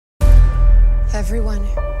Everyone,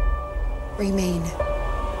 remain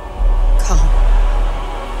calm.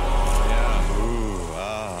 Yeah,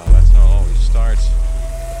 that's how it always starts.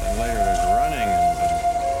 But then later there's running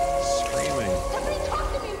and screaming. Somebody talk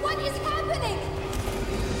to me! What is happening?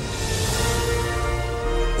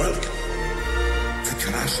 Welcome to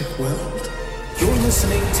Jurassic World. You're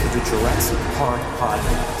listening to the Jurassic Park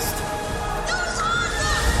podcast.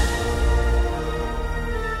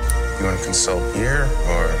 You want to consult here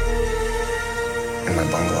or in my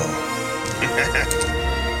bungalow?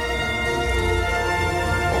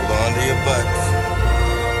 Hold on to your butts.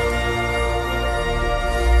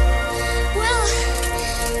 Well,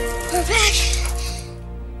 we're back.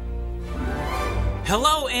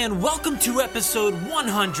 Hello and welcome to episode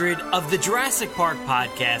 100 of the Jurassic Park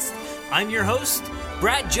podcast. I'm your host,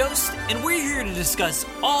 Brad Jost, and we're here to discuss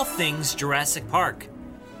all things Jurassic Park.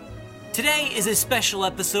 Today is a special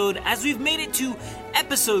episode as we've made it to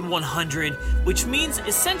episode 100, which means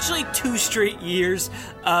essentially 2 straight years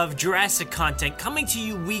of Jurassic content coming to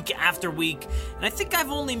you week after week. And I think I've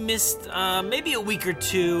only missed maybe a week or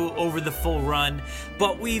 2 over the full run,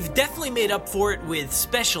 but we've definitely made up for it with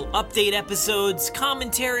special update episodes,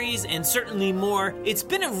 commentaries, and certainly more. It's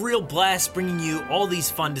been a real blast bringing you all these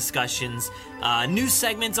fun discussions, news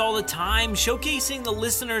segments all the time, showcasing the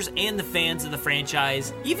listeners and the fans of the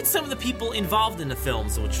franchise, even some of the people involved in the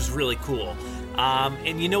films, which was really cool.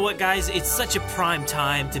 And you know what, guys? It's such a prime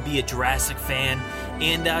time to be a Jurassic fan.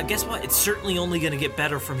 And guess what? It's certainly only going to get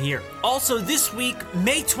better from here. Also, this week,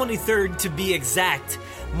 May 23rd to be exact,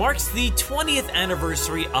 marks the 20th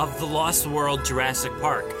anniversary of The Lost World Jurassic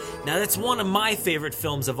Park. Now, that's one of my favorite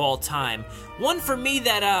films of all time. One for me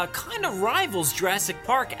that kind of rivals Jurassic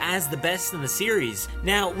Park as the best in the series.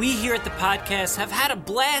 Now, we here at the podcast have had a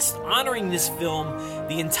blast honoring this film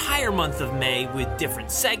the entire month of May with different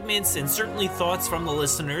segments and certainly thoughts from the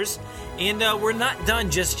listeners. And we're not done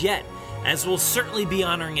just yet, as we'll certainly be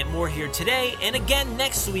honoring it more here today and again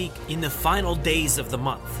next week in the final days of the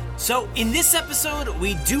month. So in this episode,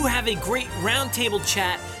 we do have a great roundtable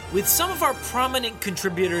chat with some of our prominent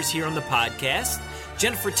contributors here on the podcast: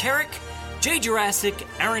 Jennifer Terek, Jaye Jurassic,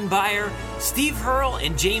 Aaron Beyer, Steve Hurrell,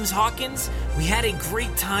 and James Hawkins. We had a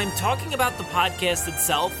great time talking about the podcast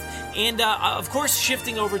itself, and of course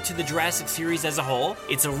shifting over to the Jurassic series as a whole.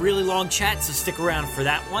 It's a really long chat, so stick around for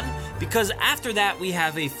that one, because after that we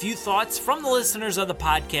have a few thoughts from the listeners of the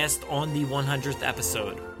podcast on the 100th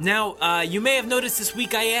episode. Now, you may have noticed this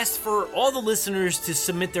week I asked for all the listeners to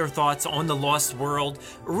submit their thoughts on The Lost World.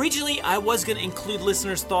 Originally, I was going to include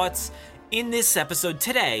listeners' thoughts in this episode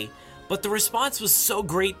today, but the response was so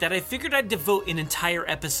great that I figured I'd devote an entire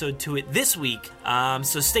episode to it this week,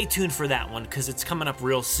 so stay tuned for that one, because it's coming up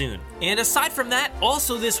real soon. And aside from that,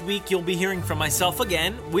 also this week you'll be hearing from myself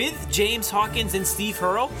again with James Hawkins and Steve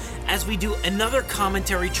Hurrell as we do another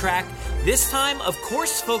commentary track, this time, of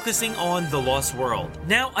course, focusing on The Lost World.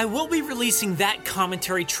 Now, I will be releasing that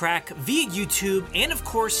commentary track via YouTube and, of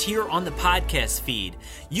course, here on the podcast feed.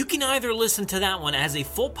 You can either listen to that one as a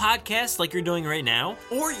full podcast like you're doing right now,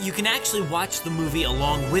 or you can actually watch the movie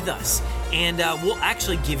along with us. And we'll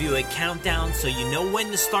actually give you a countdown so you know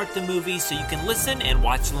when to start the movie so you can listen and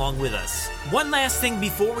watch along with us. One last thing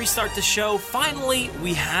before we start the show, finally,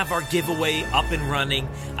 we have our giveaway up and running.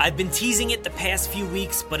 I've been teasing it the past few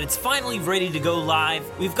weeks, but it's finally ready to go live.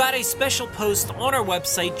 We've got a special post on our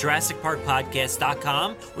website,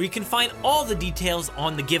 JurassicParkPodcast.com, where you can find all the details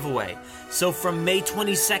on the giveaway. So from May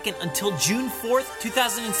 22nd until June 4th,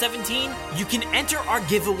 2017, you can enter our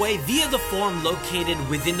giveaway via the form located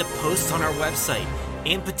within the post on our website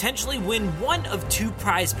and potentially win one of 2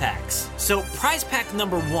 prize packs. So prize pack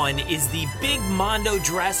number 1 is the Big Mondo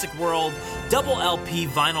Jurassic World double LP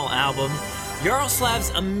vinyl album,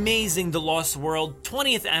 Yaroslav's amazing The Lost World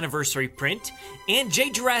 20th anniversary print, and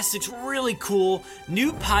Jaye Jurassic's really cool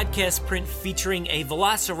new podcast print featuring a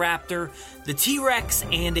Velociraptor, the T-Rex,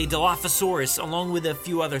 and a Dilophosaurus, along with a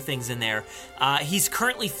few other things in there. He's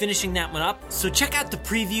currently finishing that one up, so check out the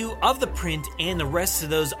preview of the print and the rest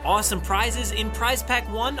of those awesome prizes in Prize Pack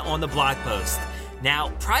 1 on the blog post. Now,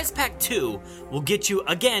 Prize Pack 2 will get you,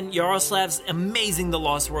 again, Yaroslav's amazing The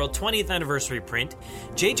Lost World 20th anniversary print,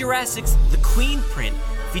 Jaye Jurassic's The Queen print,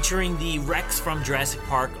 featuring the Rex from Jurassic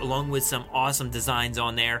Park, along with some awesome designs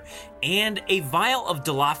on there, and a vial of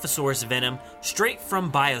Dilophosaurus venom straight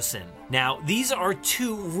from Biosyn. Now, these are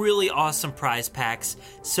 2 really awesome prize packs,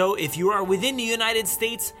 so if you are within the United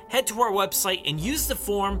States, head to our website and use the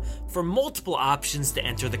form for multiple options to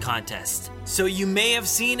enter the contest. So you may have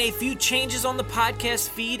seen a few changes on the podcast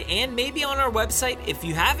feed and maybe on our website. If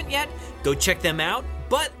you haven't yet, go check them out.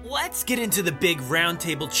 But let's get into the big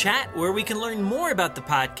roundtable chat where we can learn more about the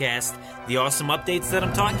podcast, the awesome updates that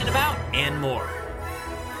I'm talking about, and more.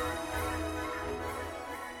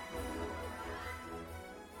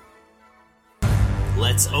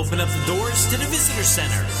 Let's open up the doors to the Visitor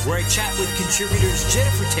Center, where I chat with contributors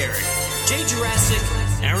Jennifer Terek, Jaye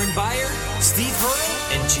Jurassick, Aaron Beyer, Steve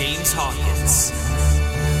Hurrell, and James Hawkins.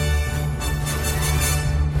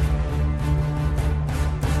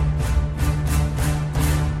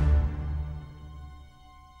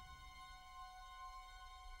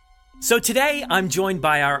 So today, I'm joined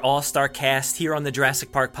by our all-star cast here on the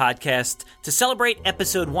Jurassic Park podcast to celebrate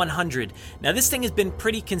episode 100. Now, this thing has been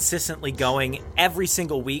pretty consistently going every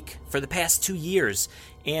single week for the past 2 years,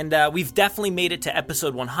 and we've definitely made it to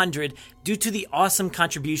episode 100 due to the awesome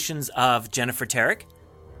contributions of Jennifer Terek.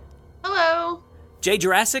 Hello. Jaye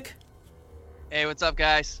Jurassick. Hey, what's up,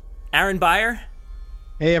 guys? Aaron Beyer.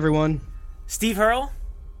 Hey, everyone. Steve Hurrell.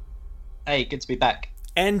 Hey, good to be back.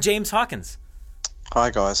 And James Hawkins. Hi,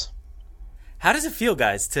 guys. How does it feel,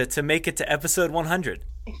 guys, to make it to episode 100?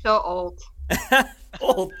 I feel old.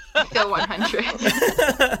 Old. I feel 100.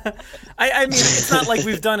 I mean, it's not like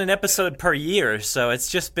we've done an episode per year, so it's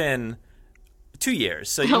just been 2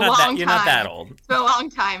 years. So you're not that old. It's been a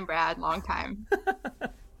long time, Brad. Long time.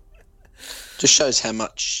 Just shows how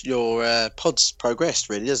much your pod's progressed,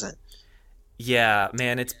 really, doesn't it? Yeah,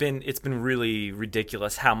 man, it's been really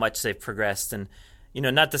ridiculous how much they've progressed, and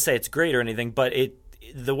not to say it's great or anything, but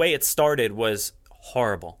the way it started was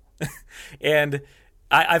horrible. And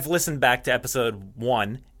I've listened back to episode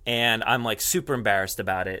 1, and I'm like super embarrassed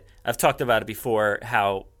about it. I've talked about it before,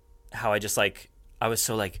 how I just I was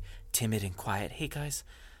so timid and quiet. Hey guys,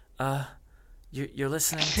 you're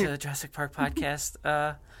listening to the Jurassic Park podcast.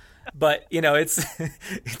 But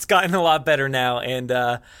it's gotten a lot better now,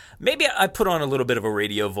 and maybe I put on a little bit of a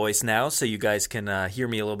radio voice now so you guys can hear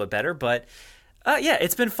me a little bit better. But yeah,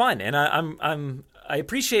 it's been fun, and I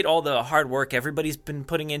appreciate all the hard work everybody's been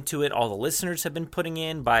putting into it. All the listeners have been putting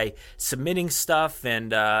in by submitting stuff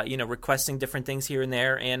and requesting different things here and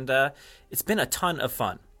there, and it's been a ton of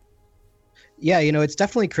fun. Yeah, it's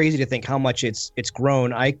definitely crazy to think how much it's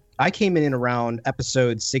grown. I came in around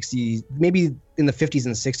episode 60, maybe in the 50s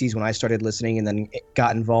and 60s when I started listening, and then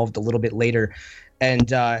got involved a little bit later,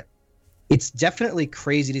 and it's definitely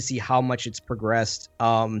crazy to see how much it's progressed.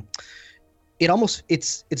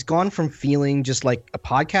 It's gone from feeling just like a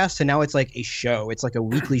podcast to now it's like a show. It's like a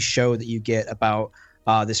weekly show that you get about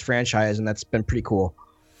this franchise, and that's been pretty cool.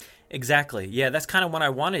 Exactly. Yeah, that's kind of what I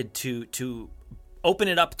wanted to open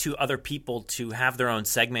it up to other people to have their own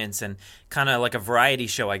segments, and kind of like a variety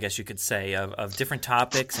show, I guess you could say, of different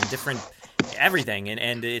topics and different everything.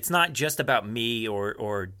 And it's not just about me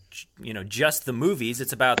or just the movies.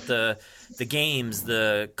 It's about the games,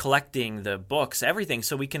 the collecting, the books, everything.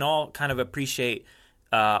 So we can all kind of appreciate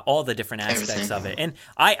all the different aspects of it. And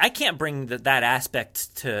I can't bring that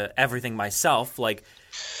aspect to everything myself.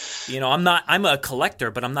 I'm a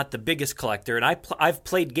collector, but I'm not the biggest collector. And I've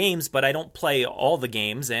played games, but I don't play all the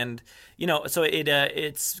games. And, so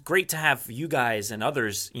it's great to have you guys and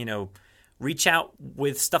others, reach out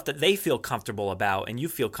with stuff that they feel comfortable about and you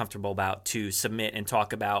feel comfortable about to submit and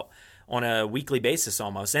talk about on a weekly basis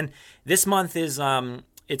almost. And this month is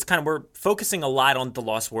we're focusing a lot on The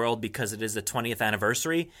Lost World because it is the 20th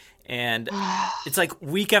anniversary, and it's like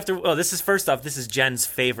week after. Oh, this is Jen's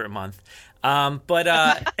favorite month, but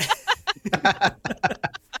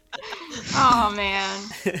oh man.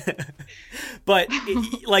 But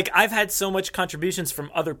I've had so much contributions from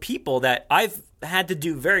other people that I've had to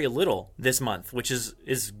do very little this month, which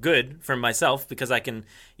is good for myself because I can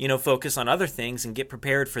focus on other things and get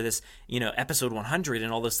prepared for this episode 100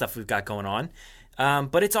 and all the stuff we've got going on.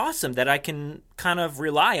 But it's awesome that I can kind of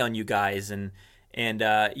rely on you guys and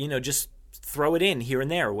just throw it in here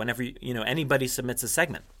and there whenever anybody submits a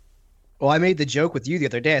segment. Well, I made the joke with you the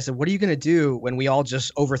other day. I said, what are you going to do when we all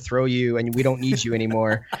just overthrow you and we don't need you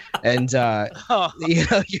anymore? And,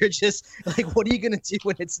 you're just like, what are you going to do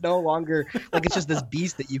when it's no longer like it's just this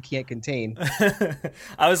beast that you can't contain?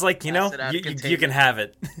 I was like, you can have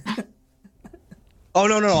it. Oh,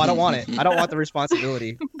 no, I don't want it. I don't want the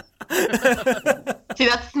responsibility. See,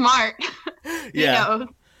 that's smart. Yeah.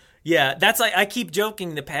 Yeah, that's I keep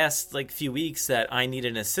joking the past few weeks that I need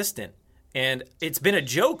an assistant. And it's been a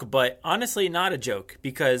joke, but honestly not a joke,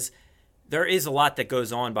 because there is a lot that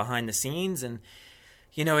goes on behind the scenes, and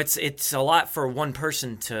it's a lot for one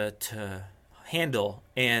person to handle.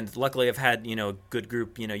 And luckily I've had a good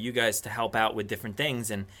group, you guys to help out with different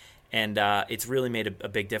things, and it's really made a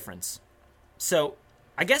big difference. So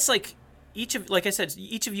I guess each of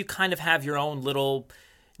you kind of have your own little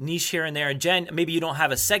niche here and there. And Jen, maybe you don't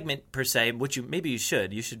have a segment per se, which maybe you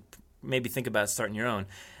should. You should maybe think about starting your own.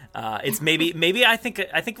 It's maybe I think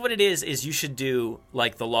what it is you should do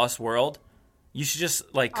like the Lost World. You should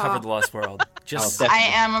just like cover the Lost World. Just I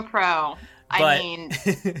am a pro. I mean,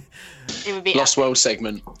 it would be Lost World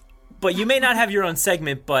segment. But you may not have your own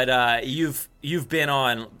segment, but you've been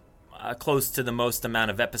on close to the most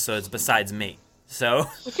amount of episodes besides me. So,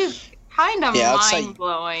 which is kind of mind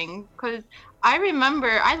blowing because I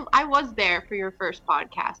remember I was there for your first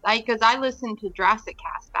podcast. Because I listened to Jurassic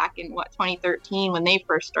Cast back in 2013 when they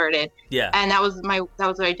first started. Yeah, and that was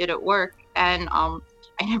what I did at work, and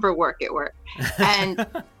I never work at work, and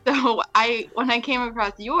so when I came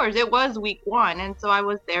across yours, it was week 1, and so I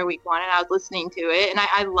was there week 1, and I was listening to it, and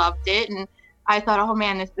I loved it, and I thought, oh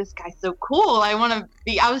man, this guy's so cool. I want to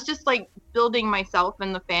be. I was just like building myself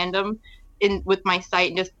in the fandom, with my site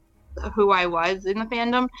and just who I was in the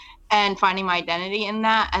fandom and finding my identity in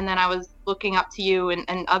that. And then I was looking up to you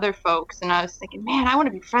and other folks, and I was thinking, man, I want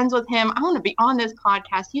to be friends with him. I want to be on this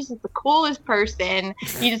podcast. He's just the coolest person.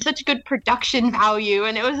 He did such good production value,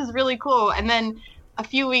 and it was just really cool. And then a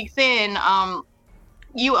few weeks in,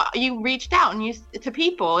 you reached out and to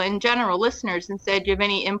people in general, listeners, and said, do you have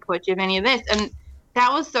any input? Do you have any of this? And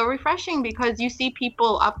that was so refreshing because you see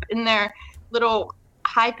people up in their little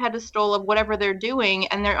high pedestal of whatever they're doing,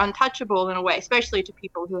 and they're untouchable in a way, especially to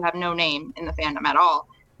people who have no name in the fandom at all.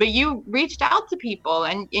 But you reached out to people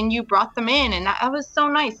and you brought them in, and that was so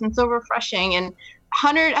nice and so refreshing. And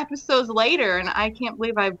 100 episodes later, and I can't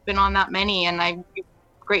believe I've been on that many, and I'm a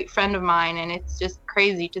great friend of mine, and it's just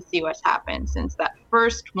crazy to see what's happened since that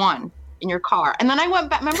first one in your car. And then I went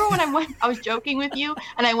back, remember when I was joking with you,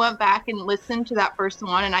 and I went back and listened to that first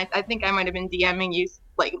one, and I think I might have been DMing you,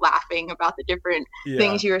 like laughing about the different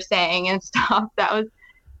things you were saying and stuff. That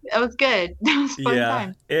was good. That was a fun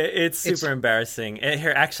time. It's super embarrassing.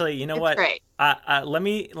 Here, actually, you know what? Great. Let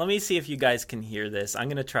me see if you guys can hear this. I'm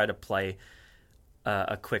gonna try to play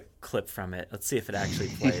a quick clip from it. Let's see if it actually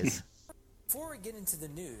plays. Before we get into the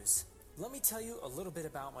news, let me tell you a little bit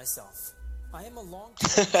about myself. I am a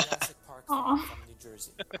long-time Jurassic Park fan from New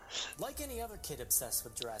Jersey. Like any other kid obsessed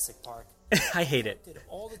with Jurassic Park, I hate it. Did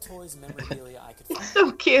all the toys and memorabilia I could find. It's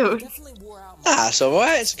so cute. It's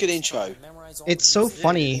alright. It's a good intro. It's so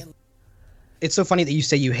funny. It's so funny that you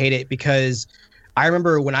say you hate it because I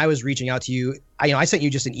remember when I was reaching out to you, I sent you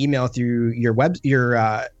just an email through your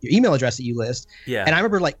email address that you list. Yeah. And I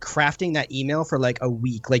remember like crafting that email for like a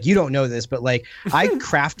week. Like you don't know this, but like I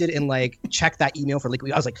crafted and like checked that email for like a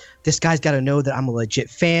week. I was like, this guy's got to know that I'm a legit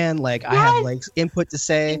fan. Like I have like input to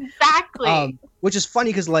say. Exactly. Which is funny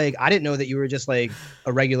because like I didn't know that you were just like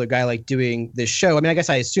a regular guy like doing this show. I mean, I guess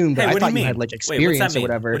I assumed, but I thought you had like experience or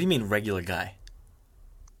whatever. What do you mean regular guy?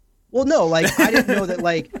 Well, no, like I didn't know that.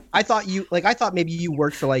 Like I thought maybe you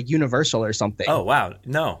worked for like Universal or something. Oh wow,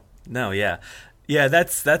 no, yeah.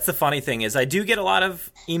 That's the funny thing is I do get a lot of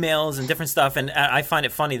emails and different stuff, and I find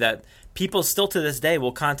it funny that people still to this day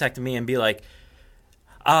will contact me and be like,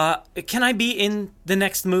 "Can I be in the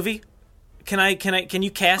next movie? Can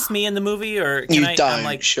you cast me in the movie?" Or can you don't? I'm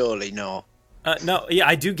like, surely not. No, yeah,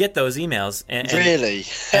 I do get those emails. And really?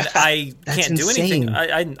 And I can't do insane.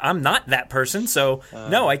 anything. I'm not that person, so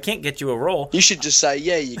no, I can't get you a role. You should just say,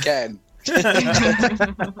 yeah, you can.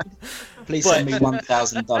 Please send me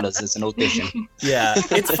 $1,000 as an audition. Yeah,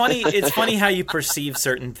 it's funny. It's funny how you perceive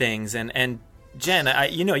certain things, and Jen,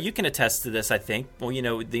 you can attest to this. I think. Well,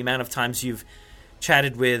 the amount of times you've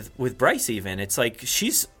chatted with Bryce, even it's like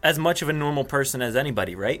she's as much of a normal person as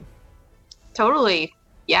anybody, right? Totally.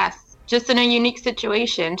 Yes. Just in a unique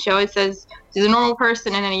situation. She always says she's a normal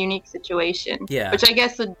person in a unique situation. Yeah. Which I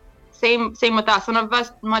guess would same with us. Some of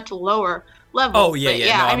us much lower level. Oh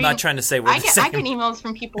yeah. No, I'm not trying to say we're the same. I get emails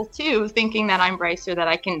from people too, thinking that I'm Bryce or that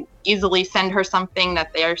I can easily send her something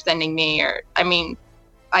that they are sending me.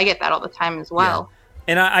 I get that all the time as well. Yeah.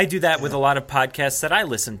 And I do that with a lot of podcasts that I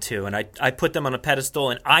listen to, and I put them on a pedestal,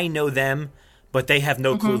 and I know them, but they have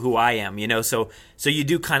no clue who I am, So you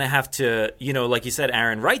do kind of have to, like you said,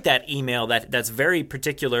 Aaron, write that email that's very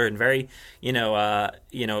particular and very, the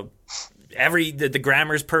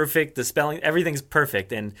grammar's perfect, the spelling, everything's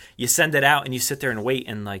perfect, and you send it out and you sit there and wait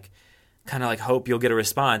and kind of hope you'll get a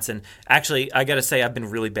response. And actually, I got to say, I've been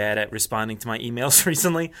really bad at responding to my emails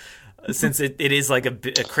recently, since it is like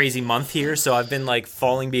a crazy month here, so I've been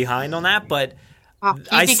falling behind on that, but.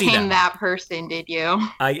 You became that person, did you?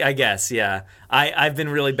 I guess, yeah. I've been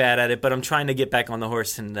really bad at it, but I'm trying to get back on the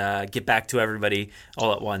horse and get back to everybody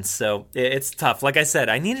all at once. So it's tough. Like I said,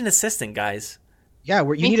 I need an assistant, guys. Yeah,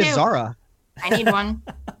 you need a Zara. I need one.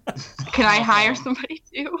 Can I hire somebody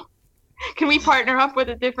too? Can we partner up with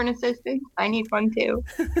a different assistant? I need one too.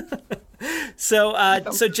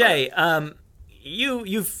 So Jay,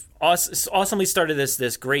 you've awesomely started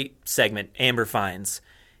this great segment, Amber Finds,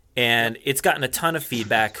 and it's gotten a ton of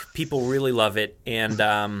feedback. People really love it,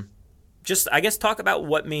 and just I guess talk about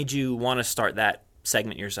what made you want to start that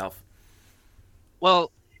segment yourself.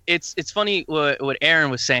 Well, it's funny what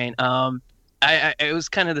Aaron was saying. It was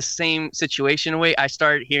kind of the same situation in a way. I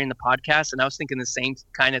started hearing the podcast, and I was thinking the same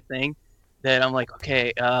kind of thing. That I'm like,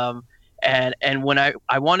 okay, and when I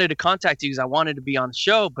wanted to contact you because I wanted to be on the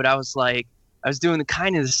show, but I was like, I was doing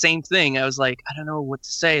the same thing. I was like, I don't know what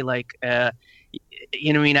to say. Like,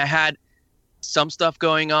 you know what I mean? I had some stuff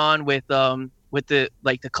going on with the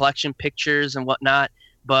collection pictures and whatnot,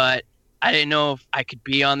 but I didn't know if I could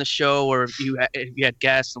be on the show or if you had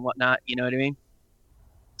guests and whatnot. You know what I mean?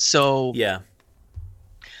 So yeah,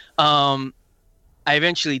 I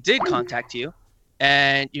eventually did contact you.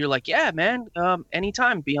 And you're like, yeah, man,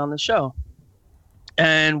 anytime, be on the show.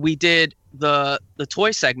 And we did the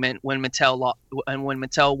toy segment when Mattel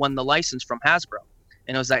won the license from Hasbro,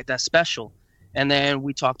 and it was like that special. And then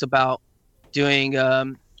we talked about doing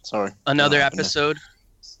another episode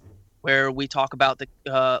where we talk about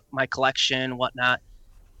my collection and whatnot.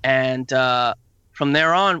 And from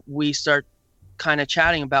there on, we start kind of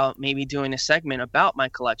chatting about maybe doing a segment about my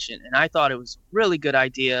collection. And I thought it was a really good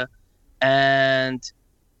idea. And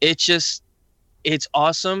it's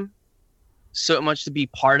awesome so much to be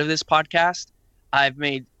part of this podcast. I've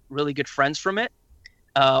made really good friends from it,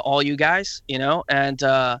 all you guys, you know, and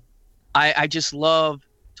I just love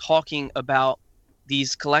talking about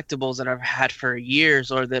these collectibles that I've had for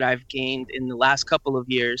years or that I've gained in the last couple of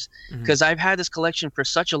years, because I've had this collection for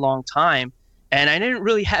such a long time, and I didn't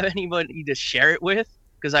really have anybody to share it with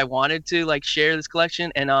because I wanted to like share this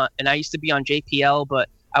collection, and I used to be on JPL, but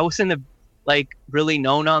I wasn't really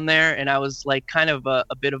known on there, and I was like kind of a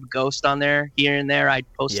bit of a ghost on there. Here and there I'd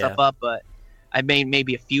post stuff up, but I made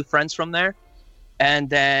maybe a few friends from there. And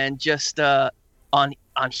then just on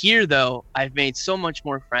here though, I've made so much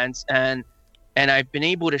more friends, and I've been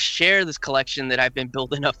able to share this collection that I've been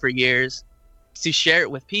building up for years, to share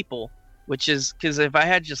it with people, which is because if I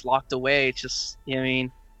had just locked away, it's just, you know what I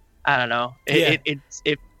mean, I don't know.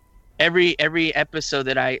 Every episode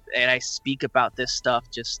that I speak about this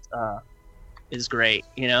stuff just is great,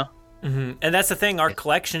 you know? Mm-hmm. And that's the thing, our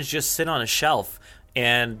collections just sit on a shelf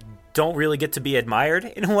and don't really get to be admired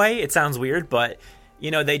in a way. It sounds weird, but,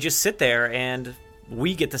 you know, they just sit there and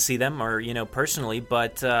we get to see them, or, you know, personally.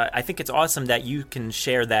 But I think it's awesome that you can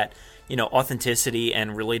share that, you know, authenticity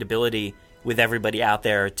and relatability with everybody out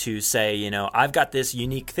there to say, you know, I've got this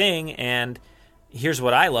unique thing and here's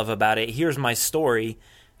what I love about it. Here's my story.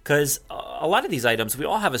 Because a lot of these items, we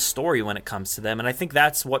all have a story when it comes to them, and I think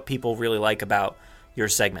that's what people really like about your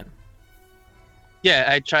segment. Yeah,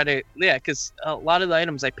 I try to, because a lot of the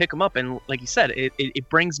items, I pick them up, and like you said, it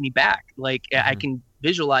brings me back. Like, I can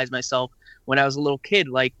visualize myself when I was a little kid,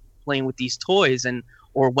 like, playing with these toys,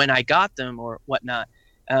 or when I got them, or whatnot.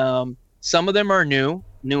 Some of them are new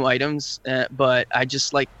items, but I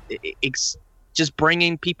just like, it's just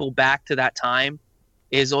bringing people back to that time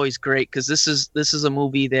is always great, because this is a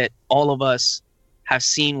movie that all of us have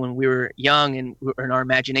seen when we were young, and our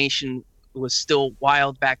imagination was still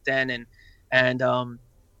wild back then, and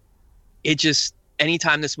it just,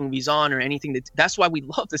 anytime this movie's on or anything, that's why we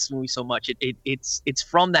love this movie so much. It's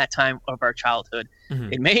from that time of our childhood.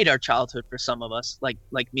 It made our childhood for some of us, like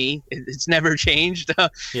me. It's never changed.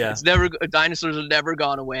 It's never, dinosaurs have never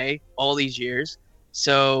gone away all these years.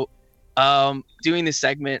 So doing this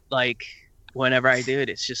segment, like, whenever I do it,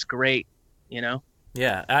 it's just great, you know?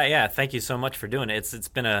 Yeah. Thank you so much for doing it. It's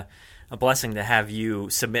been a blessing to have you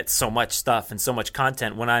submit so much stuff and so much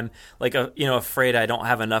content. When I'm like, afraid I don't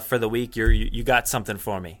have enough for the week, you got something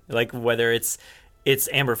for me. Like whether it's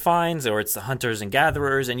Amber Finds or it's the Hunters and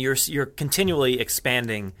Gatherers, and you're continually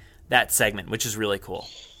expanding that segment, which is really cool.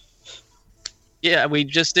 Yeah, we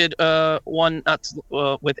just did one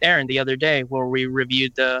with Aaron the other day where we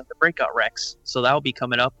reviewed the Breakout Rex, so that'll be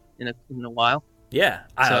coming up in a while. Yeah,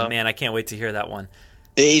 man, I can't wait to hear that one.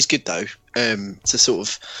 It is good though, to sort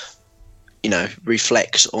of, you know,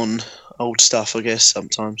 reflect on old stuff, I guess,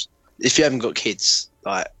 sometimes. If you haven't got kids,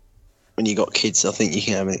 like when you got kids, I think you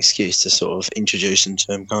can have an excuse to sort of introduce them to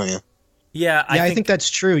them, can't you? Yeah, I think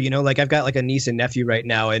that's true. You know, like I've got like a niece and nephew right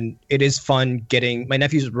now, and it is fun my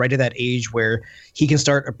nephew's right at that age where he can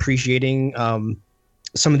start appreciating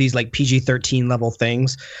some of these like PG-13 level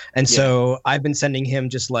things. And so I've been sending him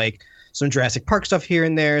just like some Jurassic Park stuff here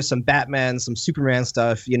and there, some Batman, some Superman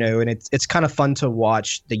stuff, you know, and it's kind of fun to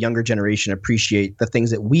watch the younger generation appreciate the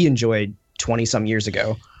things that we enjoyed 20 some years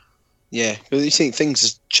ago. Yeah, because you think things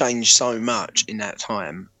have changed so much in that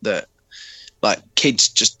time that, like, kids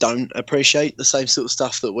just don't appreciate the same sort of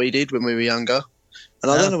stuff that we did when we were younger.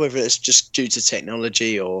 And I don't know whether it's just due to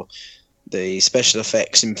technology or the special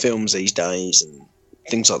effects in films these days and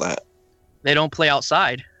things like that. They don't play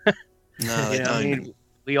outside. No, they don't. I mean,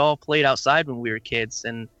 we all played outside when we were kids,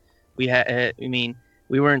 and we had.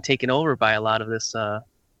 We weren't taken over by a lot of this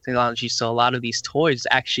technology, so a lot of these toys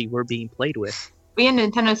actually were being played with. We had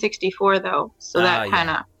Nintendo 64 though, so that kind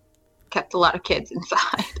of kept a lot of kids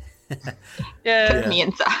inside. Kept me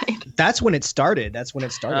inside. That's when it started.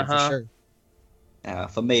 For sure.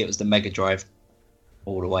 For me, it was the Mega Drive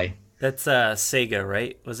all the way. That's Sega,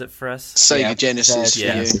 right? Was it for us? Sega Genesis.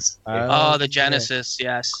 Genesis. The Genesis,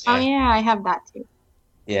 yes. Oh yeah, I have that too.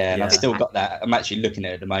 Yeah, and I've still got that. I'm actually looking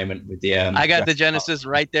at it at the moment with the. I got the Genesis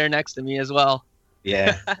right there next to me as well.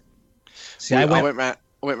 Yeah. See, I went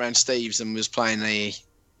round Steve's and was playing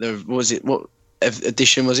what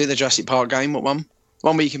edition was it? The Jurassic Park game? What one?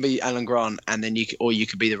 One where you can be Alan Grant and then you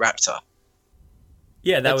could be the Raptor.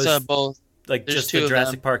 Yeah, that was both. Like just the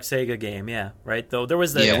Jurassic Park Sega game, right? Though there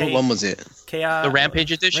was the what one was it? The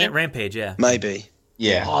Rampage edition. Rampage, yeah. Maybe.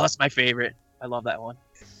 Yeah. Oh, that's my favorite. I love that one.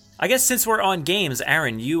 I guess since we're on games,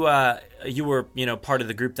 Aaron, you were part of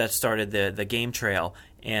the group that started the Game Trail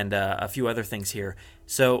and a few other things here.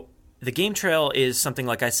 So the Game Trail is something,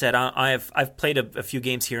 like I said, I've played a few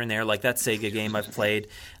games here and there, like that Sega game I've played.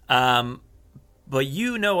 But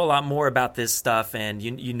you know a lot more about this stuff, and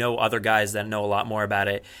you know other guys that know a lot more about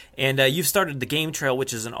it. And you've started the Game Trail,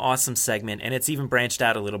 which is an awesome segment, and it's even branched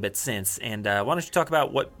out a little bit since. And why don't you talk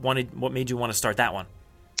about what made you want to start that one?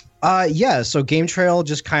 So Game Trail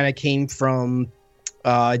just kind of came from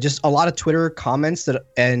just a lot of Twitter comments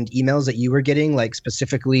and emails that you were getting, like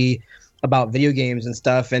specifically about video games and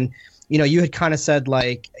stuff. And you had kind of said,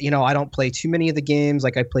 like, I don't play too many of the games,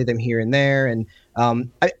 like I play them here and there. And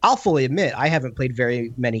I'll fully admit, I haven't played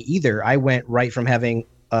very many either. I went right from having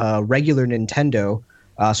a regular Nintendo,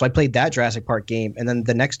 so I played that Jurassic Park game. And then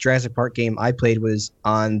the next Jurassic Park game I played was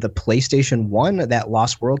on the PlayStation 1, that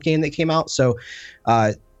Lost World game that came out. So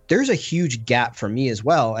there's a huge gap for me as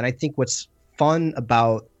well. And I think what's fun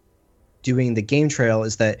about doing the Game Trail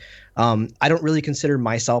is that I don't really consider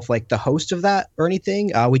myself like the host of that or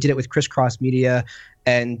anything. We did it with Crisscross Media,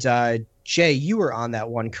 and Jay, you were on that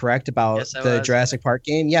one, correct? About the Jurassic Park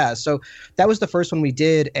game? Yeah, so that was the first one we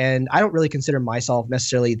did, and I don't really consider myself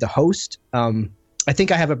necessarily the host. I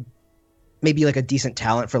think I have maybe like a decent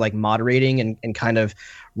talent for like moderating and kind of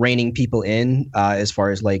reining people in as far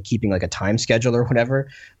as like keeping like a time schedule or whatever,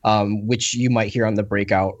 which you might hear on the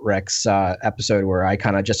Breakout Rex episode where I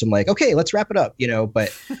kind of just am like, okay, let's wrap it up,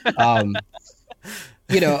 but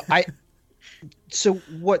so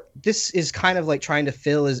what this is kind of like trying to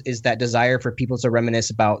fill is that desire for people to reminisce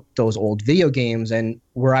about those old video games, and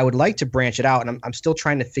where I would like to branch it out, and I'm still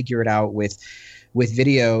trying to figure it out with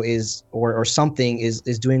video is or something is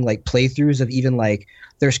doing like playthroughs of even like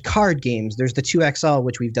there's card games, there's the 2XL,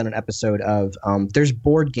 which we've done an episode of, there's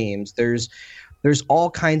board games, there's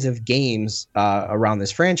all kinds of games around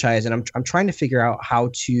this franchise, and I'm trying to figure out how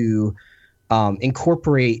to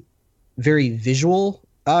incorporate very visual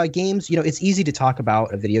games. It's easy to talk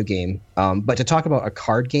about a video game, but to talk about a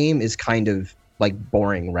card game is kind of like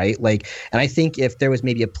boring, right? Like, and I think if there was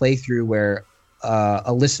maybe a playthrough where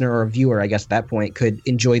a listener or a viewer, I guess at that point, could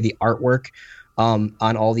enjoy the artwork on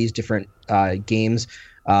all these different games,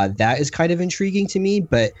 that is kind of intriguing to me.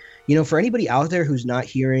 But for anybody out there who's not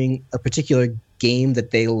hearing a particular game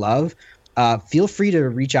that they love, feel free to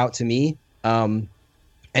reach out to me,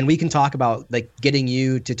 and we can talk about like getting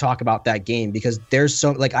you to talk about that game, because there's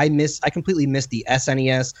so like I completely missed the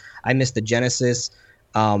SNES, I missed the Genesis,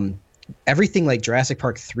 everything like Jurassic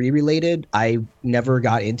Park 3 related I never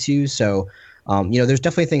got into. So there's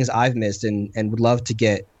definitely things I've missed and would love to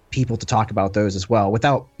get people to talk about those as well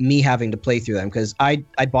without me having to play through them, because I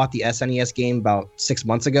bought the SNES game about 6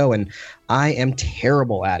 months ago and I am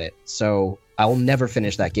terrible at it. So I will never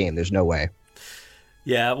finish that game. There's no way.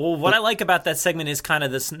 Yeah, well, what I like about that segment is kind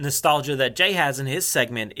of this nostalgia that Jay has in his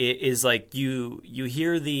segment. It is like you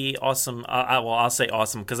hear the awesome, I'll say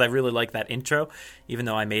awesome because I really like that intro, even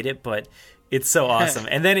though I made it, but it's so awesome.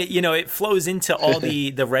 And then it flows into all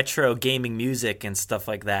the retro gaming music and stuff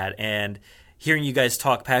like that. And hearing you guys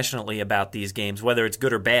talk passionately about these games, whether it's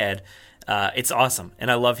good or bad, it's awesome. And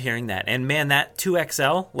I love hearing that. And man, that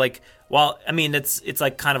 2XL, like, well, I mean, it's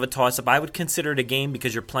like kind of a toss-up. I would consider it a game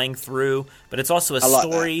because you're playing through, but it's also a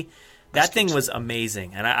story. That thing was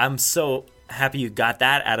amazing. And I'm so happy you got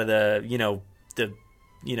that out of the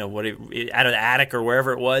out of the attic or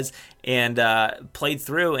wherever it was, and played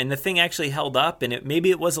through. And the thing actually held up, and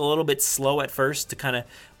maybe it was a little bit slow at first to kind of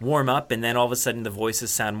warm up, and then all of a sudden the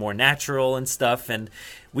voices sound more natural and stuff. And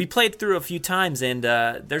we played through a few times, and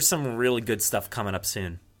there's some really good stuff coming up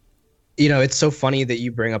soon. It's so funny that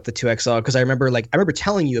you bring up the 2XL, because I remember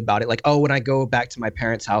telling you about it, like, oh, when I go back to my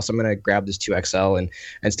parents' house, I'm gonna grab this 2XL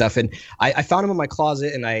and stuff. And I found them in my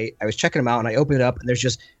closet, and I was checking them out, and I opened it up, and there's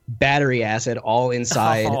just battery acid all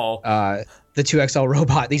inside the 2XL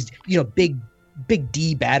robot. These big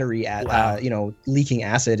D battery leaking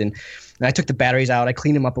acid, and I took the batteries out, I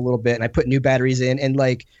cleaned them up a little bit, and I put new batteries in, and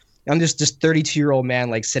like I'm just this 32-year-old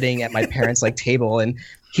man like sitting at my parents' like table, and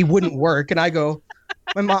he wouldn't work, and I go.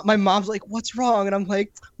 My mom's like, what's wrong? And I'm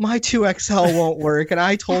like, my 2XL won't work. And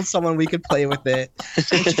I told someone we could play with it. And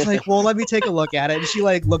she's like, well, let me take a look at it. And she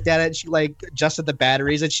like looked at it, and she like adjusted the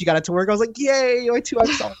batteries, and she got it to work. I was like, yay, my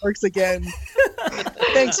 2XL works again.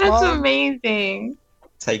 Thanks, Mom. That's amazing.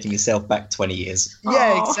 Taking yourself back 20 years.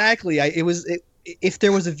 Yeah, exactly. If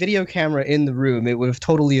there was a video camera in the room, it would have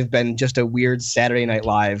totally have been just a weird Saturday Night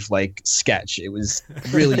Live like sketch. It was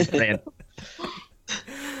really random.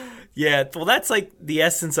 Yeah, well, that's like the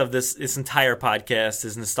essence of this entire podcast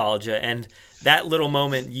is nostalgia, and that little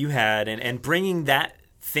moment you had, and bringing that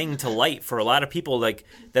thing to light for a lot of people like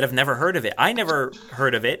that have never heard of it. I never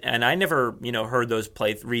heard of it, and I never heard those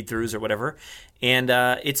read-throughs or whatever, and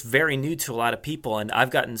it's very new to a lot of people. And I've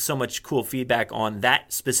gotten so much cool feedback on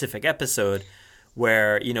that specific episode,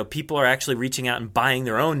 where people are actually reaching out and buying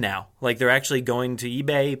their own now. Like they're actually going to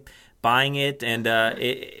eBay, buying it, and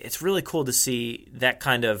it's really cool to see that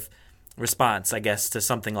kind of response, I guess, to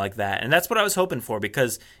something like that. And that's what I was hoping for,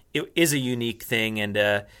 because it is a unique thing, and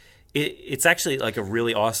it's actually like a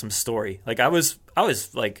really awesome story. Like I was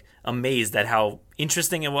like amazed at how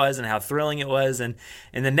interesting it was and how thrilling it was. And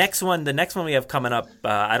the next one we have coming up,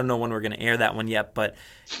 I don't know when we're going to air that one yet, but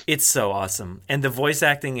it's so awesome. And the voice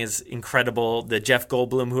acting is incredible. The Jeff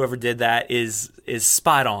Goldblum, whoever did that, is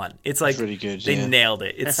spot on. It's like really good. They nailed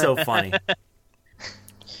it. It's so funny.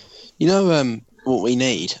 What we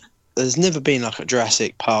need. There's never been like a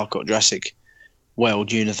Jurassic Park or Jurassic World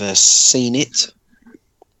universe seen it.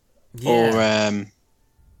 Yeah.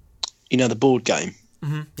 Or the board game.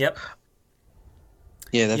 Mm-hmm. Yep.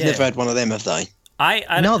 Yeah, they've never had one of them, have they?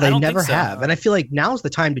 No, they don't never think so. have, and I feel like now's the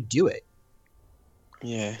time to do it.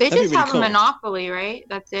 Yeah, they just have cool. a Monopoly, right?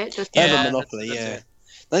 That's it. They have a Monopoly. That's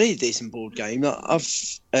they need a decent board game. I've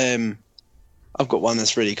got one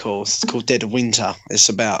that's really cool. It's called Dead of Winter. It's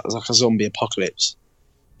like a zombie apocalypse.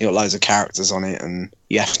 You got loads of characters on it, and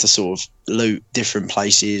you have to sort of loot different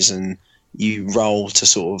places, and you roll to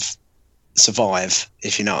sort of survive,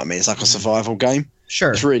 if you know what I mean. It's like a survival game.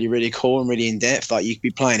 Sure. It's really, really cool and really in depth. Like you could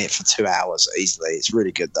be playing it for 2 hours easily. It's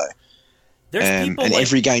really good though. There's people and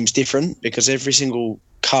every game's different, because every single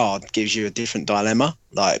card gives you a different dilemma.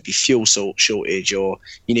 Like it'd be fuel shortage, or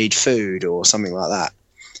you need food, or something like that.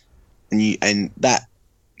 And that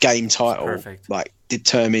game title like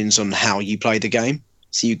determines on how you play the game.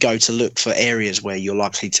 So you go to look for areas where you're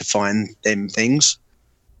likely to find them things.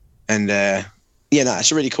 And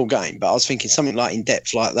it's a really cool game. But I was thinking something like in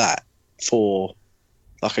depth like that for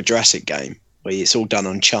like a Jurassic game, where it's all done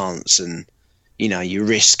on chance, and you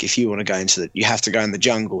risk, if you want to go you have to go in the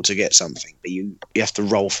jungle to get something, but you have to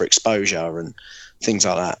roll for exposure and things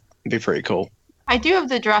like that. It'd be pretty cool. I do have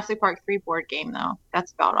the Jurassic Park 3 board game though.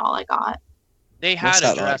 That's about all I got. They had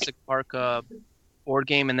a Jurassic Park board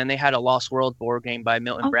game, and then they had a Lost World board game by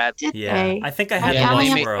Milton Bradley. They? I think I had the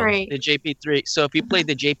Lost World. The JP3. So if you played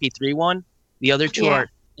the JP3 one, the other two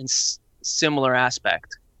are in similar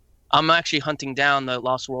aspect. I'm actually hunting down the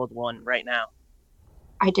Lost World one right now.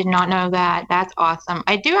 I did not know that. That's awesome.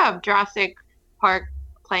 I do have Jurassic Park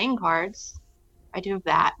playing cards. I do have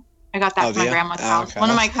that. I got that from my grandma's house. Okay. One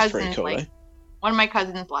of my cousins, one of my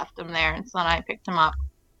cousins left them there, and so then I picked them up.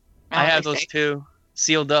 I have those too.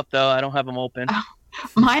 Sealed up though. I don't have them open.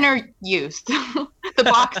 Mine are used. The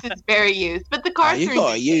box is very used, but the cards you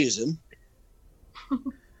gotta use them.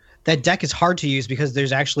 That deck is hard to use because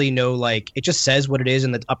there's actually no it just says what it is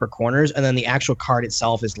in the upper corners, and then the actual card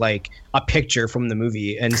itself is like a picture from the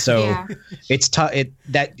movie, and so it's tough.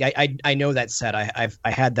 I know that set. I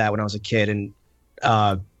had that when I was a kid, and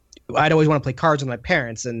I'd always want to play cards with my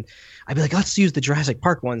parents, and I'd be like, let's use the Jurassic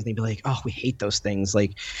Park ones, and they'd be like, oh, we hate those things.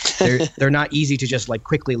 Like they're not easy to just like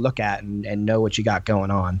quickly look at and know what you got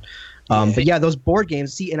going on. But yeah, those board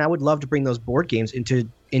games. See, and I would love to bring those board games into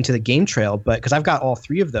the game trail, but because I've got all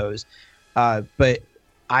three of those. But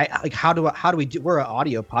I like how do we do? We're an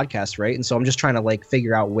audio podcast, right? And so I'm just trying to like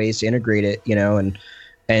figure out ways to integrate it, and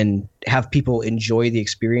and have people enjoy the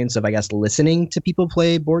experience of, I guess, listening to people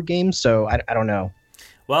play board games. So I don't know.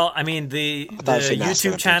 Well, I mean, the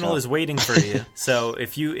YouTube channel is waiting for you. So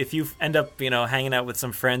if you end up, hanging out with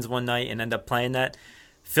some friends one night and end up playing that,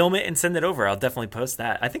 film it and send it over. I'll definitely post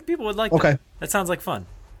that. I think people would like that. That sounds like fun.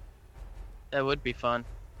 That would be fun.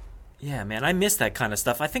 Yeah, man, I miss that kind of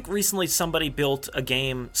stuff. I think recently somebody built a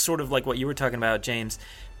game sort of like what you were talking about, James,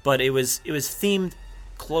 but it was themed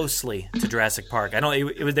closely to Jurassic Park. I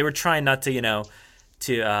don't. They were trying not to,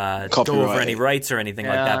 go over any rights or anything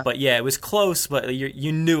like that. But yeah, it was close. But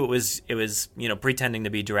you knew it was pretending to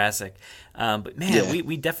be Jurassic. But man,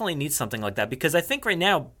 we definitely need something like that, because I think right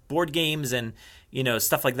now board games and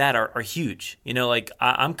stuff like that are huge. Like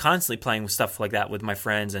I'm constantly playing stuff like that with my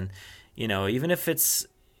friends, and even if it's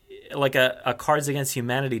like a Cards Against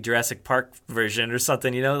Humanity Jurassic Park version or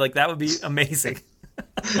something, like that would be amazing.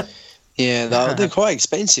 Yeah, they're quite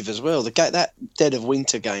expensive as well. That Dead of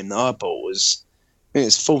Winter game that I bought was, I think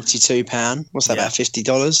it's £42. What's that, about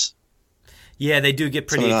 $50? Yeah, they do get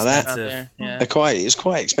pretty Something expensive. Like that. It's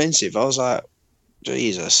quite expensive. I was like,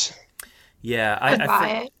 Jesus. Yeah, I'd buy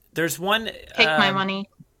it. There's one. Take my money.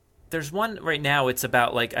 There's one right now. It's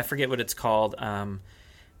about I forget what it's called.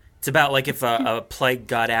 It's about if a plague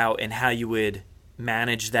got out and how you would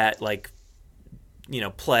manage that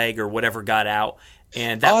plague or whatever got out.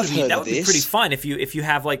 And that would be pretty fun if you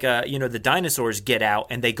have the dinosaurs get out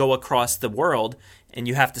and they go across the world and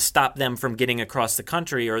you have to stop them from getting across the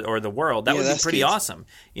country or the world. That would be pretty awesome,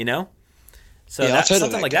 So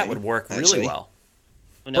something like that would work really well.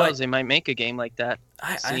 Who knows? They might make a game like that.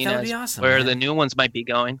 I that would be awesome. Where the new ones might be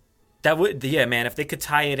going. That would, man. If they could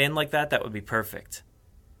tie it in like that, that would be perfect.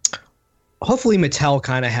 Hopefully, Mattel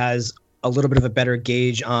kind of has a little bit of a better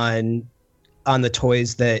gauge on the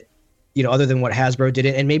toys that, other than what Hasbro did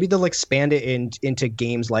it, and maybe they'll expand it into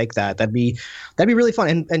games like that. That'd be really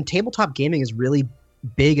fun. And tabletop gaming is really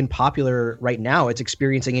big and popular right now. It's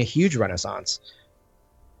experiencing a huge renaissance.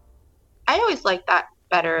 I always like that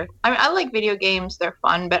better. I mean, I like video games; they're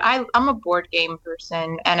fun, but I'm a board game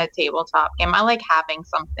person and a tabletop game. I like having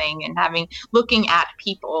something and looking at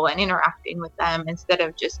people and interacting with them instead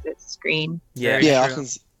of just the screen. Yeah.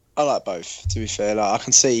 I like both. To be fair, I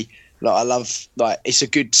can see. I love it's a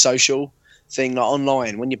good social thing.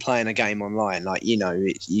 Online, when you're playing a game online,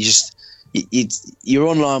 you're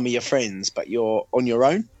online with your friends, but you're on your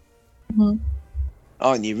own,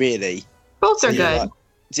 aren't you? Really, both are good.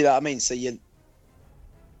 Do you know what I mean? So you'll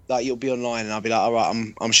be online, and I'll be like, all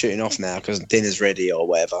right, I'm shooting off now because dinner's ready or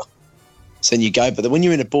whatever. So then you go. But when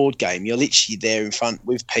you're in a board game, you're literally there in front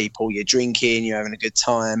with people. You're drinking, you're having a good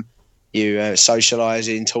time, you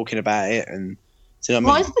socialising, talking about it, and. You know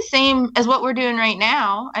what I mean? It's the same as what we're doing right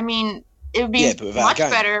now. I mean, it would be much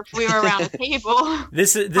better if we were around a table.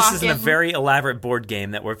 This isn't a very elaborate board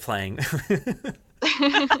game that we're playing.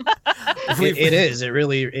 It is. It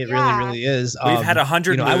really is. We've had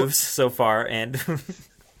 100 moves so far, and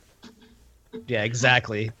yeah,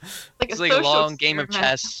 exactly. It's like a long game of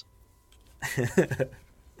chess.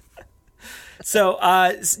 So,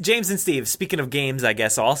 James and Steve, speaking of games, I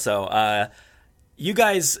guess also, you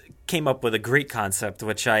guys came up with a great concept,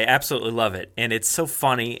 which I absolutely love it. And it's so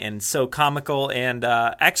funny and so comical and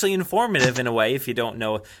actually informative in a way if you don't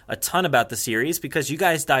know a ton about the series, because you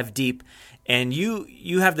guys dive deep and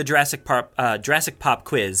you have the Jurassic Pop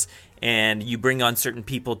quiz, and you bring on certain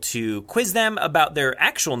people to quiz them about their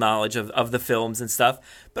actual knowledge of the films and stuff,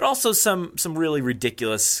 but also some really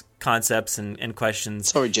ridiculous concepts and questions.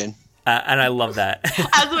 Sorry, Jen. And I love that.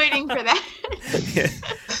 I was waiting for that.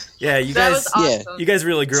 Yeah, you guys. Awesome. You guys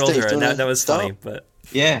really grilled her, and that was funny. But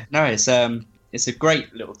yeah, no, it's a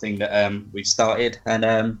great little thing that we've started,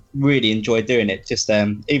 and really enjoy doing it. Just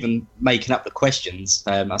even making up the questions,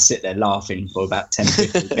 I sit there laughing for about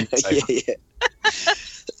 10-15 minutes. Yeah.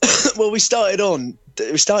 Well, we started on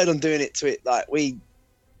doing it to it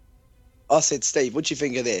I said, Steve, what do you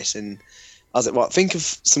think of this? And I was like, well, think of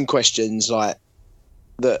some questions that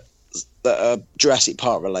are Jurassic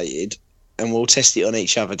Park related, and we'll test it on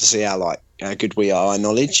each other to see how good we are, our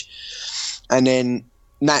knowledge. And then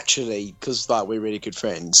naturally, because we're really good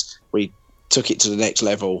friends, we took it to the next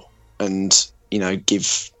level and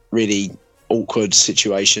give really awkward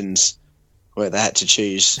situations where they had to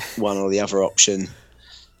choose one or the other option,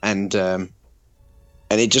 and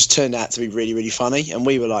it just turned out to be really, really funny, and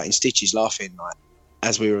we were in stitches laughing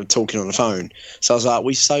as we were talking on the phone. So I was like,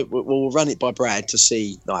 we'll run it by Brad to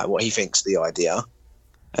see what he thinks of the idea.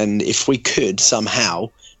 And if we could somehow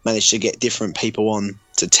manage to get different people on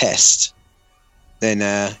to test, then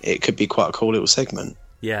it could be quite a cool little segment.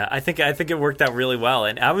 Yeah, I think it worked out really well,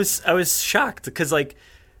 and I was shocked because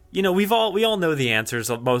we all know the answers.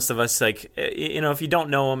 Most of us, like, if you don't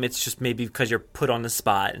know them, it's just maybe because you're put on the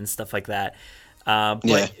spot and stuff like that.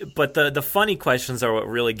 But the funny questions are what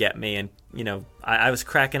really get me, and I was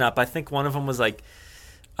cracking up. I think one of them was like,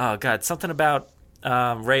 oh god, something about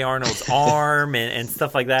Ray Arnold's arm and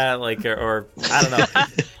stuff like that, like, or I don't know,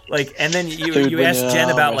 like, and then you asked Jen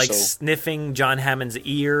about like sniffing John Hammond's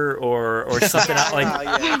ear or something like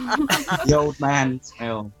the old man's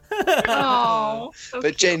smell. Oh, so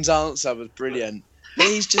but Jen's answer was brilliant.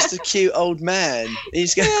 He's just a cute old man.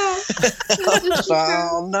 He's going,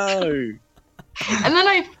 oh no. And then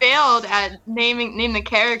I failed at name the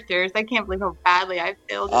characters. I can't believe how badly I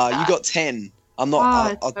failed at that. You got 10. I'm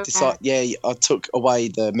not. I decided. Yeah, I took away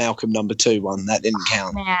the Malcolm number 2 one. That didn't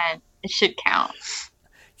count. Man, it should count.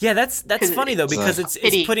 Yeah, that's funny though, because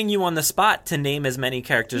it's putting you on the spot to name as many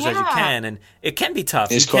characters as you can, and it can be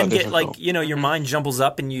tough. It's you can quite get difficult. like your mind jumbles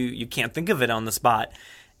up and you can't think of it on the spot.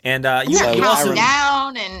 And you countdown also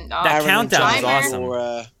and that countdown is awesome.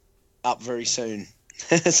 Are, up very soon.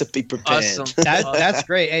 So be prepared. Awesome. That's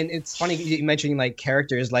great, and it's funny you mentioning like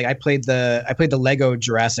characters. Like I played the Lego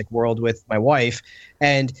Jurassic World with my wife,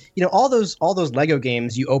 and all those Lego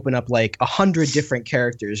games, you open up like 100 different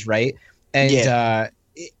characters, right?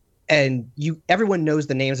 And everyone knows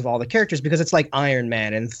the names of all the characters because it's like Iron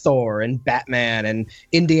Man and Thor and Batman and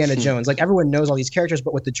Indiana Jones. Like everyone knows all these characters,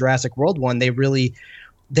 but with the Jurassic World one, they really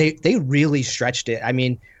stretched it. I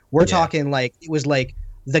mean, we're talking like it was like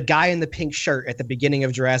the guy in the pink shirt at the beginning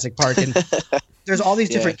of Jurassic Park, and there's all these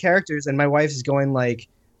different characters, and my wife is going like,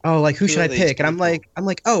 oh, like who should I pick? And I'm like,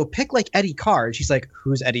 oh, pick like Eddie Carr. And she's like,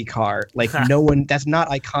 who's Eddie Carr? Like no one, that's not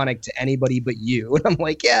iconic to anybody but you. And I'm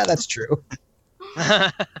like, yeah, that's true.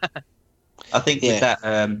 I think with that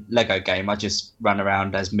Lego game, I just ran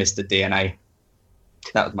around as Mr. DNA.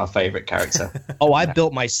 That was my favorite character. Oh, I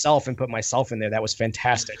built myself and put myself in there. That was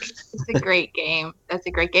fantastic. It's a great game. That's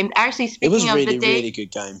a great game. Actually, It was speaking of really, the day, really good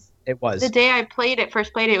game. It was. the day I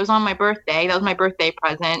first played it, it was on my birthday. That was my birthday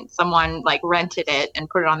present. Someone like rented it and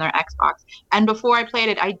put it on their Xbox. And before I played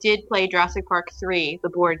it, I did play Jurassic Park 3, the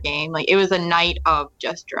board game. Like it was a night of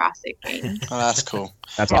just Jurassic games. Oh, that's cool.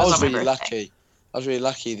 That's I awesome. was really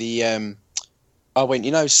lucky. The I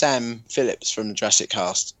went. Sam Phillips from the Jurassic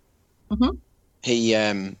cast. Mhm. He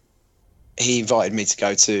invited me to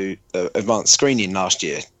go to the advanced screening last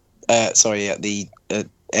year. At the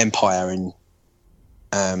Empire in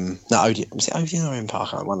Odeon. Was it Odeon or Empire? I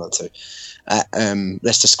can't remember, one or two. At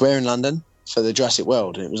Leicester Square in London for the Jurassic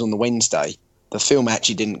World, and it was on the Wednesday. The film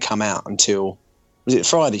actually didn't come out until, was it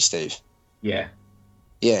Friday, Steve? Yeah.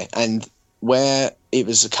 Yeah, and where it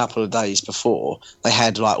was a couple of days before, they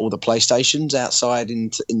had like all the PlayStations outside in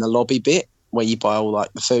the lobby bit where you buy all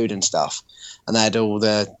like the food and stuff, and they had all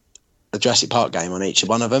the Jurassic Park game on each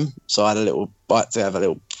one of them. So I had a little bite to have a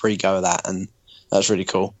little pre-go of that, and that was really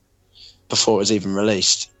cool before it was even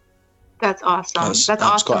released. That's awesome. That's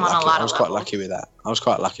awesome on a lot of levels. I was quite lucky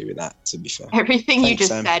with that. To be fair. Everything you just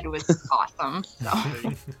Sam. said was awesome. So.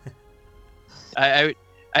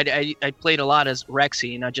 I played a lot as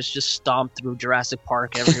Rexy, and I just stomped through Jurassic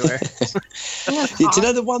Park everywhere. Do you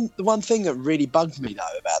know the one thing that really bugged me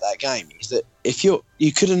though about that game is that if you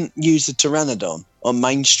couldn't use the Pteranodon on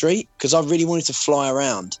Main Street, because I really wanted to fly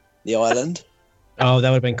around the island. Oh, that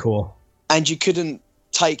would have been cool. And you couldn't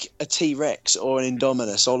take a T-Rex or an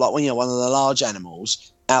Indominus or like one of the large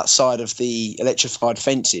animals outside of the electrified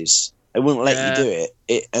fences. It wouldn't let you do it.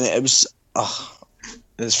 It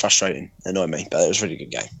was frustrating. It annoyed me, but it was a really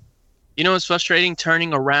good game. You know what's frustrating?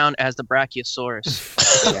 Turning around as the Brachiosaurus.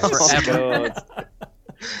 Forever.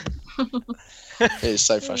 It is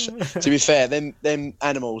so frustrating. To be fair, them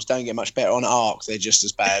animals don't get much better on Ark. They're just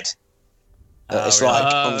as bad. It's really?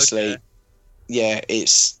 like, honestly, yeah,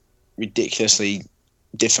 it's ridiculously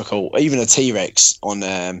difficult. Even a T-Rex on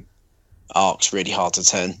Ark's really hard to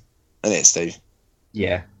turn. And it's Steve.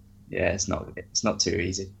 Yeah, it's not too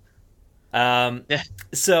easy.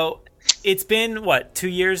 So it's been 2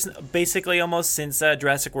 years basically almost since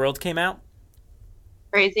Jurassic World came out.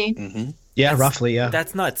 Crazy. Mm-hmm. Yeah, roughly, yeah.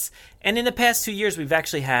 That's nuts. And in the past 2 years, we've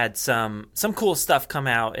actually had some cool stuff come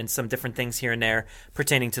out and some different things here and there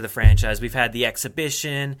pertaining to the franchise. We've had the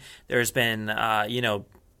exhibition. There's been,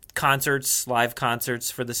 concerts, live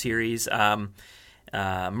concerts for the series. There's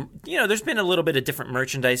been a little bit of different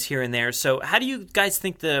merchandise here and there. So how do you guys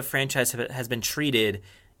think the franchise has been treated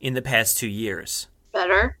in the past 2 years?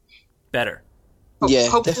 Better. Yeah,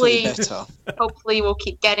 hopefully, definitely better. Hopefully we'll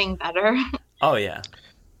keep getting better. Oh, yeah.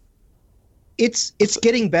 It's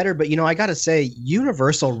getting better, but I gotta say,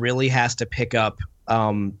 Universal really has to pick up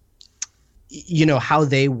you know, how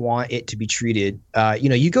they want it to be treated. You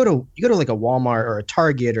know, you go to like a Walmart or a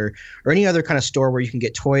Target or any other kind of store where you can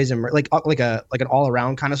get toys and like an all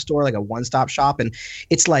around kind of store, like a one stop shop. And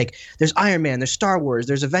it's like there's Iron Man, there's Star Wars,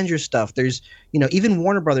 there's Avengers stuff, there's, you know, even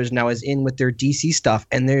Warner Brothers now is in with their DC stuff,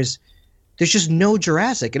 and there's just no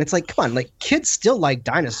Jurassic. And it's like, come on, like kids still like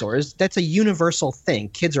dinosaurs. That's a universal thing.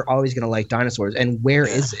 Kids are always going to like dinosaurs. And where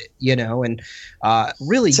is it? You know, and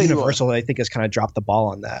really Universal, I think, has kind of dropped the ball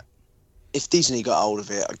on that. If Disney got hold of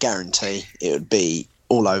it, I guarantee it would be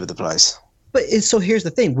all over the place. But so here's the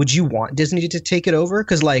thing. Would you want Disney to take it over?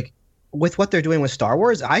 Because like with what they're doing with Star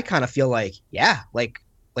Wars, I kind of feel like,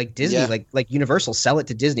 like Disney, like Universal, sell it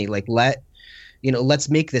to Disney. Like let's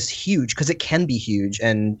make this huge, because it can be huge,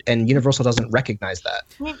 and Universal doesn't recognize that.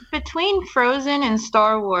 I mean, between Frozen and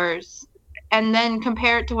Star Wars, and then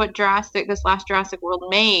compare it to what this last Jurassic World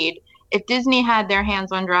made, if Disney had their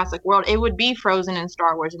hands on Jurassic World, it would be Frozen and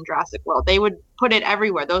Star Wars and Jurassic World. They would put it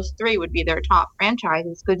everywhere. Those three would be their top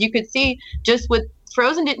franchises, because you could see just with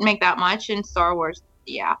Frozen didn't make that much, and Star Wars,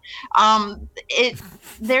 yeah.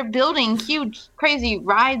 They're building huge, crazy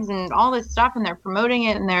rides and all this stuff, and they're promoting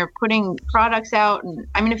it, and they're putting products out. And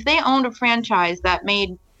I mean, if they owned a franchise that made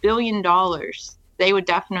 $1 billion, they would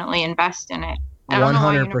definitely invest in it. I don't know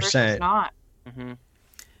why Universal's not. Mm-hmm.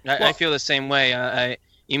 I feel the same way.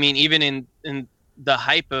 You mean even in the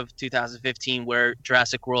hype of 2015, where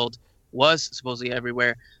Jurassic World was supposedly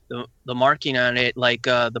everywhere, the marketing on it, like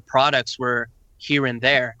the products were here and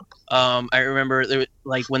there. I remember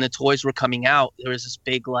like when the toys were coming out, there was this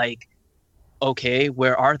big like, okay,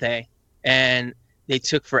 where are they? And they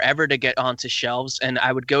took forever to get onto shelves. And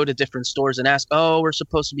I would go to different stores and ask, oh, we're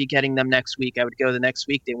supposed to be getting them next week. I would go the next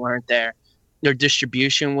week, they weren't there. Their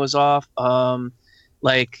distribution was off.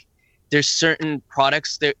 Like there's certain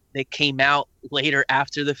products that they came out later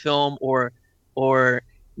after the film, or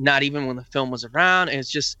not even when the film was around. And it's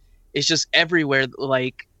just everywhere.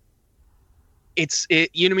 Like you know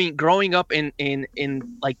what I mean? Growing up in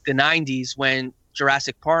like the 90s, when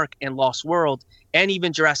Jurassic Park and Lost World, and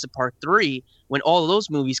even Jurassic Park 3, when all of those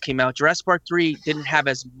movies came out, Jurassic Park 3 didn't have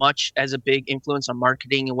as much as a big influence on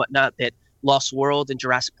marketing and whatnot that Lost World and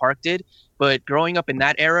Jurassic Park did. But growing up in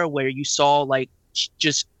that era, where you saw like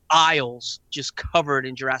just aisles just covered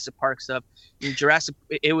in Jurassic Park stuff, in Jurassic,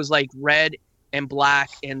 it was like red and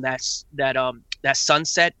black and that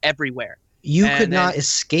sunset everywhere. You could not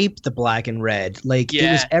escape the black and red. Like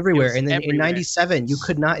it was everywhere. And then in 97, you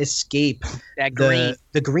could not escape that green.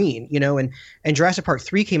 The green, you know, and Jurassic Park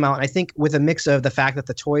 3 came out, and I think with a mix of the fact that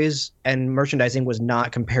the toys and merchandising was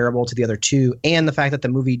not comparable to the other two, and the fact that the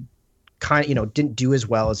movie kind of, you know, didn't do as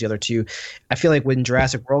well as the other two. I feel like when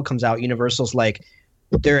Jurassic World comes out, Universal's like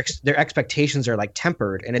their expectations are like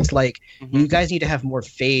tempered, and it's like you guys need to have more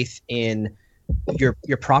faith in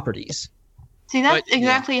your properties. See, that's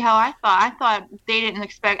exactly how I thought. I thought they didn't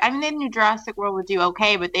expect. I mean, they knew Jurassic World would do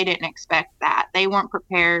okay, but they didn't expect that. They weren't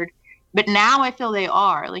prepared. But now I feel they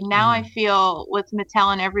are. Like now I feel with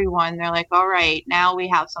Mattel and everyone, they're like, all right, now we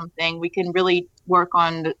have something. We can really work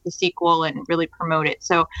on the sequel and really promote it.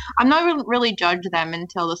 So I'm not going to really judge them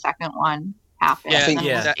until the second one happens.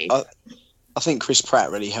 Yeah, I think Chris Pratt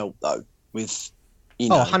really helped though with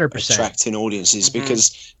 100% attracting audiences,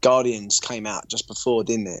 because Guardians came out just before,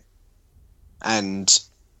 didn't it? And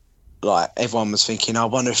like everyone was thinking, I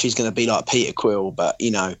wonder if he's going to be like Peter Quill, but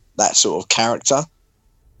you know, that sort of character,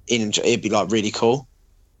 it'd be like really cool.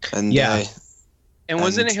 And and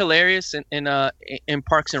wasn't it hilarious in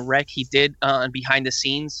Parks and Rec? He did behind the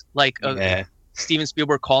scenes, like Steven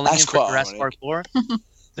Spielberg calling him for Jurassic Park 4.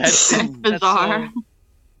 That's bizarre.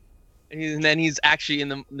 And then he's actually in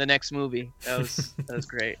the next movie. That was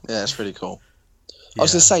great. Yeah, that's pretty cool. I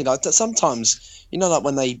was going to say, like, that sometimes, you know, like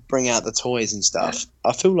when they bring out the toys and stuff,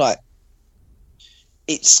 I feel like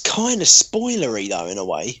it's kind of spoilery, though, in a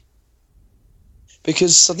way.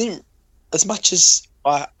 Because I think, as much as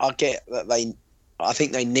I get that I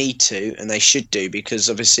think they need to and they should do, because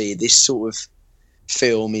obviously this sort of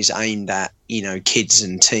film is aimed at, you know, kids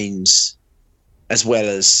and teens as well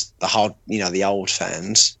as the old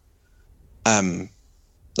fans.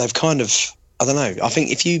 They've kind of, I don't know, I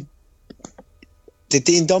think did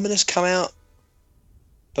the Indominus come out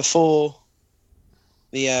before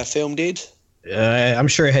the film did? I'm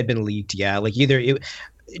sure it had been leaked. Yeah, like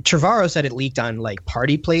Trevorrow said it leaked on like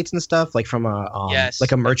party plates and stuff, like from a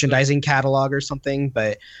merchandising catalog or something.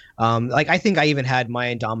 But like I think I even had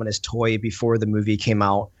my Indominus toy before the movie came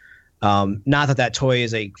out. Not that toy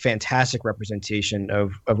is a fantastic representation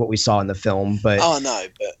of what we saw in the film, but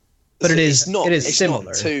but it's similar. It's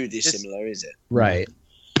not too dissimilar, is it? Right.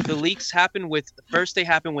 The leaks happened with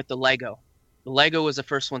the Lego. The Lego was the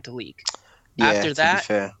first one to leak. After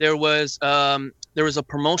that, there was a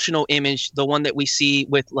promotional image, the one that we see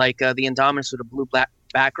with like the Indominus with a blue black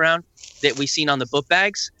background that we seen on the book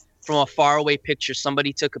bags from a faraway picture.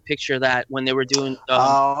 Somebody took a picture of that when they were doing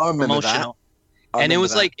promotional, and it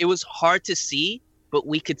was like it was hard to see, but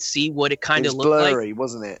we could see what it kind of looked blurry, like.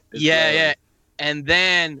 Wasn't it? Yeah. And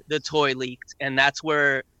then the toy leaked, and that's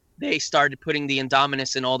where they started putting the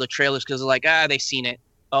Indominus in all the trailers because they're like, they've seen it.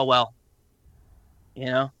 Oh well,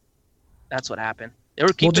 that's what happened. They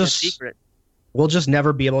were keeping it secret. We'll just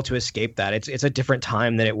never be able to escape that. It's a different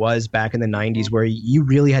time than it was back in the 90s where you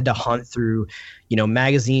really had to hunt through,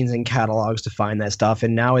 magazines and catalogs to find that stuff.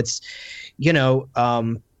 And now it's,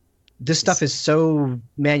 this stuff is so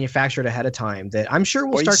manufactured ahead of time that I'm sure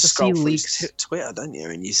we'll start to see leaks. Twitter, don't you?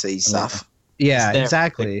 And you see stuff. Yeah,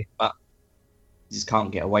 exactly. But you just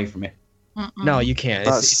can't get away from it. No, you can't.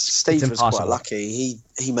 Steve was quite lucky.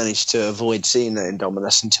 He managed to avoid seeing the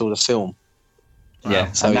Indominus until the film.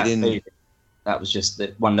 Yeah, so he didn't. That was just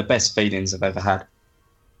one of the best feelings I've ever had.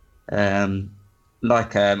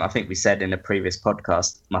 I think we said in a previous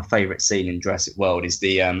podcast, my favourite scene in Jurassic World is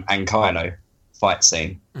the Ankino fight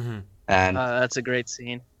scene. Mm-hmm. And that's a great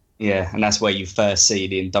scene. Yeah, and that's where you first see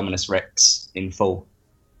the Indominus Rex in full.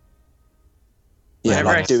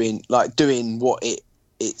 Yeah, doing what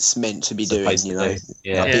it's meant to be doing, being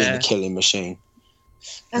the killing machine.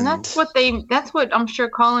 And that's what I'm sure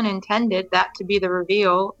Colin intended, that to be the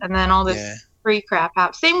reveal, and then all this free crap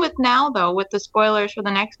out. Same with now, though, with the spoilers for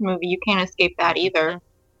the next movie. You can't escape that either.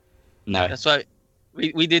 No. That's why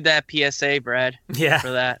we did that PSA, Brad. Yeah.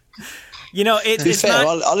 For that. To be fair,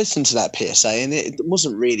 I listened to that PSA, and it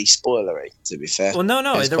wasn't really spoilery, to be fair. Well, no,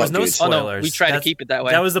 there was no spoilers. Oh, no, we tried to keep it that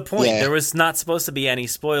way. That was the point. Yeah. There was not supposed to be any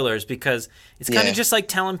spoilers because it's kind of just like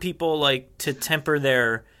telling people like to temper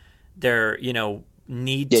their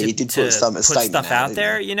need to put stuff out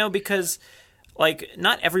there, because like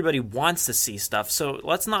not everybody wants to see stuff. So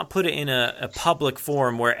let's not put it in a public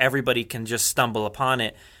forum where everybody can just stumble upon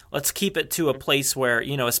it. Let's keep it to a place where,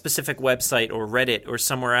 a specific website or Reddit or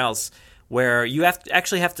somewhere else where you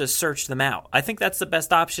actually have to search them out. I think that's the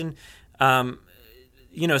best option.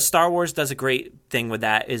 Star Wars does a great thing with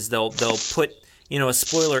that is they'll put a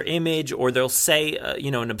spoiler image, or they'll say,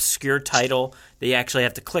 an obscure title. They actually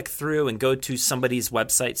have to click through and go to somebody's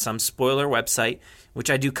website, some spoiler website, which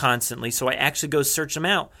I do constantly. So I actually go search them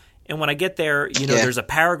out. And when I get there, there's a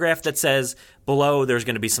paragraph that says below there's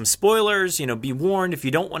going to be some spoilers, be warned. If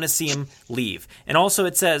you don't want to see them, leave. And also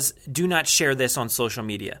it says, do not share this on social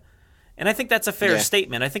media. And I think that's a fair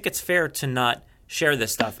statement. I think it's fair to not share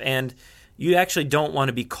this stuff. And you actually don't want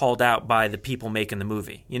to be called out by the people making the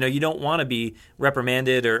movie. You don't want to be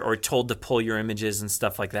reprimanded or told to pull your images and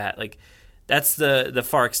stuff like that. Like, that's the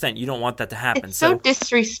far extent. You don't want that to happen. It's so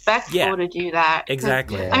disrespectful to do that.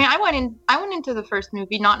 Exactly. I mean, I went into the first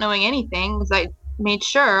movie not knowing anything because I made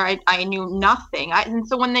sure I knew nothing. And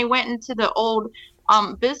so when they went into the old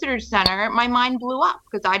visitor center, my mind blew up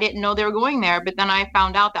because I didn't know they were going there. But then I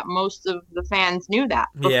found out that most of the fans knew that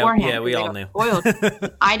beforehand. Yeah, we all knew.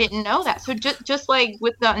 I didn't know that. So just like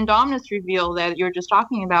with the Indominus reveal that you're just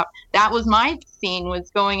talking about, that was my scene, was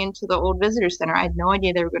going into the old visitor center. I had no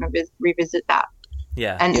idea they were going to revisit that.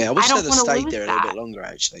 Yeah. And I wish they'd have stayed there a little bit longer,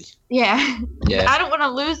 actually. Yeah. I don't want to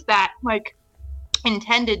lose that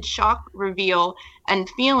intended shock reveal and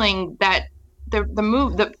feeling that the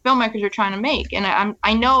filmmakers are trying to make, and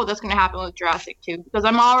I know that's going to happen with Jurassic 2 because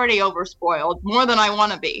I'm already overspoiled more than I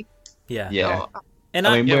want to be. Yeah. So, and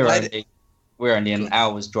we're only an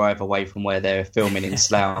hour's drive away from where they're filming in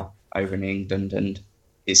Slough over in England, and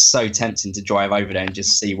it's so tempting to drive over there and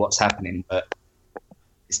just see what's happening, but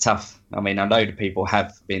it's tough. I mean, I know the people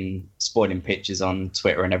have been spoiling pictures on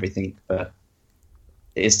Twitter and everything, but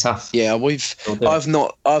it is tough. Yeah, I've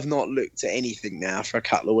not looked at anything now for a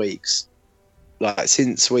couple of weeks. Like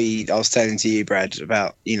since I was telling to you, Brad,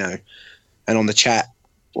 about and on the chat,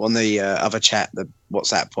 on the other chat, the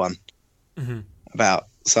WhatsApp one, about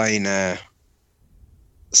saying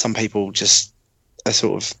some people just are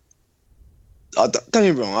sort of. Don't get me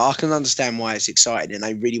wrong, I can understand why it's exciting and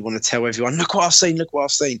they really want to tell everyone, look what I've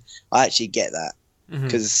seen. I actually get that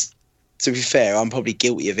because, to be fair, I'm probably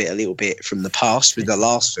guilty of it a little bit from the past with the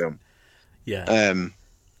last film. Yeah.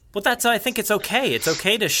 Well, I think it's okay. It's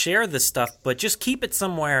okay to share this stuff, but just keep it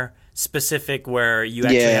somewhere specific where you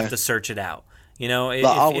actually have to search it out.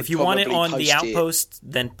 If you want it on the Outpost,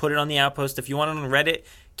 then put it on the Outpost. If you want it on Reddit,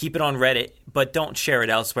 keep it on Reddit, but don't share it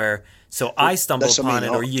elsewhere. So I stumble upon it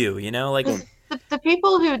or you, The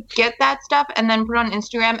people who get that stuff and then put it on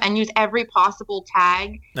Instagram and use every possible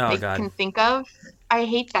tag they can think of, I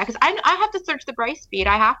hate that because I have to search the Bryce feed.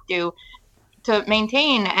 I have to. to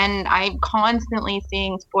maintain, and I'm constantly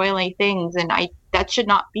seeing spoiling things, and that should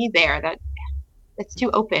not be there. That's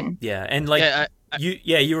too open. Yeah, and like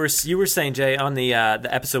you were saying, Jay, on the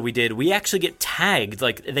episode we did, we actually get tagged.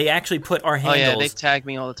 Like they actually put our handles. Oh yeah, they tag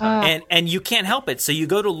me all the time. And you can't help it. So you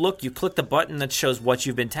go to look, you click the button that shows what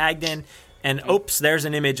you've been tagged in, and oops, there's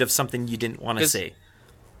an image of something you didn't want to see.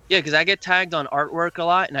 Yeah, because I get tagged on artwork a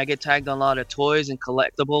lot, and I get tagged on a lot of toys and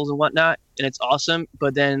collectibles and whatnot, and it's awesome.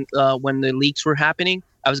 But then when the leaks were happening,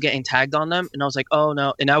 I was getting tagged on them, and I was like, oh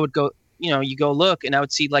no. And I would go, you go look, and I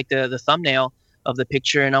would see like the thumbnail of the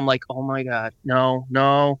picture, and I'm like, oh my god,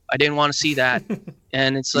 no, I didn't want to see that.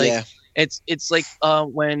 And it's like, it's like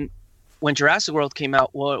when Jurassic World came out,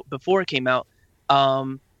 well, before it came out,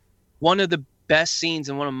 one of the best scenes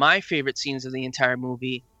and one of my favorite scenes of the entire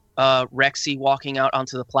movie, Rexy walking out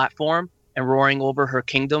onto the platform and roaring over her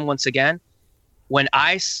kingdom once again. When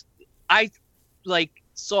I like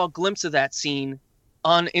saw a glimpse of that scene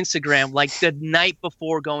on Instagram, like the night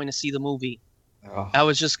before going to see the movie. I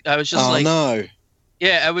was just like, no.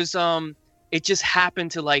 Yeah, I was it just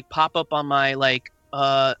happened to like pop up on my like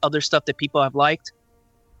other stuff that people have liked,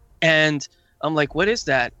 and I'm like, what is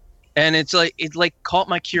that? And it caught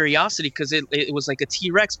my curiosity because it was like a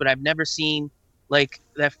T-Rex, but I've never seen like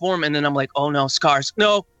that form. And then I'm like, oh no, scars,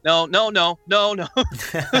 no. Oh,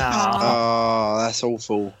 that's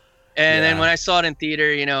awful. And then when I saw it in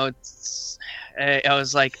theater, I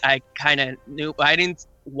was like, I kind of knew. I didn't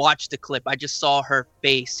watch the clip. I just saw her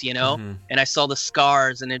face, and I saw the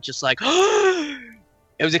scars, and it just like,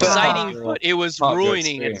 it was exciting, but it was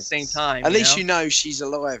ruining at the same time. At least she's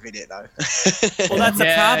alive in it, though. Well, that's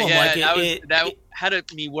the problem. Yeah, like that had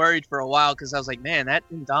me worried for a while because I was like, man, that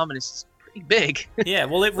Indominus is pretty big. Yeah,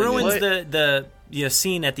 well, it ruins the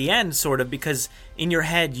scene at the end, sort of, because in your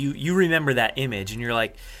head you remember that image, and you're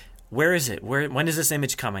like, where is it? When is this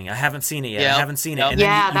image coming? I haven't seen it yet. I haven't seen it. And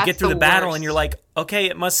then you get through the battle, and you're like, okay,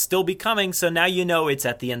 it must still be coming. So now it's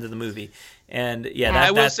at the end of the movie. And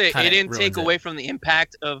I will say it didn't take away from the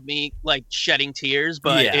impact of me like shedding tears,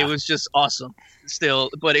 but it was just awesome still.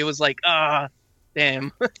 But it was like,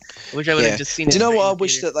 damn. I wish I would have just seen it. Do you know what I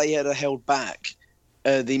wish that they had held back?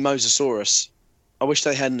 The Mosasaurus. I wish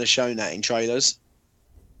they hadn't shown that in trailers.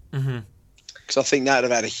 Mm-hmm. Because I think that would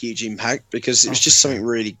have had a huge impact, because it was just something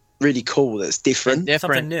really, really cool that's different.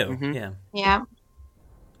 Something new. Mm-hmm. Yeah.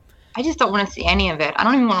 I just don't want to see any of it. I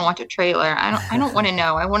don't even want to watch a trailer. I don't want to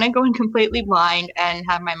know. I want to go in completely blind and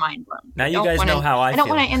have my mind blown. Now you guys know how I feel. I don't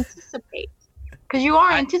want to anticipate. Because you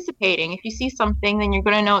are anticipating. If you see something, then you're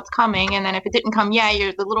going to know it's coming. And then if it didn't come,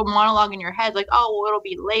 you're the little monologue in your head, like, oh, well, it'll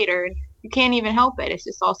be later. You can't even help it. It's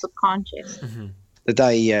just all subconscious. Mm-hmm. The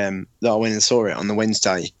day that I went and saw it on the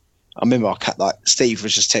Wednesday, I remember Steve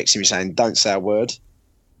was just texting me saying, don't say a word.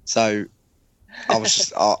 So I was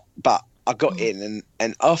just, but I got in,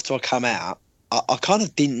 and after I come out, I kind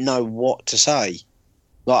of didn't know what to say.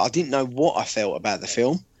 Like, I didn't know what I felt about the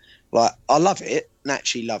film. Like, I love it,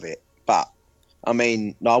 naturally love it, but I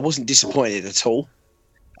mean, I wasn't disappointed at all.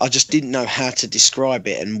 I just didn't know how to describe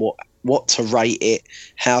it and what to rate it,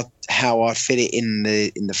 how I fit it in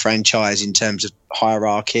the franchise in terms of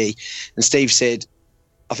hierarchy. And Steve said,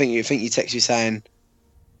 I think you texted me saying,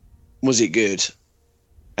 was it good?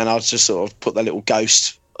 And I just sort of put that little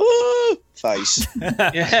ghost face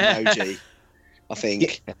emoji, I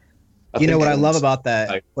think. What I love about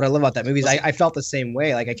that movie is I felt the same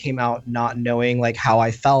way. Like, I came out not knowing like how I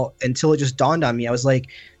felt until it just dawned on me. I was like,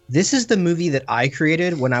 this is the movie that I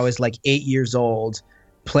created when I was like 8 years old,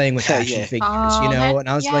 playing with action figures, and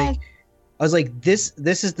I was like, this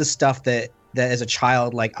is the stuff that as a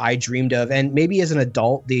child, like, I dreamed of. And maybe as an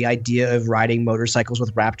adult, the idea of riding motorcycles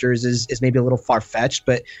with raptors is maybe a little far-fetched,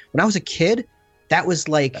 but when I was a kid, that was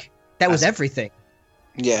everything.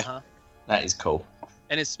 Yeah. Uh-huh. That is cool.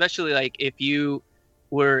 And especially like if you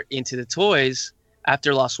were into the toys,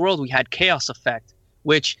 after Lost World, we had Chaos Effect,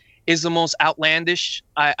 which is the most outlandish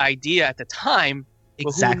idea at the time. Exactly.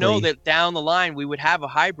 But who would know that down the line we would have a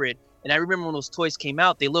hybrid? And I remember when those toys came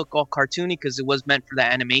out, they look all cartoony because it was meant for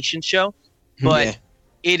that animation show. But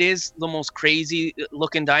it is the most crazy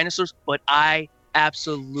looking dinosaurs. But I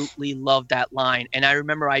absolutely love that line. And I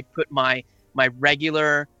remember I put my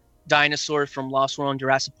regular dinosaur from Lost World and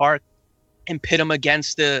Jurassic Park and pit them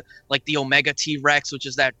against the Omega T-Rex, which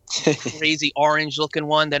is that crazy orange looking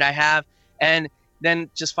one that I have. And then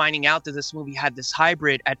just finding out that this movie had this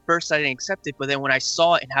hybrid, at first I didn't accept it, but then when I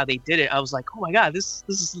saw it and how they did it, I was like, oh my god, this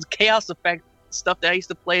is the Chaos Effect stuff that I used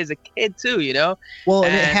to play as a kid too, Well,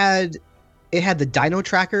 and it it had the dino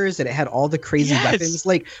trackers and it had all the crazy weapons.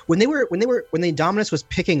 Like when the Indominus was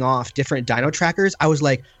picking off different dino trackers, I was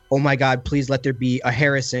like, oh my God, please let there be a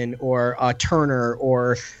Harrison or a Turner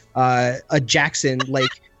or a Jackson.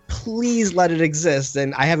 Like, please let it exist.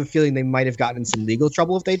 And I have a feeling they might have gotten in some legal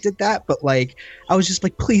trouble if they did that. But like, I was just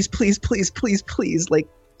like, please, please, please, please, please. Like,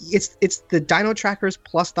 it's the dino trackers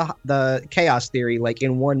plus the chaos theory like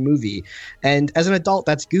in one movie. And as an adult,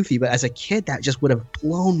 that's goofy. But as a kid, that just would have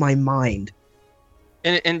blown my mind.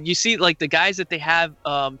 And you see, like, the guys that they have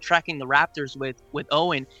tracking the raptors with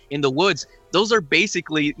Owen in the woods, those are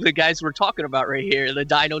basically the guys we're talking about right here, the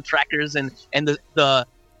dino trackers and the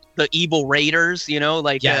evil raiders, you know,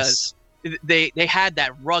 like yes. They had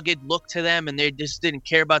that rugged look to them, and they just didn't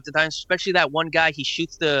care about the dinosaurs, especially that one guy. He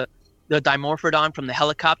shoots the Dimorphodon from the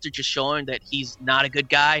helicopter, just showing that he's not a good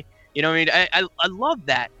guy. You know what I mean? I love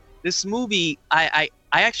that. This movie, I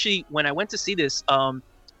actually, when I went to see this,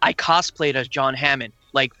 I cosplayed as John Hammond,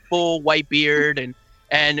 like full white beard and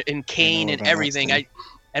cane and everything.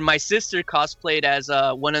 And my sister cosplayed as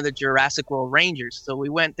one of the Jurassic World Rangers. So we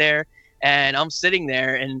went there, and I'm sitting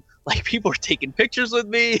there, and like people are taking pictures with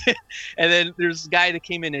me. And then there's a guy that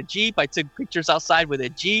came in a Jeep. I took pictures outside with a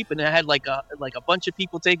Jeep, and I had like a bunch of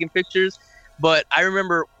people taking pictures. But I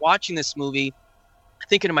remember watching this movie,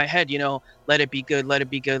 thinking in my head, you know, let it be good, let it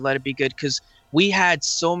be good, let it be good, because we had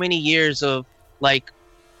so many years of like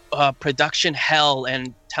production hell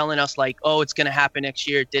and telling us like, oh, it's gonna happen next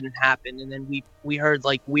year. It didn't happen. And then we heard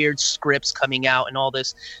like weird scripts coming out and all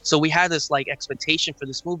this, so we had this like expectation for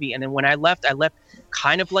this movie. And then when I left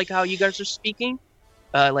kind of like how you guys are speaking,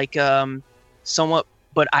 somewhat,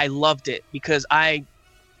 but I loved it because I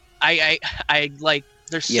like,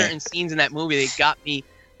 there's certain scenes in that movie that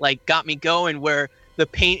got me going, where the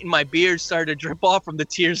paint in my beard started to drip off from the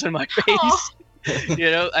tears in my face. You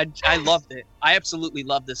know, I loved it. I absolutely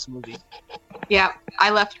love this movie. Yeah, I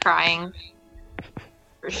left crying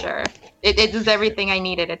for sure. It does everything I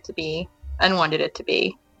needed it to be and wanted it to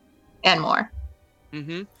be, and more.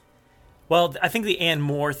 Mm-hmm. Well, I think the and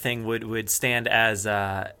more thing would stand as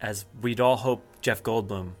we'd all hope Jeff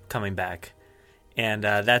Goldblum coming back, and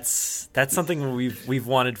that's something we've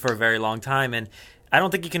wanted for a very long time. And I don't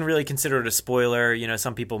think you can really consider it a spoiler. You know,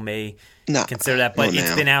 some people may consider that, but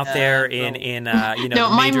it's been out there in you know.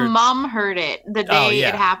 No, major... my mom heard it the day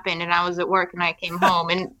it happened, and I was at work, and I came home,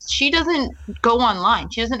 and she doesn't go online.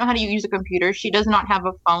 She doesn't know how to use a computer. She does not have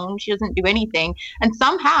a phone. She doesn't do anything, and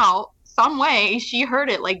somehow, some way, she heard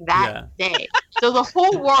it like that day. So the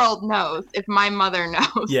whole world knows if my mother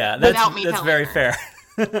knows. Yeah, that's very fair.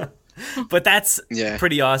 But that's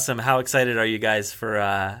pretty awesome. How excited are you guys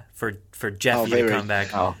for Jeff to come back?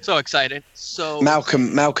 Oh. So excited. So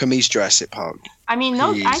Malcolm East Jurassic Park. I mean,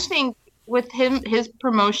 I think with his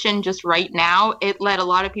promotion just right now, it let a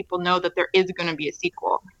lot of people know that there is going to be a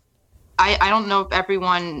sequel. I don't know if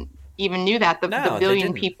everyone even knew that. The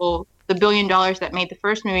billion people, the $1 billion that made the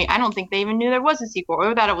first movie, I don't think they even knew there was a sequel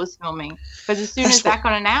or that it was filming. Because as soon as that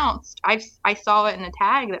got announced, I saw it in the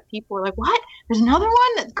tag that people were like, "What? There's another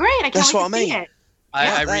one? That's great! I can't wait to see it."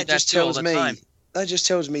 I read that too all the time. That just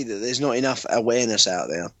tells me that there's not enough awareness out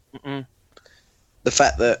there. Mm-mm. The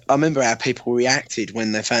fact that I remember how people reacted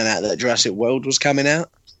when they found out that Jurassic World was coming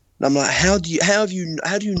out, and I'm like, how do you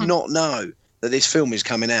not know that this film is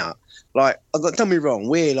coming out? Like, don't get me wrong,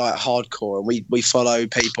 we're like hardcore and we follow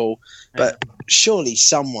people, but surely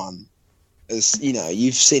someone has, you know,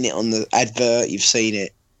 you've seen it on the advert, you've seen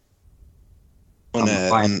it on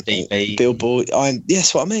a billboard.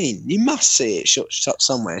 That's what I mean. You must see it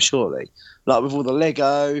somewhere, surely. Like with all the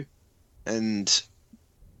Lego, and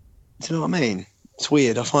do you know what I mean? It's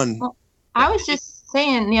weird. Well, I was just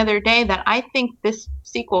saying the other day that I think this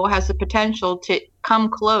sequel has the potential to come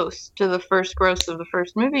close to the first gross of the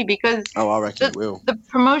first movie, because I reckon it will. The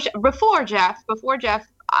promotion before Jeff,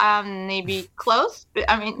 maybe close, but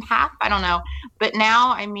I mean half. I don't know, but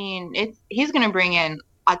now I mean he's going to bring in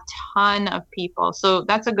a ton of people, so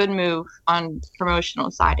that's a good move on promotional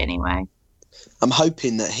side anyway. I'm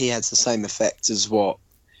hoping that he has the same effect as what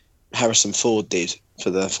Harrison Ford did for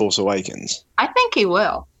The Force Awakens. I think he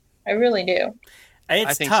will. I really do.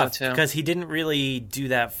 It's tough because he didn't really do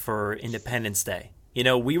that for Independence Day. You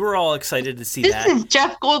know, we were all excited to see that. This is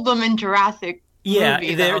Jeff Goldblum in Jurassic. Yeah,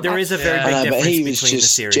 movie, there is a very big difference between the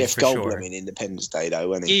series. Jeff for Goldblum sure. in Independence Day, though,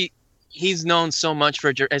 wasn't he? He's known so much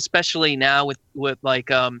for, especially now with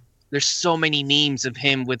like there's so many memes of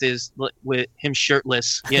him with him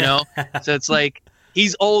shirtless, you know. So it's like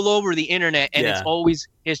he's all over the internet, and it's always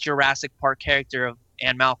his Jurassic Park character of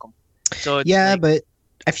Ian Malcolm. So it's but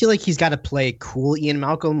I feel like he's got to play cool Ian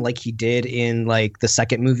Malcolm like he did in like the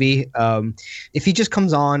second movie. If he just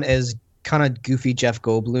comes on as kind of goofy Jeff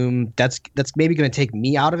Goldblum, that's maybe going to take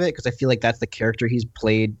me out of it because I feel like that's the character he's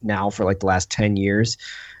played now for like the last 10 years.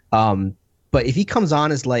 But if he comes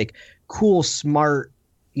on as like cool, smart,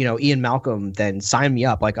 Ian Malcolm, then sign me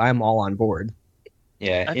up. Like I'm all on board.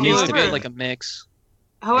 Yeah, I think it needs to be like a mix.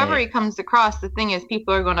 However he comes across, the thing is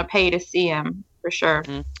people are going to pay to see him for sure.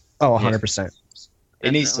 Mm-hmm. Oh, 100%.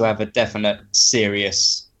 It needs to have a definite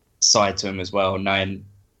serious side to him as well, knowing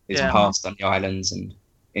his past on the islands and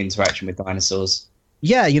interaction with dinosaurs.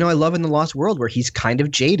 Yeah, I love in The Lost World where he's kind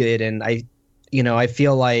of jaded, and I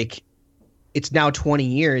feel like it's now 20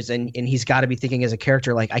 years and he's got to be thinking as a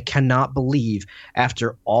character like, I cannot believe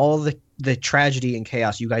after all the tragedy and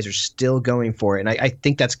chaos you guys are still going for it. And I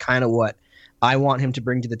think that's kind of what I want him to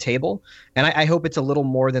bring to the table. And I hope it's a little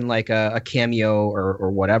more than like a cameo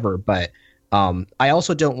or whatever, but I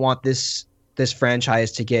also don't want this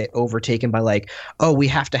franchise to get overtaken by like, oh, we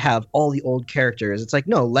have to have all the old characters. It's like,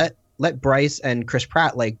 no, let Bryce and Chris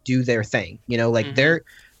Pratt like do their thing.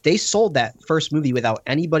 They sold that first movie without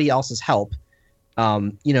anybody else's help.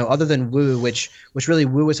 Other than Wu, which really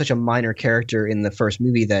Wu was such a minor character in the first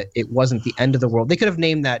movie that it wasn't the end of the world. They could have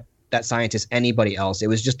named that scientist anybody else. It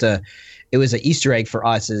was just an Easter egg for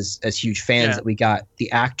us as huge fans that we got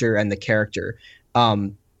the actor and the character.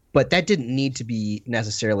 But that didn't need to be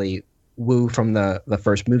necessarily Wu from the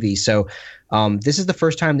first movie. So this is the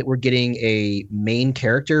first time that we're getting a main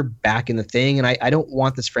character back in the thing. And I don't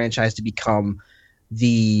want this franchise to become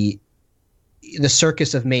the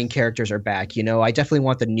circus of main characters are back. I definitely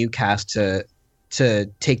want the new cast to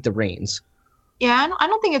take the reins. Yeah, I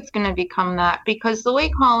don't think it's going to become that because the way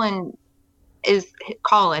Colin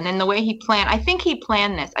and the way he planned, I think he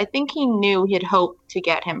planned this. I think he knew he'd hoped to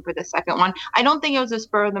get him for the second one. I don't think it was a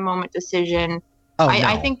spur of the moment decision. Oh, no.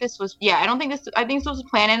 I think this was, I think this was a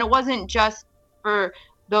plan, and it wasn't just for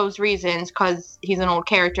those reasons because he's an old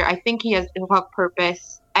character. I think he has a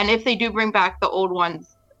purpose, and if they do bring back the old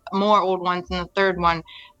ones, more old ones in the third one,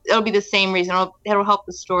 it'll be the same reason. It'll help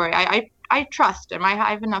the story. I trust him. I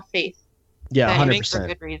have enough faith. Yeah, 100%. For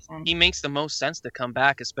good reason. He makes the most sense to come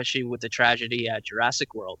back, especially with the tragedy at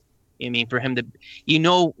Jurassic World. I mean, for him to,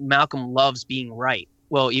 Malcolm loves being right.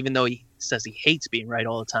 Well, even though he says he hates being right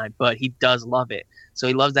all the time, but he does love it. So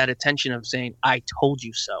he loves that attention of saying, I told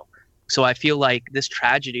you so. So I feel like this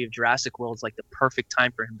tragedy of Jurassic World is like the perfect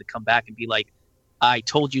time for him to come back and be like, I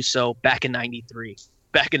told you so back in 93,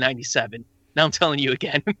 back in 97. Now I'm telling you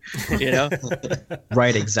again,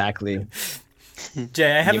 Right, exactly.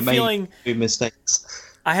 Jay, I have a feeling mistakes.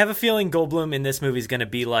 I have a feeling Goldblum in this movie is going to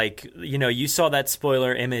be like, you saw that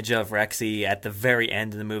spoiler image of Rexy at the very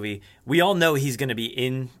end of the movie. We all know he's going to be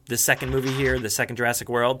in the second movie here, the second Jurassic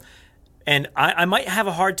World. And I might have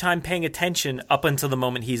a hard time paying attention up until the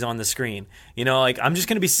moment he's on the screen. I'm just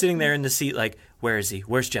going to be sitting there in the seat like, where is he?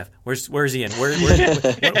 Where's Jeff? Where's Ian? When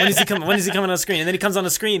is he coming? When is he coming on the screen? And then he comes on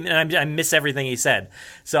the screen, and I miss everything he said.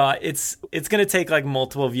 So it's going to take like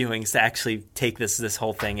multiple viewings to actually take this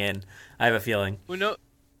whole thing in. I have a feeling. Who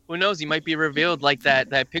knows? He might be revealed like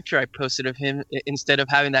that picture I posted of him. Instead of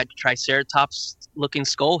having that Triceratops-looking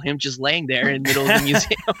skull, him just laying there in the middle of the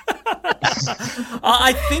museum.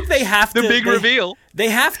 I think they have to. The big reveal. They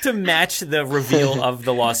have to match the reveal of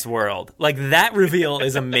The Lost World. Like, that reveal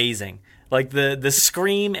is amazing. Like, the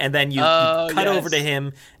scream, and then you cut over to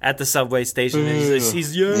him at the subway station, and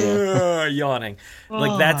he's yawning.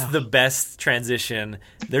 Like, that's the best transition.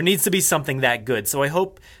 There needs to be something that good. So I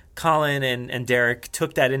hope Colin and Derek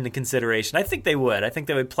took that into consideration. I think they would. I think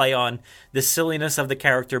they would play on the silliness of the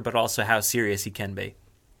character, but also how serious he can be.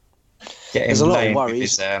 There's a lot of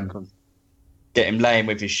worries. Get him laying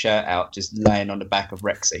with his shirt out, just laying on the back of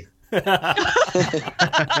Rexy.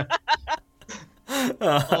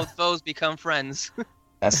 Old foes become friends.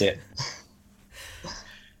 That's it.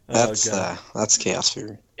 That's chaos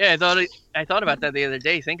theory. Yeah, I thought about that the other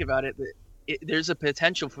day. Think about it. There's a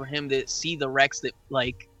potential for him to see the Rex that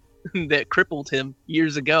that crippled him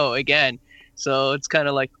years ago again. So it's kind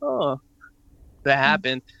of like, that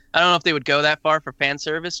happened. I don't know if they would go that far for fan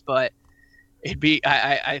service, but it'd be.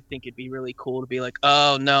 I think it'd be really cool to be like,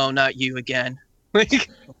 oh no, not you again.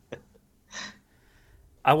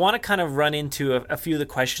 I want to kind of run into a few of the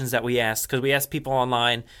questions that we asked, because we asked people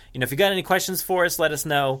online, if you got any questions for us, let us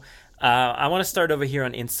know. I want to start over here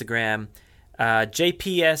on Instagram.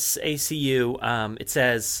 JPSACU, it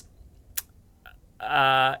says,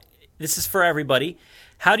 this is for everybody.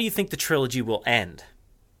 How do you think the trilogy will end?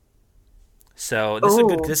 So this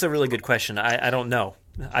is a really good question. I don't know.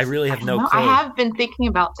 I really have no clue. I have been thinking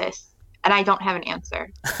about this, and I don't have an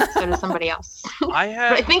answer. So does somebody else. But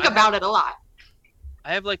I think about it a lot.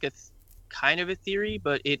 I have like a kind of a theory,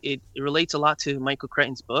 but it relates a lot to Michael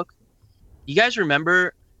Crichton's book. You guys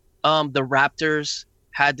remember the raptors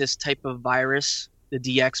had this type of virus, the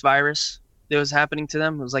DX virus that was happening to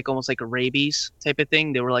them? It was like almost like a rabies type of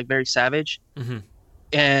thing. They were like very savage. Mm-hmm.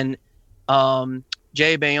 And Jaye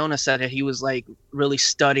Bayona said that he was like really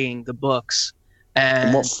studying the books.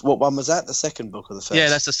 And what one was that? The second book or the first? Yeah,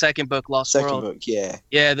 that's the second book, Lost World. Second book, yeah.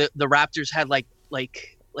 Yeah, the raptors had like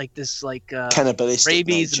this cannibalistic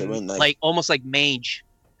rabies, nature, weren't they? like almost like mange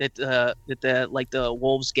that the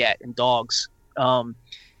wolves get and dogs.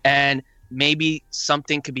 And maybe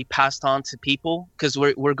something could be passed on to people because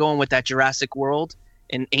we're going with that Jurassic World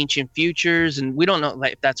and ancient futures, and we don't know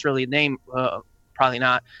like if that's really a name. Probably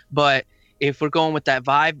not. But if we're going with that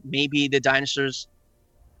vibe, maybe the dinosaurs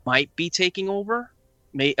might be taking over.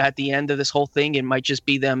 At the end of this whole thing, it might just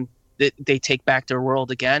be them that they take back their world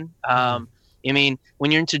again. I mean,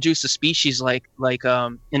 when you're introduced to species like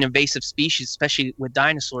an invasive species, especially with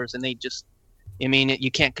dinosaurs, and they just, I mean,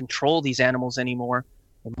 you can't control these animals anymore.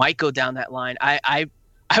 It might go down that line. I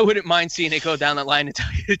wouldn't mind seeing it go down that line, to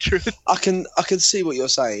tell you the truth. I can see what you're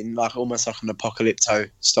saying, like almost like an apocalypto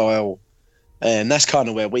style. And that's kind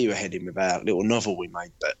of where we were heading with our little novel we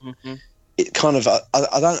made. But it kind of,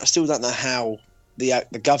 I still don't know how the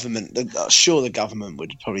government. Sure, the government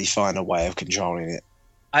would probably find a way of controlling it.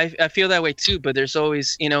 I feel that way too. But there's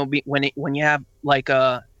always, when you have like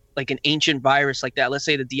an ancient virus like that. Let's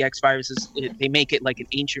say the DX virus they make it like an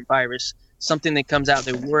ancient virus, something that comes out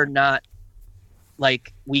that we're not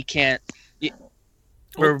like we can't. We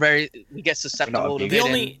get susceptible to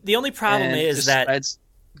it. The only problem is that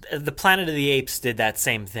the Planet of the Apes did that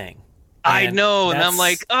same thing. I know, and I'm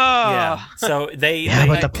like, oh. Yeah. So they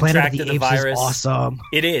but the Planet of the Apes virus. is awesome.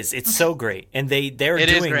 It is. It's so great, and they're it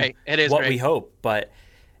doing what great. we hope. But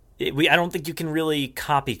I don't think you can really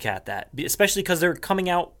copycat that, especially because they're coming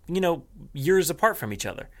out, years apart from each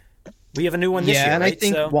other. We have a new one this year, and right? I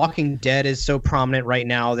think Walking Dead is so prominent right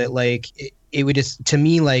now that like it would just, to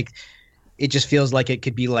me, like it just feels like it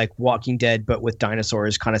could be like Walking Dead but with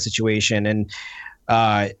dinosaurs kind of situation. And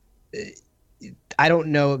I don't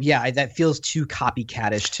know. Yeah, that feels too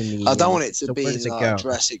copycatish to me. I don't want it to be like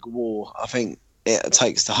Jurassic War. I think it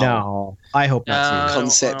takes the whole. No, I hope not.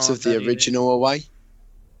 Concepts of the original away.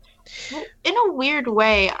 In a weird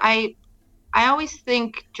way, I always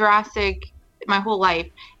think Jurassic, my whole life,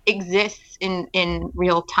 exists in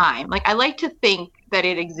real time. Like I like to think that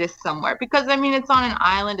it exists somewhere because I mean it's on an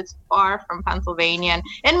island, it's far from Pennsylvania, and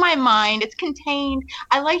in my mind it's contained.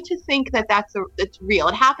 I like to think that it's real.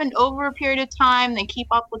 It happened over a period of time. They keep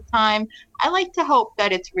up with time. I like to hope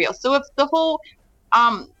that it's real. So if the whole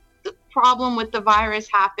the problem with the virus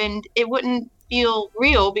happened, it wouldn't feel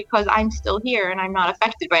real because I'm still here and I'm not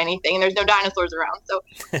affected by anything and there's no dinosaurs around. So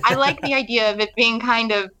I like the idea of it being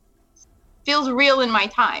kind of feels real in my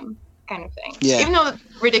time kind of thing. Yeah. Even though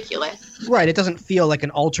it's ridiculous. Right. It doesn't feel like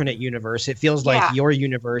an alternate universe. It feels like your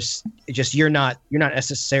universe. It just you're not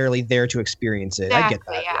necessarily there to experience it. Exactly, I get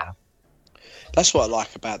that. Yeah. That's what I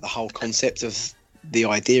like about the whole concept of the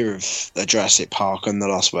idea of the Jurassic Park and the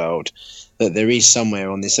Lost World, that there is somewhere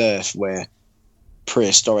on this earth where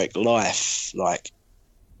prehistoric life like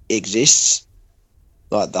exists.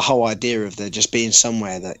 Like the whole idea of there just being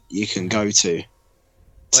somewhere that you can go to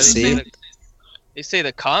see it. They say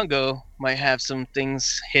the Congo might have some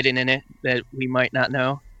things hidden in it that we might not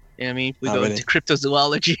know. You know what I mean? We go into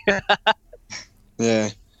cryptozoology. Yeah.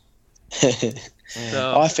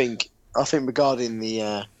 So, I think regarding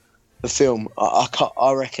the film,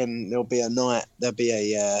 I reckon there'll be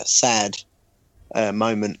a sad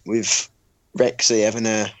moment with Rexy having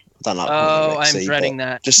I don't like Rexy, I'm dreading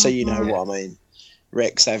that. Just so you know what I mean.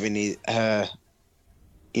 Rex having her,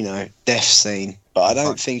 death scene. But I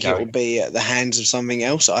don't think it will be at the hands of something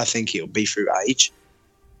else. I think it will be through age.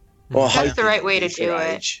 Well, that's the right way to do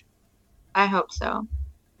it. I hope so.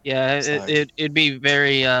 Yeah, it'd be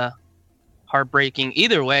very heartbreaking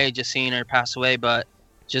either way, just seeing her pass away. But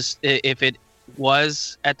just if it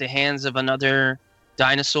was at the hands of another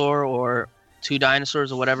dinosaur or two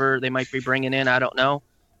dinosaurs or whatever they might be bringing in, I don't know.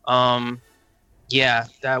 Yeah,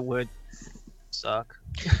 that would suck.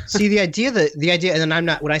 See, the idea, and I'm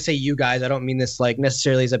not, when I say you guys, I don't mean this like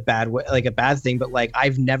necessarily as a bad way, like a bad thing, but like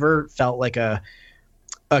I've never felt like a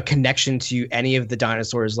connection to any of the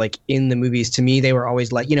dinosaurs like in the movies. To me, they were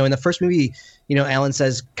always like, in the first movie, Alan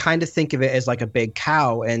says kind of think of it as like a big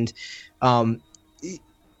cow, and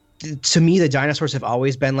to me the dinosaurs have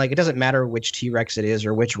always been like, it doesn't matter which T-Rex it is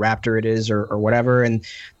or which raptor it is or whatever, and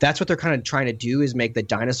that's what they're kind of trying to do, is make the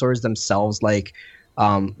dinosaurs themselves like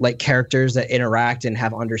characters that interact and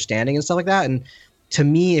have understanding and stuff like that. And to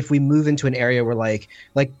me, if we move into an area where like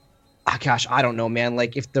gosh, I don't know, man.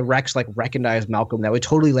 Like if the Rex like recognized Malcolm, that would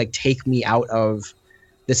totally like take me out of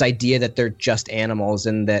this idea that they're just animals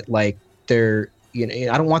and that like they're, you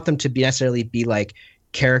know, I don't want them to be necessarily be like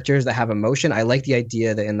characters that have emotion. I like the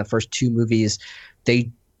idea that in the first 2 movies,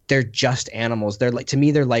 they're just animals. They're like, to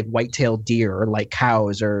me, they're like white-tailed deer or like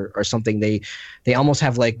cows or something. They almost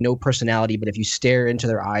have like no personality, but if you stare into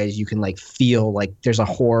their eyes, you can like feel like there's a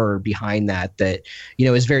horror behind that, you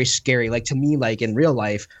know, is very scary. Like to me, like in real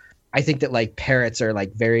life, I think that like parrots are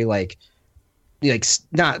like very like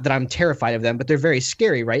not that I'm terrified of them, but they're very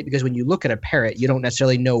scary, right? Because when you look at a parrot, you don't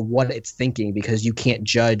necessarily know what it's thinking because you can't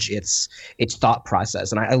judge its thought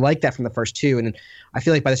process. And I like that from the first 2. And I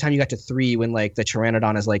feel like by the time you got to 3, when like the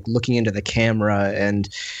pteranodon is like looking into the camera and,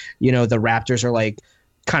 you know, the raptors are like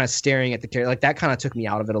kind of staring at the camera, like that kind of took me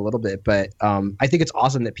out of it a little bit. But I think it's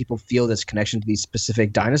awesome that people feel this connection to these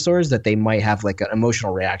specific dinosaurs, that they might have like an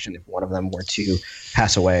emotional reaction if one of them were to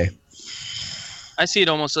pass away. I see it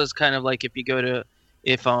almost as kind of like if you go to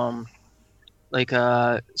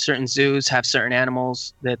certain zoos have certain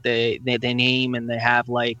animals that they name, and they have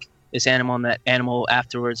like this animal, and that animal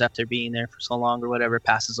afterwards, after being there for so long or whatever,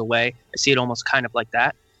 passes away. I see it almost kind of like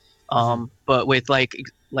that. But with like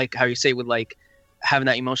how you say, with like having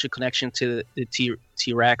that emotional connection to the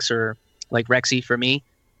T-Rex or like Rexy, for me,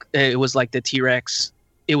 it was like the T-Rex.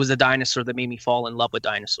 It was a dinosaur that made me fall in love with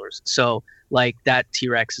dinosaurs. So like that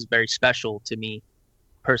T-Rex is very special to me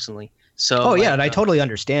personally. So and I totally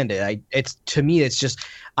understand it. It's to me, it's just,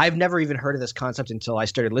 I've never even heard of this concept until I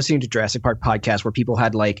started listening to Jurassic Park podcasts where people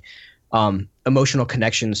had like emotional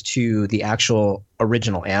connections to the actual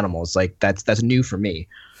original animals. Like that's new for me.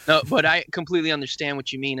 No, but I completely understand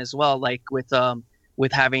what you mean as well. Like with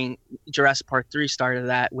having Jurassic Park 3 started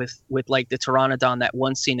that with like the pteranodon, that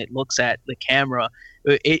one scene it looks at the camera,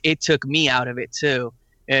 it took me out of it too.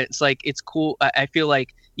 It's like, it's cool. I feel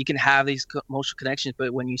like you can have these emotional connections,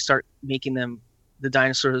 but when you start making them, the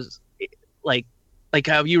dinosaurs, like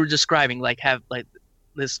how you were describing, like have like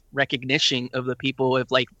this recognition of the people. If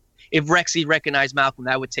Rexy recognized Malcolm,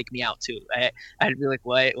 that would take me out too. I'd be like,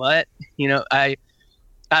 what? You know, I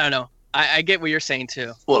don't know. I get what you're saying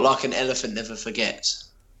too. What, like an elephant never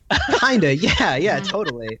forgets? Kinda, yeah,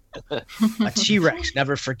 totally. A T-Rex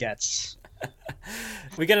never forgets.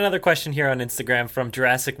 We got another question here on Instagram from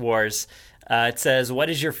Jurassic Wars. It says, what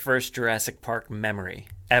is your first Jurassic Park memory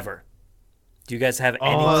ever? Do you guys have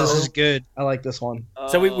any? Oh, this is good. I like this one.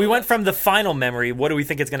 So we went from the final memory. What do we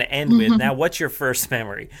think it's going to end with? Now, what's your first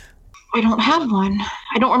memory? I don't have one.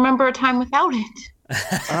 I don't remember a time without it.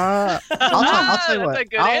 I'll tell you what. That's a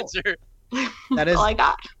good answer. That is all I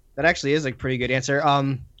got. That actually is a pretty good answer.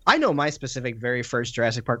 I know my specific very first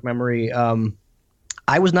Jurassic Park memory.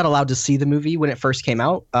 I was not allowed to see the movie when it first came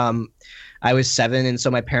out. I was 7, and so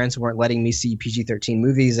my parents weren't letting me see PG-13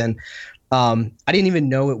 movies, and I didn't even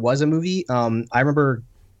know it was a movie. I remember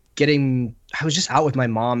I was just out with my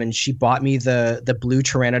mom, and she bought me the blue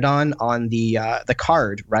pteranodon on the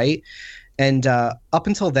card, right? And up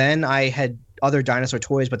until then, I had other dinosaur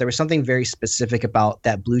toys, but there was something very specific about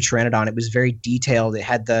that blue pteranodon. It was very detailed. It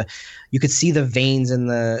had you could see the veins in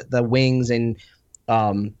the wings, and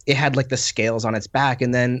it had like the scales on its back.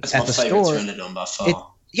 And then That's at my the favorite store, pteranodon by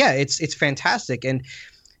far. it's fantastic. And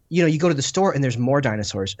you know, you go to the store and there's more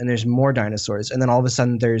dinosaurs, and there's more dinosaurs, and then all of a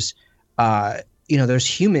sudden there's there's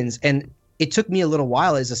humans. And it took me a little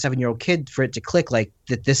while as a 7-year-old kid for it to click, like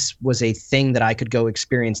that this was a thing that I could go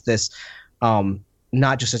experience this,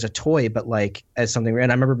 not just as a toy, but like as something.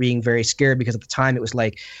 And I remember being very scared because at the time it was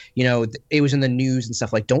like, you know, it was in the news and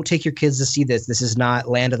stuff like, don't take your kids to see this. This is not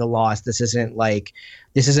Land of the Lost. This isn't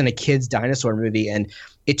a kid's dinosaur movie. And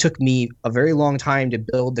it took me a very long time to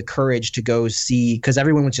build the courage to go see, because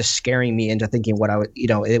everyone was just scaring me into thinking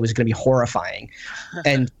it was going to be horrifying.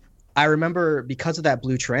 And I remember because of that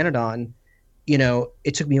blue pteranodon, you know,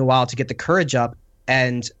 it took me a while to get the courage up,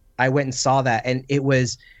 and I went and saw that, and it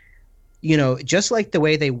was, you know, just like the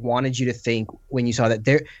way they wanted you to think when you saw that.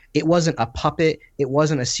 It wasn't a puppet, it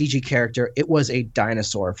wasn't a CG character, it was a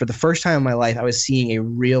dinosaur. For the first time in my life, I was seeing a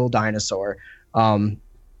real dinosaur.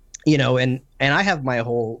 You know, and I have my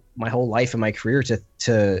whole life and my career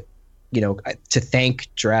to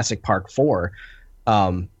thank Jurassic Park for.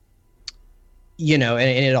 You know,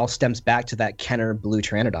 and it all stems back to that Kenner blue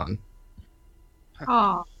pteranodon.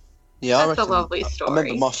 Oh, yeah, that's a lovely story. I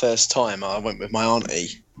remember my first time. I went with my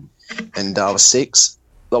auntie, and I was 6.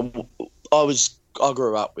 I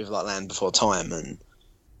grew up with like Land Before Time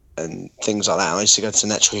and things like that. I used to go to the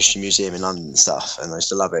Natural History Museum in London and stuff, and I used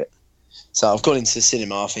to love it. So I've gone into the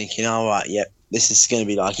cinema thinking, all right, yep, this is going to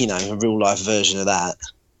be like, you know, a real life version of that.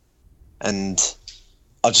 And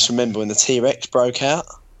I just remember when the T-Rex broke out,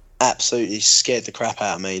 absolutely scared the crap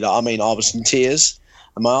out of me. Like, I mean, I was in tears,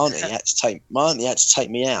 and my auntie had to take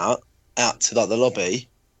me out to like the lobby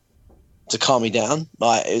to calm me down.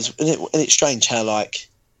 Like, it's strange how like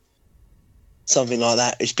something like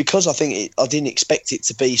that. It's because I think I didn't expect it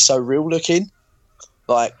to be so real looking.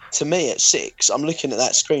 Like, to me, at 6, I'm looking at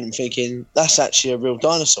that screen and thinking, that's actually a real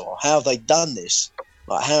dinosaur. How have they done this?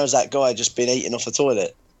 Like, how has that guy just been eaten off a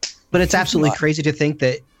toilet? But it's absolutely crazy to think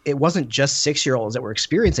that it wasn't just 6-year-olds that were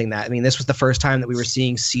experiencing that. I mean, this was the first time that we were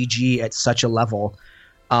seeing CG at such a level.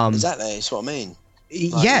 Exactly, that's what I mean.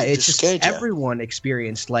 Like, yeah, it's just everyone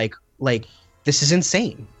experienced like this is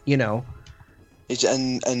insane, you know.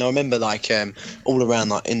 And I remember like all around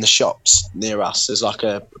like in the shops near us, there's like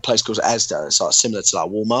a place called Asda. It's like similar to like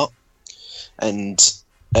Walmart, and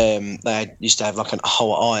they used to have like a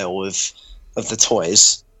whole aisle of the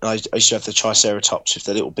toys. And I used to have the Triceratops with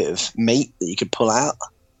the little bit of meat that you could pull out,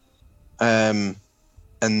 and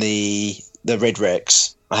the Red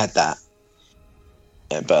Rex. I had that,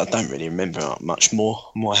 but I don't really remember much more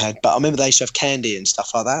I had. But I remember they used to have candy and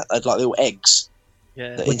stuff like that. They had like little eggs.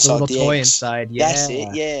 Yeah, with the little toy inside. Yeah, that's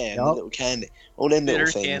it. Yeah, yep. The little candy, all them little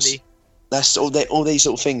things. Candy. That's all these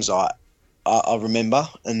little things I remember,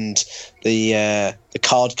 and the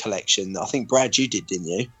card collection. I think Brad, you did, didn't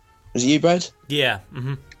you? Was it you, Brad? Yeah.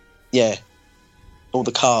 Mm-hmm. Yeah. All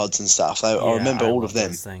the cards and stuff. I remember all of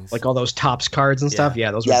them. Like all those Topps cards and stuff.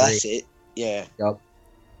 Yeah, those were great. That's it. Yeah. Yep.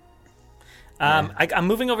 I'm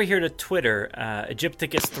moving over here to Twitter.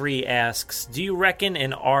 Egypticus3 asks, do you reckon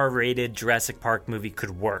an R-rated Jurassic Park movie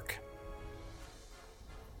could work?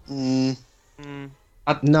 No.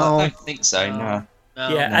 I don't think so, no.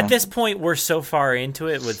 Yeah, at this point, we're so far into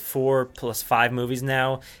it with 4 + 5 movies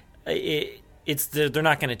now. They're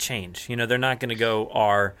not going to change. You know, they're not going to go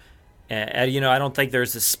R. I don't think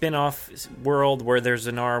there's a spin-off world where there's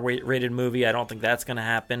an R-rated movie. I don't think that's going to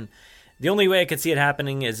happen. The only way I could see it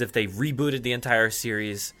happening is if they rebooted the entire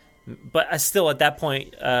series. But still, at that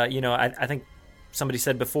point, I think somebody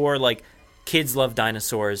said before, like, kids love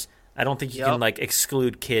dinosaurs. I don't think you can, like,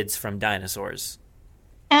 exclude kids from dinosaurs.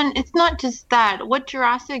 And it's not just that. What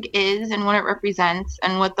Jurassic is and what it represents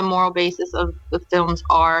and what the moral basis of the films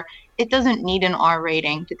are, it doesn't need an R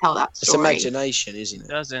rating to tell that story. It's imagination, isn't it? It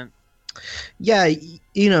doesn't. Yeah,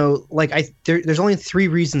 like there's only 3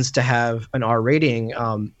 reasons to have an R rating.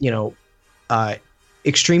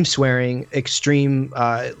 Extreme swearing, extreme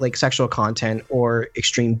like sexual content, or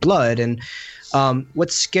extreme blood. And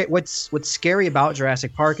what's scary about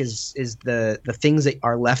Jurassic Park is the things that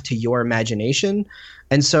are left to your imagination.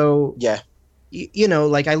 And so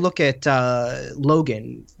like I look at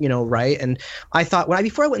Logan, right? And I thought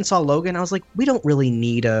before I went and saw Logan, I was like, we don't really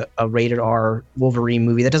need a rated R Wolverine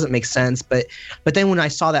movie. That doesn't make sense. But then when I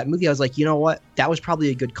saw that movie, I was like, you know what? That was probably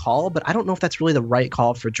a good call, but I don't know if that's really the right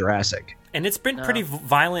call for Jurassic. And it's been pretty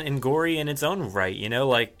violent and gory in its own right,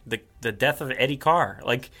 like the death of Eddie Carr.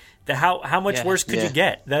 Like, how much worse could you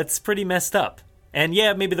get? That's pretty messed up. And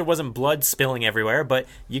yeah, maybe there wasn't blood spilling everywhere, but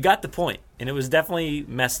you got the point. And it was definitely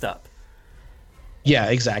messed up. Yeah,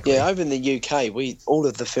 exactly. Yeah, over in the UK, all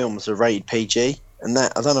of the films are rated PG, and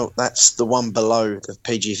that, I don't know, that's the one below the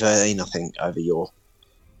PG-13, I think, over your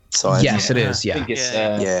side. Yes, it is. Yeah, I think it's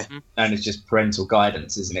and it's just parental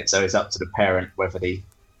guidance, isn't it? So it's up to the parent whether they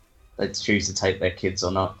choose to take their kids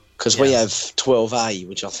or not. Because we have 12A,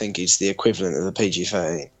 which I think is the equivalent of the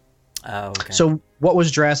PG-13. Oh, okay. So what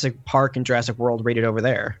was Jurassic Park and Jurassic World rated over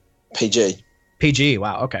there? PG. PG.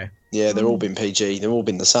 Wow. Okay. Yeah, they're all been PG. They've all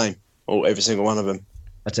been the same. Every single one of them.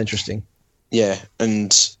 That's interesting. Yeah,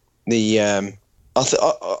 and the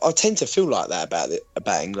I tend to feel like that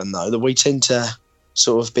about England, though, that we tend to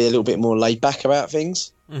sort of be a little bit more laid back about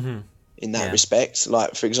things in that respect.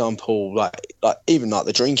 Like, for example, like even like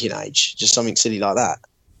the drinking age, just something silly like that.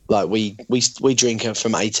 Like we drink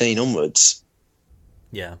from 18 onwards.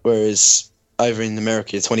 Yeah. Whereas over in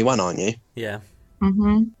America, you're 21, aren't you? Yeah.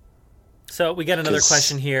 Mm-hmm. So we got another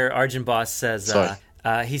question here. Arjun Boss says.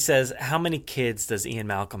 He says, how many kids does Ian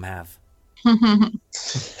Malcolm have? I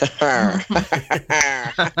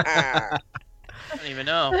don't even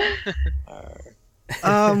know.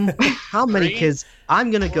 How many kids? I'm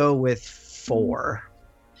going to go with 4.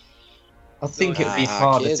 I think it would be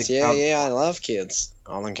harder kids, to count. Yeah, I love kids.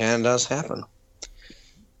 All in Canada does happen.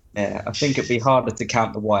 Yeah, I think it'd be harder to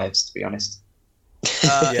count the wives, to be honest.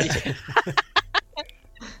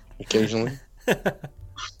 Occasionally.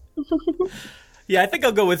 Yeah, I think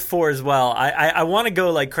I'll go with 4 as well. I want to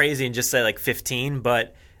go like crazy and just say like 15,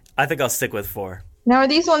 but I think I'll stick with 4. Now, are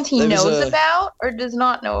these ones he knows about or does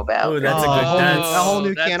not know about? Oh, that's a good. A whole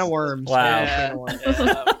new can of worms. Wow. Yeah.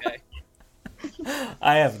 Okay.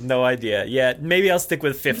 I have no idea. Yeah, maybe I'll stick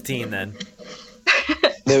with 15 then.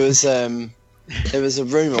 There was a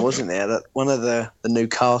rumor, wasn't there, that one of the new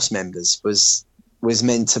cast members was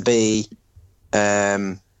meant to be,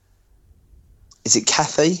 is it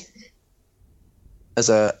Kathy as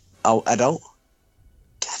a adult?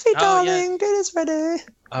 Kathy, darling, dinner's ready.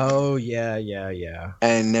 Oh yeah.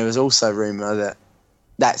 And there was also a rumor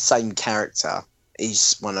that same character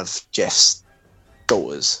is one of Jeff's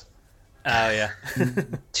daughters. Oh yeah.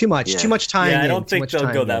 Too much time. Yeah, I don't think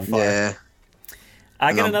they'll go that far. Yeah.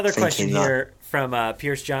 I got another question here from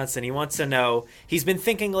Pierce Johnson. He wants to know, he's been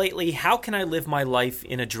thinking lately, how can I live my life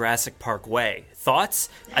in a Jurassic Park way? Thoughts?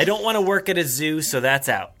 I don't want to work at a zoo, so that's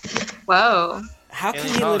out. Whoa. How can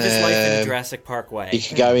he live his life in a Jurassic Park way? You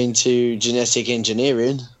could go into genetic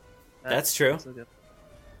engineering. That's true.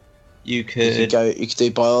 You could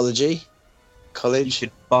do biology, college. You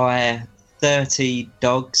could buy 30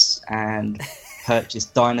 dogs and purchase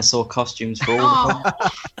dinosaur costumes for all of them.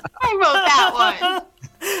 I wrote that one.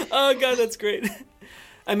 Oh god, that's great.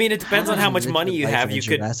 I mean, it depends on how much money you have. You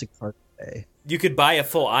Jurassic Park Day. You could buy a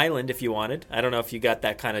full island if you wanted. I don't know if you got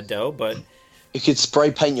that kind of dough, but you could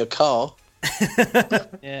spray paint your car.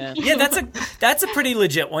 Yeah, that's a pretty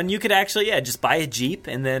legit one. You could actually just buy a Jeep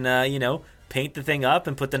and then paint the thing up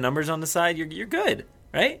and put the numbers on the side. You're good,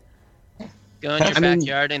 right? Go in your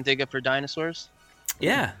backyard and dig up for dinosaurs.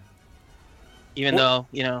 Yeah. Even though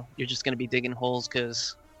you're just going to be digging holes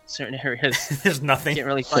because certain areas there's nothing. You can't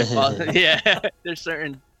really find fossils. Yeah, there's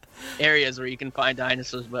certain areas where you can find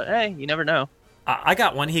dinosaurs, but hey, you never know. I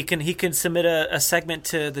got one. He can submit a segment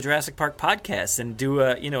to the Jurassic Park podcast and do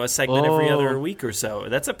a segment every other week or so.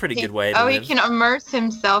 That's a pretty good way to live. He can immerse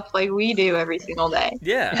himself like we do every single day.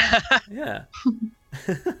 Yeah. Yeah.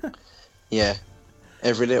 Yeah.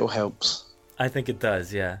 Every little helps. I think it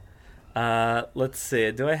does, yeah. Let's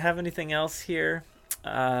see. Do I have anything else here?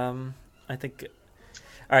 I think...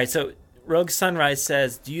 All right, so Rogue Sunrise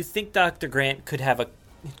says, do you think Dr. Grant could have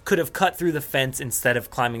cut through the fence instead of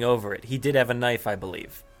climbing over it? He did have a knife, I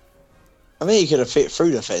believe. I think he could have fit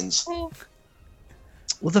through the fence. Well,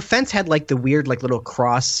 the fence had like the weird, like little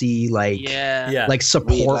crossy, like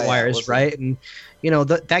support wires, right? And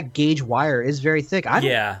that gauge wire is very thick. No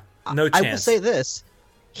chance. I will say this: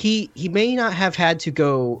 he may not have had to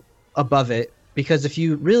go above it, because if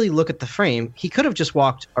you really look at the frame, he could have just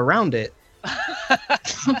walked around it.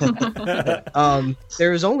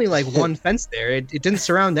 There was only like one fence there. It didn't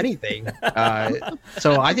surround anything.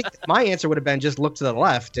 So I think my answer would have been just look to the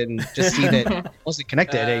left and just see that it wasn't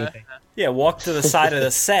connected to anything. Yeah, walk to the side of the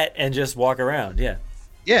set and just walk around. Yeah.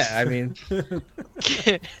 Yeah, I mean,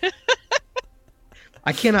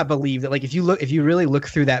 I cannot believe that. Like, if you really look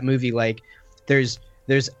through that movie, like there's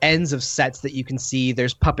ends of sets that you can see.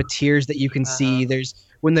 There's puppeteers that you can see. There's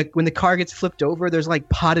when the car gets flipped over, there's like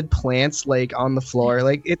potted plants like on the floor.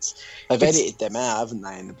 Like they've edited them out, haven't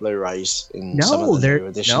they, in the Blu-rays? They're still there.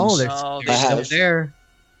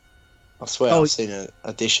 I swear I've seen an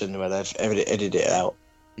edition where they've edited it out.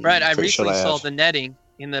 Right, I recently saw the netting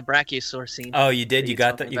in the Brachiosaur scene. Oh, you did? You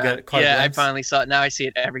got that? You got it? Yeah, I finally saw it. Now I see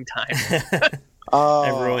it every time. I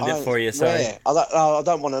ruined it for you. Sorry. Yeah. I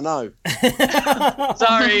don't want to know.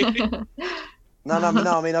 Sorry. No.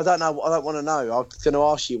 I mean, I don't know. I don't want to know. I was going to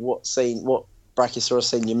ask you what Brachiosaurus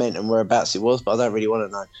scene you meant and whereabouts it was, but I don't really want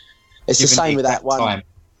to know. It's the same with that one. Time.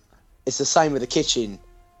 It's the same with the kitchen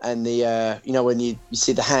and the when you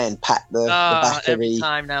see the hand pat the back of the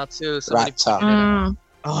time now too. Raptor.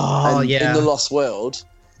 Oh, yeah. In the Lost World,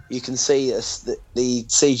 you can see the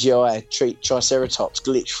CGI Triceratops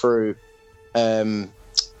glitch through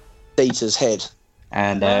Dieter's head,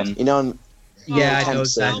 and I know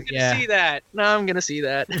exactly. I'm gonna see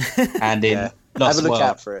that. And in have a look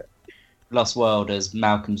out for it. Lost World, as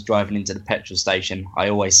Malcolm's driving into the petrol station, I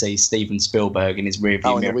always see Steven Spielberg in his rearview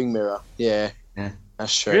mirror. In the wing mirror. Yeah,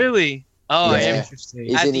 that's true. Really? Oh, yeah. Interesting.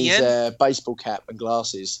 He's in his baseball cap and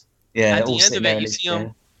glasses. Yeah, at the end of it,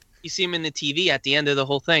 you see him in the TV at the end of the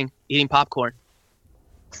whole thing, eating popcorn.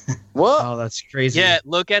 What? Oh, that's crazy. Yeah,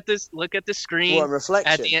 look at the screen. What, reflection?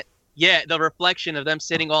 At the end. Yeah, the reflection of them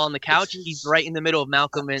sitting all on the couch. He's right in the middle of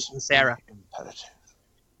Malcolm and Sarah.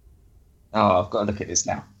 Oh, I've got to look at this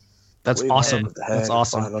now. That's awesome. That's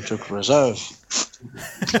awesome. Biological reserve.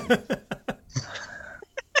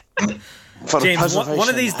 James, one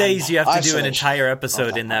of these days you have to do an entire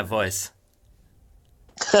episode in that voice.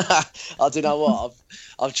 I don't know what.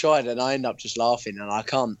 I've tried and I end up just laughing and I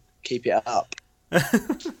can't keep it up. I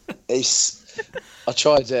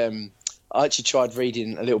actually tried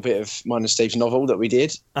reading a little bit of mine and Steve's novel that we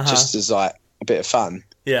did, just as like a bit of fun.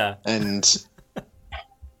 Yeah. And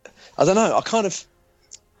I don't know.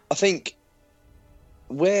 I think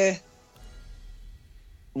I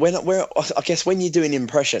guess when you do an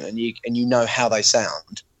impression and you know how they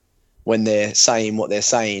sound when they're saying what they're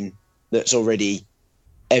saying, that's already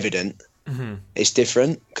evident. Mm-hmm. It's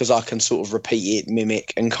different because I can sort of repeat it,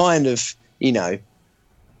 mimic, and kind of, you know,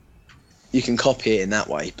 you can copy it in that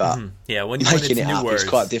way. But yeah, when making it's it up is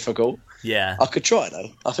quite difficult. Yeah, I could try though.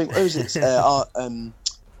 I think was it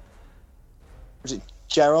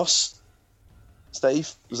Jaros?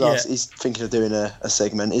 Steve he's thinking of doing a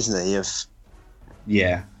segment, isn't he? Of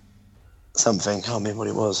something. I can't remember what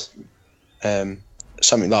it was.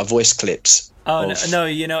 Something like voice clips. Oh no,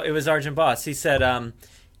 you know, it was Argent Boss. He said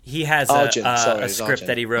he has a script Argent,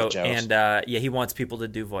 that he wrote, and he wants people to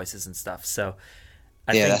do voices and stuff. So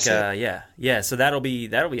I think so that'll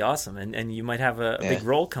be awesome, and you might have a big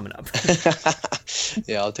role coming up.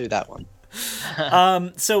 Yeah, I'll do that one.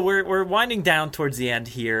 So we're winding down towards the end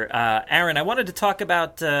here. Aaron, I wanted to talk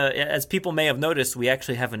about, as people may have noticed, we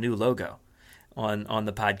actually have a new logo on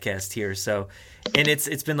the podcast here. So, and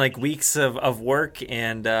it's been like weeks of work,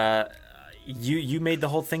 and you made the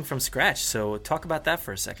whole thing from scratch. So talk about that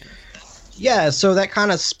for a second. Yeah, so that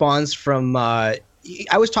kind of spawns from I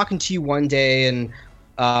was talking to you one day, and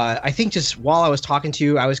I think just while I was talking to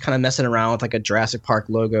you, I was kind of messing around with like a Jurassic Park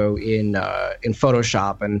logo in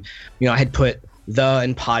Photoshop, and you know, I had put the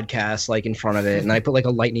and podcast like in front of it, and I put like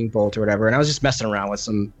a lightning bolt or whatever, and I was just messing around with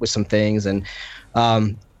some things, and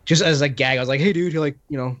just as a gag, I was like, "Hey, dude, you're like,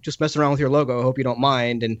 you know, just messing around with your logo. I hope you don't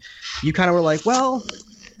mind." And you kind of were like, "Well,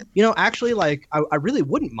 you know, actually, like, I really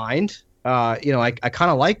wouldn't mind. You know, I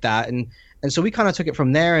kind of like that." And so we kind of took it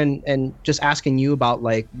from there, and just asking you about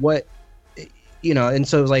like what. You know, and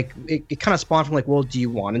so it was like it kind of spawned from like, well, do you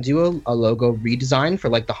want to do a logo redesign for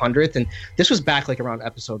like the 100th? And this was back like around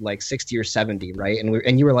episode like 60 or 70, right?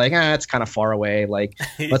 And you were like, it's kind of far away. Like,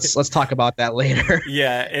 let's talk about that later.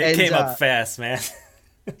 Yeah, it came up fast, man.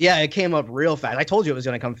 Yeah, it came up real fast. I told you it was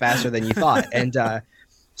going to come faster than you thought. And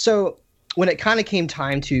so when it kind of came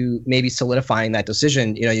time to maybe solidifying that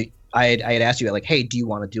decision, you know, I had asked you like, hey, do you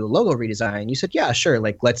want to do a logo redesign? You said, yeah, sure.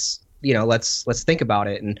 Like, let's think about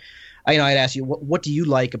it. And I'd ask you, what do you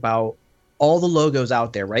like about all the logos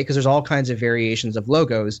out there, right? Because there's all kinds of variations of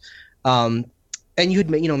logos. And you had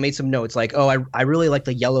made some notes like, oh, I really like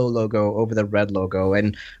the yellow logo over the red logo.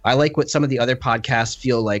 And I like what some of the other podcasts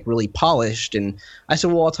feel like really polished. And I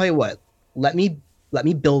said, well, I'll tell you what, let me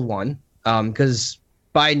build one. Because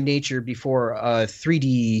by nature, before a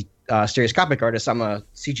 3D stereoscopic artist, I'm a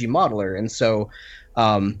CG modeler. And so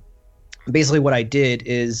basically what I did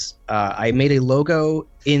is I made a logo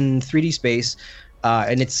in 3D space,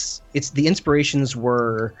 and it's the inspirations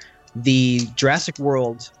were the Jurassic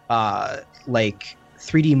World like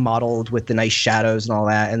 3D modeled with the nice shadows and all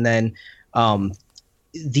that, and then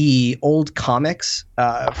the old comics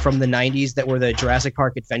from the 90s that were the Jurassic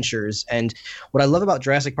Park Adventures. And what I love about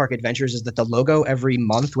Jurassic Park Adventures is that the logo every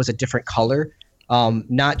month was a different color.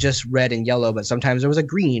 Not just red and yellow, but sometimes there was a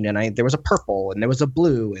green, and there was a purple, and there was a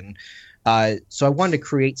blue, and so I wanted to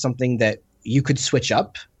create something that you could switch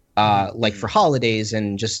up, like for holidays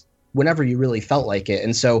and just whenever you really felt like it.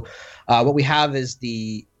 And so what we have is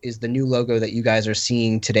the new logo that you guys are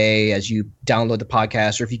seeing today as you download the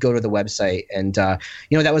podcast or if you go to the website. And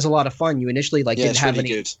that was a lot of fun. You initially didn't have any.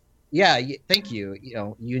 Good. Yeah, thank you. You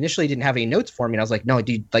know, you initially didn't have any notes for me, and I was like, no,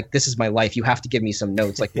 dude, like this is my life. You have to give me some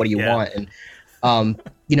notes. Like, what do you want? And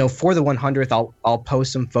for the 100th, I'll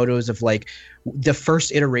post some photos of like the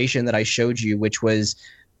first iteration that I showed you, which was,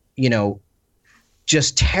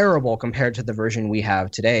 just terrible compared to the version we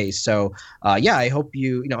have today. So, I hope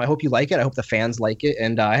you like it. I hope the fans like it.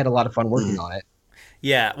 And I had a lot of fun working on it.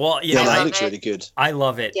 Yeah. Well, that looks really good. I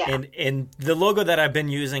love it. Yeah. And the logo that I've been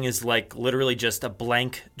using is like literally just a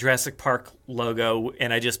blank Jurassic Park logo.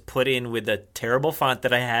 And I just put in with a terrible font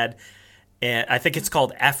that I had. And I think it's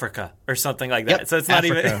called Africa or something like that. Yep, so it's not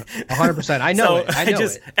Africa. Even 100%. I know it. I know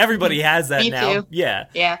it. Everybody has that Me now. Too. Yeah.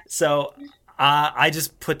 Yeah. So I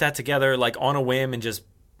just put that together like on a whim and just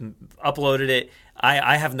uploaded it.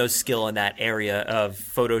 I have no skill in that area of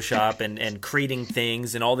Photoshop and creating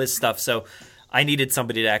things and all this stuff. So I needed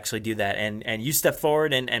somebody to actually do that. And you stepped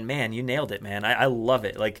forward and man, you nailed it, man. I love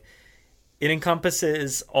it. Like, it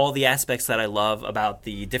encompasses all the aspects that I love about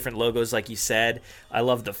the different logos, like you said. I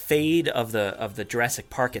love the fade of the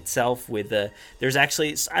Jurassic Park itself. There's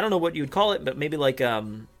actually, I don't know what you would call it, but maybe like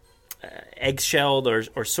eggshelled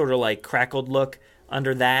or sort of like crackled look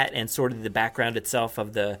under that, and sort of the background itself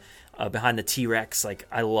of the behind the T-Rex. Like,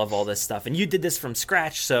 I love all this stuff, and you did this from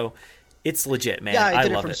scratch, so it's legit, man. Yeah, I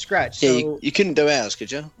did love it from scratch. Yeah, so... you couldn't do ours,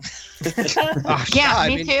 could you? Yeah,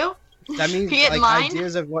 me too. That means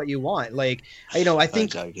ideas of what you want. Like, I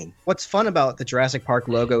think what's fun about the Jurassic Park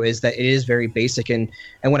logo is that it is very basic. And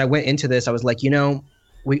when I went into this, I was like,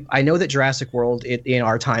 I know that Jurassic World in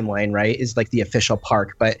our timeline, right, is like the official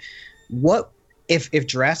park. But what if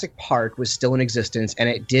Jurassic Park was still in existence and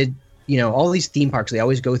it did, all these theme parks, they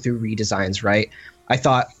always go through redesigns, right? I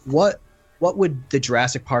thought, what would the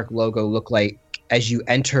Jurassic Park logo look like as you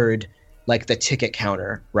entered like the ticket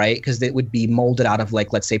counter, right? Because it would be molded out of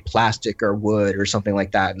like, let's say, plastic or wood or something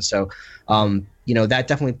like that. And so, that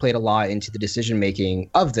definitely played a lot into the decision making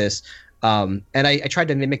of this. And I tried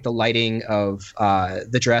to mimic the lighting of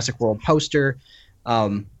the Jurassic World poster.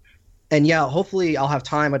 And yeah, hopefully I'll have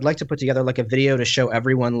time. I'd like to put together like a video to show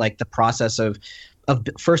everyone like the process of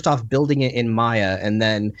first off building it in Maya, and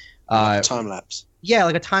then time lapse. Yeah,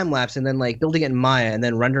 like a time lapse, and then like building it in Maya, and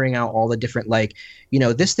then rendering out all the different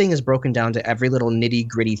this thing is broken down to every little nitty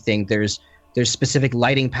gritty thing. There's specific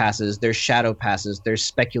lighting passes, there's shadow passes, there's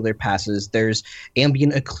specular passes, there's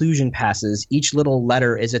ambient occlusion passes. Each little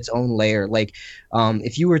letter is its own layer. Like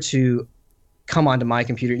if you were to come onto my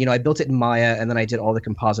computer, I built it in Maya, and then I did all the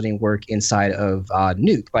compositing work inside of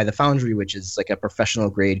Nuke by the Foundry, which is like a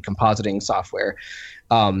professional grade compositing software.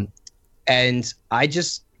 And I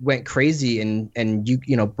just went crazy, and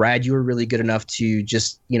you Brad, you were really good enough to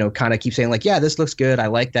just kind of keep saying like, yeah, this looks good, I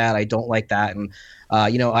like that, I don't like that. And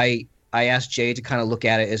I asked Jay to kind of look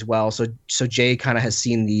at it as well, so Jay kind of has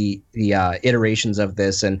seen the iterations of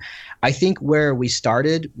this. And I think where we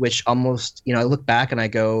started, which almost I look back and I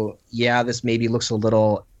go, yeah, this maybe looks a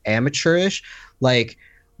little amateurish. Like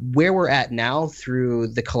where we're at now through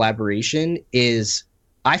the collaboration is,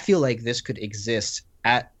 I feel like this could exist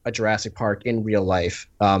at a Jurassic Park in real life,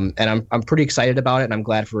 and I'm pretty excited about it, and I'm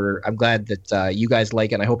glad that you guys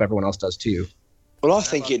like it, and I hope everyone else does too. Well, I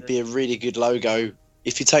think it'd be a really good logo.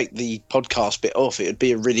 If you take the podcast bit off, it would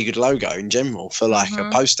be a really good logo in general for like a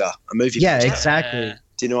poster, a movie. Yeah, poster. exactly.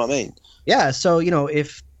 Do you know what I mean? Yeah. So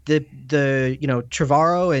if the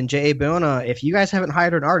Trevorrow and Jaye Bona, if you guys haven't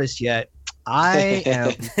hired an artist yet, I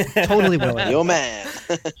am totally willing. Your man.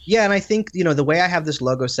 Yeah, and I think the way I have this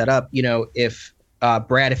logo set up, if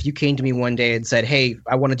Brad, if you came to me one day and said, "Hey,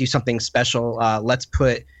 I want to do something special. Let's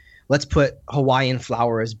put Hawaiian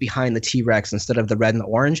flowers behind the T-Rex instead of the red and the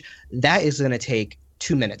orange," that is going to take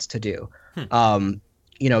 2 minutes to do.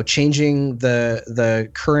 Changing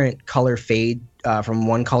the current color fade from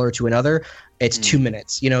one color to another, it's 2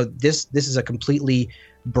 minutes. This is a completely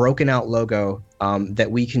broken out logo that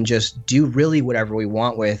we can just do really whatever we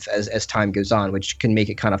want with as time goes on, which can make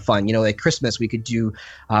it kind of fun. Like Christmas, we could do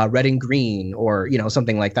red and green, or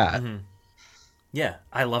something like that. Mm-hmm. Yeah,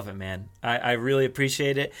 I love it, man. I really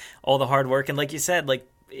appreciate it, all the hard work, and like you said, like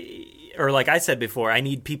I said before, I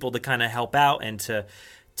need people to kind of help out and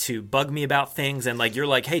to bug me about things. And like you're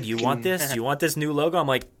like, hey, do you want this? Do you want this new logo? I'm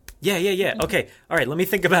like, yeah. Okay, all right. Let me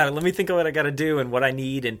think about it. Let me think of what I got to do and what I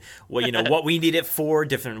need and what we need it for.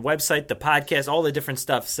 Different website, the podcast, all the different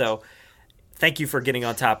stuff. So, thank you for getting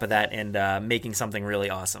on top of that and making something really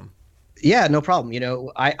awesome. Yeah, no problem.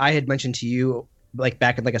 I had mentioned to you like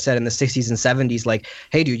back in, like I said, in the 60s and 70s, like,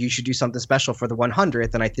 hey, dude, you should do something special for the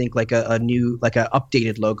 100th. And I think like a new, like a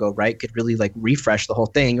updated logo, right, could really like refresh the whole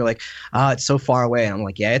thing. You're like, it's so far away. And I'm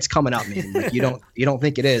like, yeah, it's coming up, man. Like you don't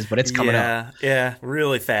think it is, but it's coming up. Yeah,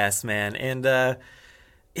 really fast, man. And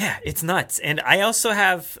yeah, it's nuts. And I also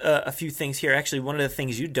have a few things here. Actually, one of the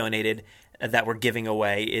things you donated that we're giving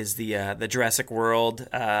away is the Jurassic World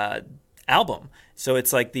album. So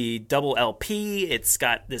it's like the double LP. It's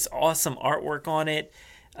got this awesome artwork on it.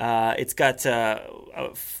 It's got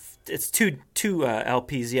it's two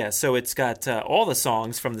LPs, yeah. So it's got all the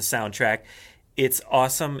songs from the soundtrack. It's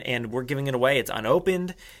awesome, and we're giving it away. It's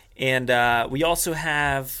unopened, and we also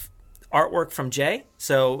have artwork from Jay.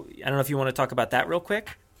 So I don't know if you want to talk about that real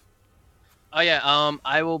quick. Oh yeah,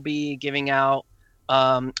 I will be giving out.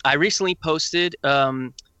 I recently posted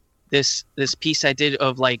this piece I did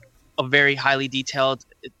of like a very highly detailed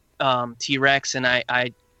T-Rex, and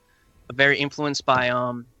I very influenced by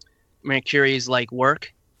Mercuri's like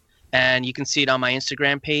work, and you can see it on my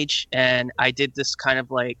Instagram page. And I did this kind of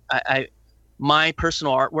like my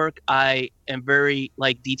personal artwork. I am very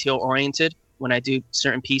like detail oriented when I do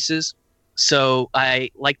certain pieces, so I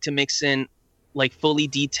like to mix in like fully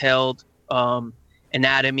detailed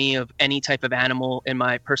anatomy of any type of animal in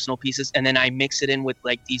my personal pieces, and then I mix it in with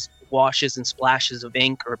like these washes and splashes of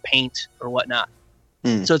ink or paint or whatnot.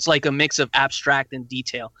 So it's like a mix of abstract and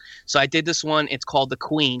detail. So I did this one. It's called the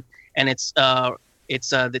Queen, and it's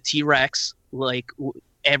the T-Rex, like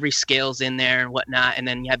every scale's in there and whatnot, and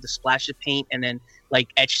then you have the splash of paint, and then like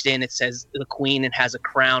etched in it says the Queen and has a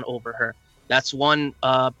crown over her. That's one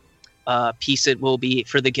piece it will be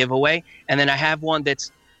for the giveaway. And then I have one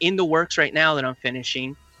that's in the works right now that I'm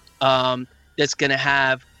finishing. That's gonna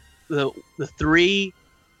have the 3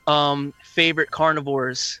 favorite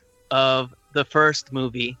carnivores of the first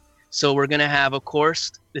movie. So we're gonna have, of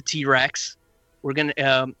course, the T-Rex. We're gonna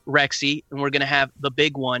Rexy, and we're gonna have the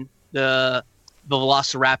big one, the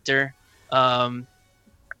Velociraptor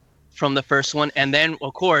from the first one, and then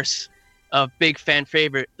of course a big fan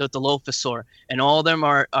favorite, the Dilophosaur. And all of them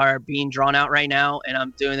are being drawn out right now, and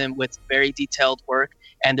I'm doing them with very detailed work,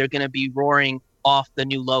 and they're gonna be roaring off the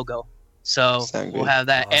new logo. So we'll have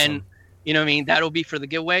that. Awesome. And you know what I mean, that'll be for the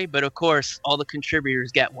giveaway, but of course all the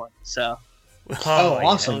contributors get one. So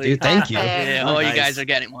awesome, dude. Thank you. Yeah, all you guys are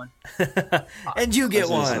getting one. And you get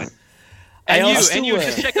one. Awesome. And you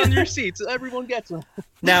just check on your seats. Everyone gets one.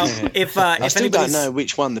 Now, if I still don't know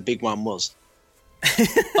which one the big one was.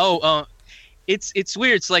 It's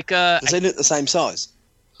weird. It's like does they look the same size?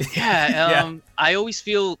 Yeah. I always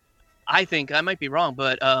feel, I think I might be wrong,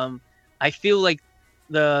 but I feel like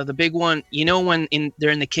the big one. You know, when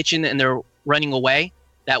they're in the kitchen and they're running away,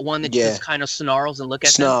 that one that just kind of snarls and look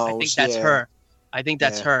at them. I think that's her. I think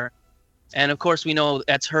that's her. And of course, we know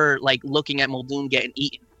that's her, like looking at Muldoon getting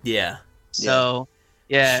eaten. Yeah. So,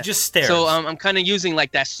 yeah. She just stares. So I'm kind of using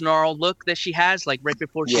like that snarl look that she has, like right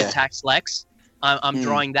before she attacks Lex. I'm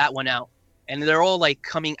drawing that one out. And they're all like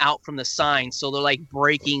coming out from the sign. So they're like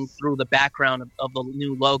breaking through the background of the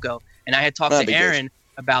new logo. And I had talked to Aaron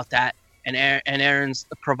about that. And Aaron's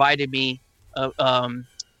provided me the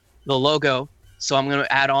logo. So I'm going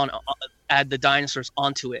to add the dinosaurs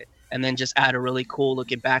onto it. And then just add a really cool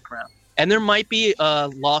looking background. And there might be a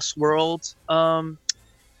Lost World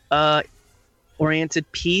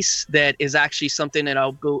oriented piece that is actually something that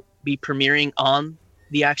I'll be premiering on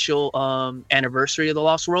the actual anniversary of the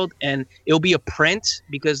Lost World, and it'll be a print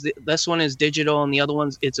because this one is digital and the other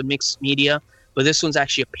one's it's a mixed media, but this one's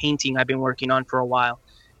actually a painting I've been working on for a while,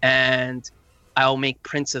 and I'll make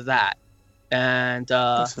prints of that. And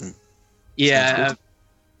awesome. Yeah, cool.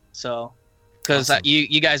 So because awesome.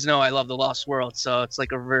 You guys know I love the Lost World, so it's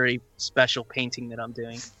like a very special painting that I'm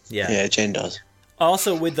doing. Yeah, Jen does.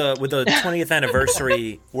 Also, with the 20th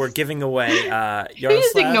anniversary, we're giving away Yaroslav. You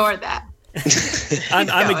just ignore that.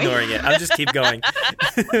 I'm ignoring it. I'll just keep going.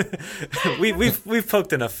 We've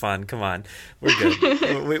poked enough fun. Come on, we're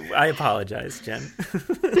good. I apologize, Jen.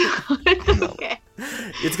 It's okay.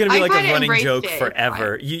 It's gonna be like a running joke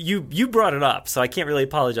forever. You brought it up, so I can't really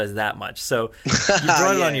apologize that much. So you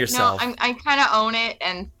brought it on yourself. No, I kind of own it,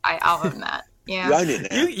 and I'll own that. Yeah.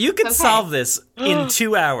 You could solve this in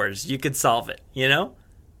 2 hours. You could solve it, you know?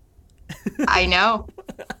 I know.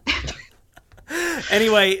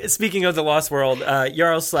 Anyway, speaking of the Lost World,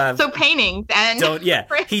 Yaroslav. So paintings and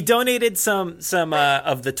he donated some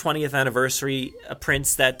of the 20th anniversary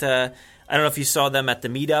prints that I don't know if you saw them at the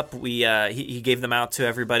meetup. He gave them out to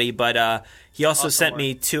everybody, but he also sent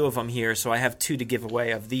me 2 of them here, so I have 2 to give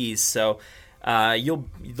away of these. So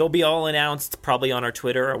they'll be all announced probably on our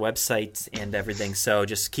Twitter, our website, and everything. So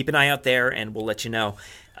just keep an eye out there, and we'll let you know.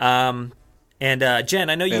 And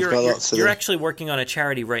Jen, I know you're actually working on a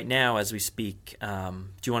charity right now as we speak. Do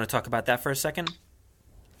you want to talk about that for a second?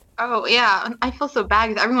 Oh yeah, I feel so bad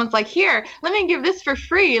because everyone's like, "Here, let me give this for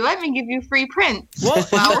free. Let me give you free prints."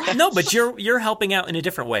 Well, no, but you're helping out in a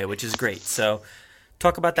different way, which is great. So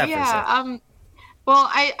talk about that for a second.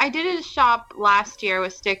 Well, I did a shop last year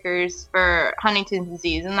with stickers for Huntington's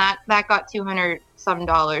disease, and that got $200 some,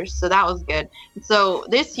 so that was good. So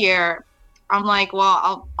this year, I'm like,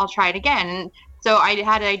 well, I'll try it again. And so I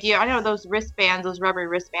had an idea. I know those wristbands, those rubber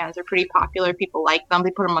wristbands, are pretty popular. People like them.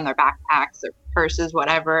 They put them on their backpacks, their purses,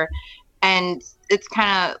 whatever. And it's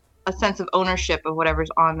kind of a sense of ownership of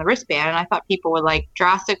whatever's on the wristband. And I thought people would like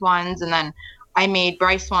Jurassic ones, and then I made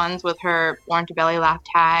Bryce ones with her Born to Belly Laugh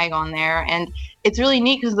tag on there. And it's really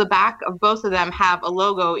neat because the back of both of them have a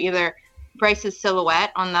logo, either Bryce's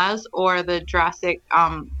silhouette on those or the Jurassic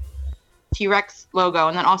T-Rex logo,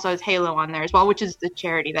 and then also has Halo on there as well, which is the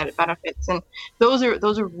charity that it benefits. And those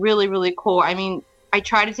are really, really cool. I mean, I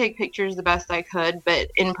try to take pictures the best I could, but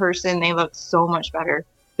in person they look so much better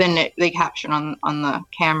than they captured on the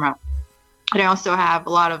camera. And I also have a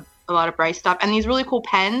lot of Bryce stuff, and these really cool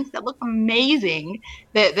pens that look amazing.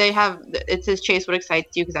 That they have. It says "Chase what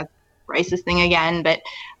excites you" because that's Bryce's thing again. But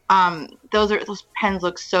those pens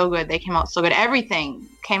look so good. They came out so good. Everything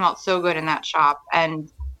came out so good in that shop, and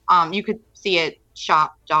you could see it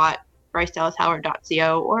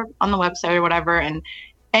shop.brycedallathoward.co or on the website or whatever. And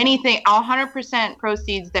anything, 100%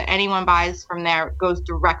 proceeds that anyone buys from there goes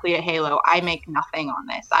directly to Halo. I make nothing on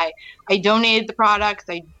this. I donated the products,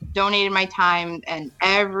 I donated my time, and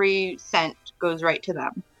every cent goes right to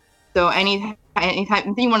them. So anytime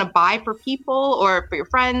you want to buy for people or for your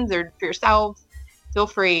friends or for yourselves, feel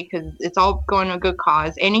free, because it's all going to a good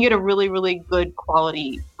cause, and you get a really, really good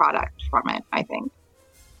quality product from it, I think.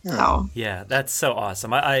 So yeah, that's so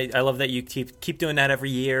awesome. I love that you keep doing that every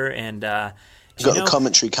year, and we've got a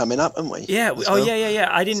commentary coming up, haven't we? Yeah. Yeah.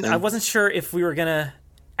 I wasn't sure if we were gonna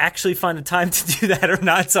actually find the time to do that or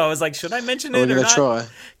not, so I was like, should I mention it or not? We're gonna try.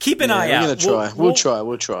 Keep an eye out. We're gonna try.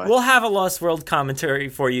 We'll try. We'll have a Lost World commentary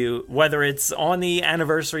for you, whether it's on the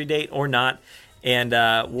anniversary date or not. And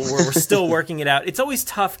we're still working it out. It's always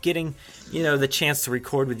tough getting, the chance to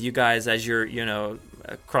record with you guys as you're,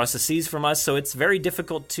 across the seas from us. So it's very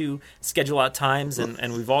difficult to schedule out times,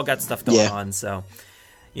 and we've all got stuff going on. So,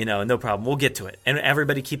 no problem. We'll get to it. And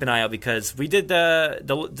everybody keep an eye out, because we did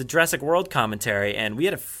the Jurassic World commentary, and we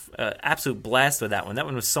had an absolute blast with that one. That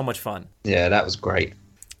one was so much fun. Yeah, that was great.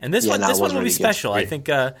 And this one will really be special. I think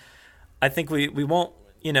we won't,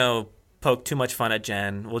 poke too much fun at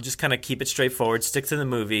Jen. We'll just kind of keep it straightforward, stick to the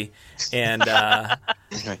movie, and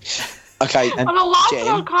okay. On a Lost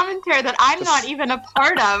World commentary that I'm not even a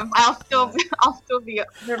part of, I'll still be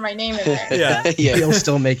hear my name in there. Yeah. You'll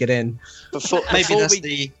still make it in. Maybe that's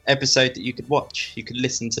the episode that you could watch. You could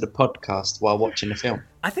listen to the podcast while watching the film.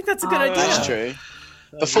 I think that's a good idea. That's true.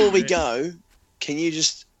 Before we go, can you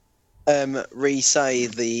just re-say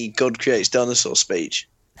the God creates dinosaur speech?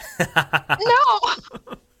 No.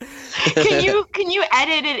 Can you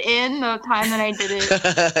edit it in the time that I did it?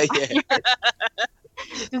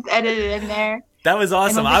 Just edit it in there. That was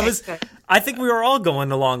awesome. I think we were all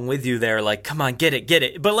going along with you there. Like, come on, get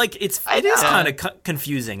it. But like, it is kind of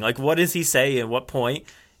confusing. Like, what does he say at what point?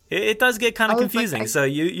 It does get kind of confusing. So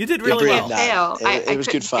you did really well. It was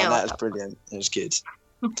good fun. That was brilliant. It was good.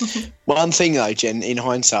 One thing though, Jen, in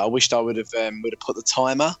hindsight, I wished I would have put the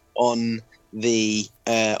timer on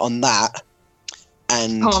that.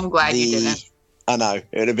 And I'm glad you didn't. I know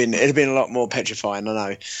it'd have been a lot more petrifying. I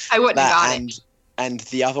know. I wouldn't have got it. And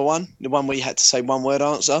the other one, the one where you had to say one word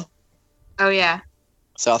answer. Oh yeah.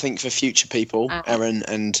 So I think for future people, Aaron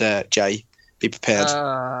and Jay, be prepared.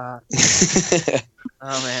 Oh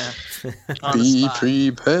man.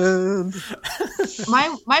 Be prepared.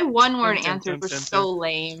 My one word answers were so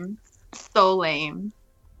lame. So lame.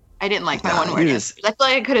 I didn't like my one word answers. I feel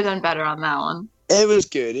like I could have done better on that one. It was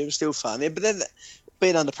good. It was still fun. But then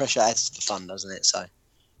being under pressure adds to the fun, doesn't it? So.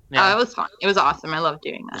 Yeah. Oh, it was fun. It was awesome. I loved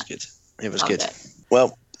doing that. It was good.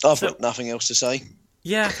 Well, I've got nothing else to say.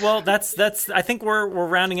 Yeah, well, that's. I think we're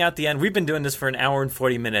rounding out the end. We've been doing this for an hour and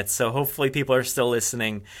 40 minutes, so hopefully people are still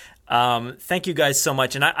listening. Thank you guys so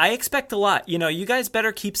much, and I expect a lot. You guys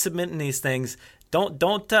better keep submitting these things.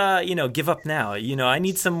 Don't give up now. I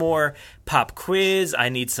need some more pop quiz. I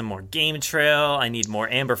need some more game trail. I need more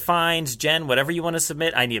Amber Finds. Jen, whatever you want to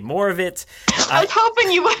submit, I need more of it. I was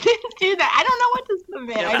hoping you wouldn't do that. I don't know what to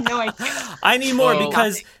submit. I have no idea. I need more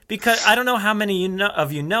because I don't know how many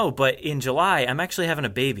of you know, but in July I'm actually having a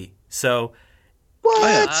baby. So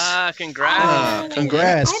what? Congrats!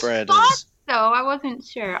 Congrats, Brad. So I wasn't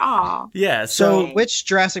sure. Oh. Yeah. So which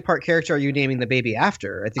Jurassic Park character are you naming the baby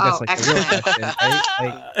after? I think that's like the real question,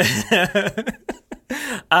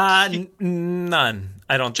 right? None.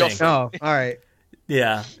 I don't think. Oh, all right.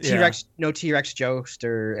 Yeah. T-Rex, no T-Rex Jost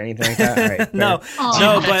or anything like that. All right, no,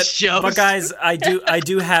 but guys, I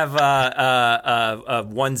do have a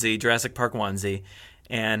onesie, Jurassic Park onesie.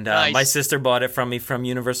 And nice. My sister bought it from me from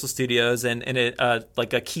Universal Studios, and it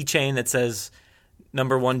like a keychain that says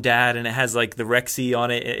 #1 Dad, and it has like the Rexy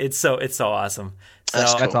on it. It's so awesome. So,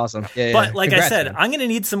 that's awesome. Yeah, but like congrats, I said, man. I'm gonna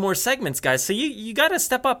need some more segments, guys. So you got to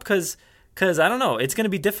step up because I don't know, it's gonna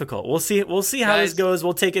be difficult. We'll see how this goes.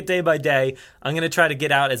 We'll take it day by day. I'm gonna try to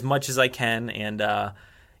get out as much as I can and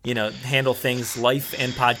handle things, life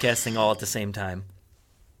and podcasting all at the same time.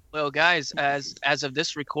 Well, guys, as of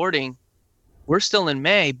this recording, we're still in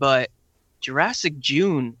May, but Jurassic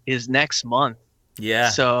June is next month. Yeah.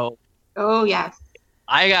 So. Oh yes.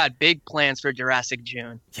 I got big plans for Jurassic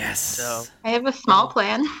June. Yes. So I have a small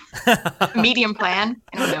plan, medium plan.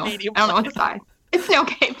 I don't know. I don't know what the size. It's an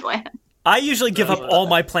okay plan. I usually give up all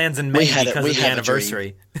my plans in May because of the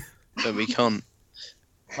anniversary. But we can't.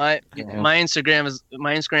 My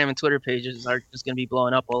Instagram and Twitter pages are just going to be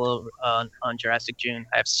blowing up all over on Jurassic June.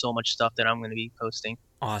 I have so much stuff that I'm going to be posting.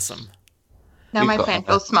 Awesome. Now my plan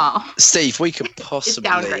feels small. Steve, we could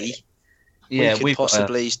possibly. We could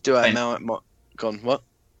possibly do our Mount. Gone what?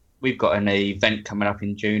 We've got an event coming up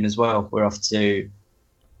in June as well. We're off to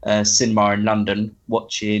cinema in London,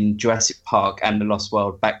 watching Jurassic Park and The Lost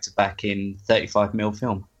World back to back in 35mm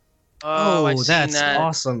film. Oh, that's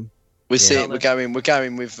awesome! We're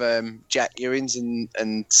going with Jack Ewins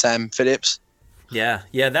and Sam Phillips.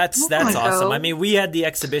 Yeah, that's awesome. I mean, we had the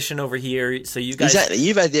exhibition over here, so you guys exactly.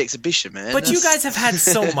 You've had the exhibition, man. But you guys have had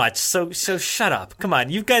so much. So shut up. Come on,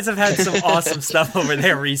 you guys have had some awesome stuff over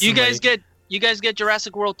there recently. You guys get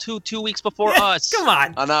Jurassic World 2 weeks before us. Come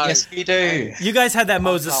on. I know. Yes, we do. You guys had that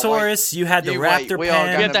Mosasaurus. You had the raptor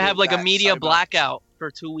pen. You have to have like a media blackout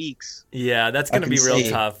for 2 weeks. Yeah, that's going to be real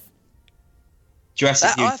tough.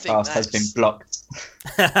 Jurassic Youth has been blocked.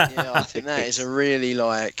 Yeah, I think that is a really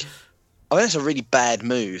like. I think that's a really bad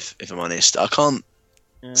move. If I'm honest, I can't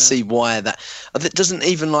see why that. It doesn't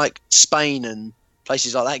even like Spain and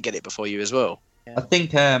places like that get it before you as well. I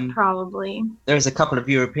think probably there's a couple of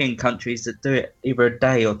European countries that do it either a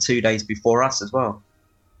day or 2 days before us as well.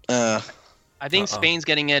 I think Spain's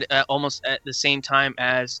getting it almost at the same time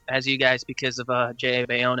as you guys because of Jaye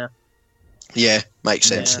Bayona. Yeah, makes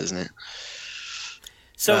sense, doesn't it?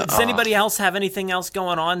 So does anybody else have anything else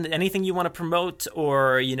going on? Anything you want to promote,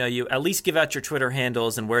 or you at least give out your Twitter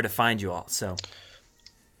handles and where to find you all? So,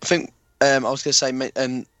 I think I was going to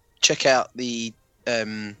say, check out the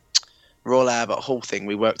Royal Albert Hall thing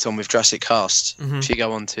we worked on with Jurassic Cast. Mm-hmm. If you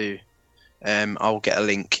go on to, I'll get a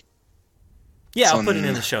link. Yeah, I'll put it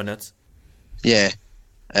in the show notes. Yeah,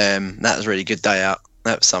 that was a really good day out.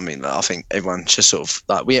 That was something that I think everyone just sort of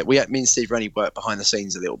like. Me and Steve Rennie worked behind the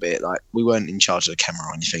scenes a little bit. Like we weren't in charge of the camera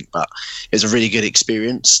or anything, but it was a really good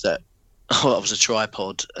experience. That I was a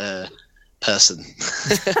tripod person,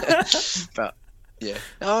 but yeah,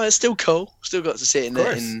 it's still cool. Still got to sit in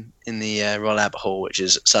the Royal Albert Hall, which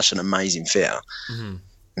is such an amazing theatre. Mm-hmm.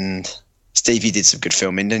 And Steve, you did some good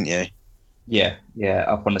filming, didn't you? Yeah,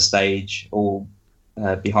 up on the stage, all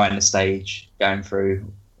behind the stage, going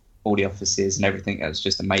through all the offices and everything. It was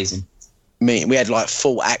just amazing. We had like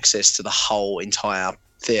full access to the whole entire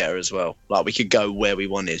theatre as well. Like we could go where we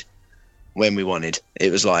wanted, when we wanted.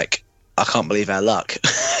 It was like, I can't believe our luck.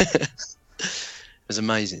 It was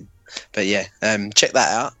amazing. But yeah, check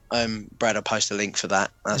that out. Brad, I'll post a link for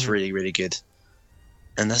that. That's really, really good.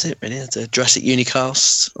 And that's it, really. It's a Jurassic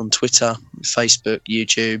Unicast on Twitter, Facebook,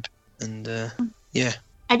 YouTube, and yeah.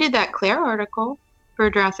 I did that Claire article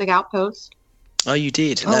for Jurassic Outpost. Oh, you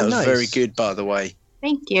did? And that was very good, by the way.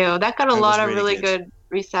 Thank you. That got a lot of really good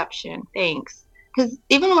reception. Thanks. Because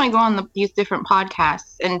even when I go on these different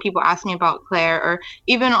podcasts and people ask me about Claire, or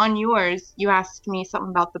even on yours, you asked me something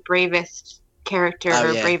about the bravest character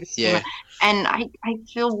bravest human. And I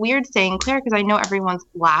feel weird saying Claire because I know everyone's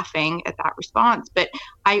laughing at that response. But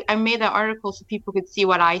I made that article so people could see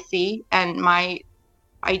what I see and my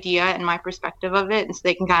idea and my perspective of it, and so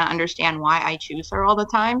they can kind of understand why I choose her all the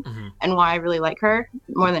time and why I really like her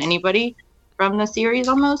more than anybody from the series,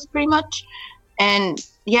 almost pretty much. And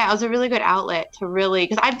yeah, it was a really good outlet to really,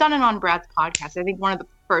 because I've done it on Brad's podcast. I think one of the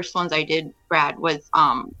first ones I did, Brad, was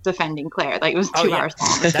defending Claire. Like it was 2 hours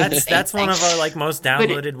long. That's one of our like most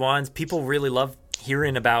downloaded ones. People really love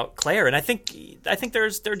hearing about Claire, and I think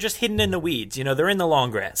they're just hidden in the weeds. They're in the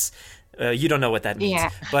long grass. You don't know what that means,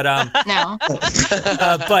 but no.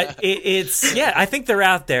 But it's I think they're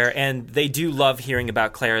out there, and they do love hearing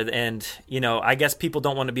about Claire. And I guess people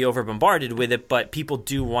don't want to be over bombarded with it, but people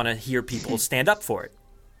do want to hear people stand up for it.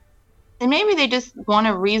 And maybe they just want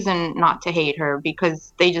a reason not to hate her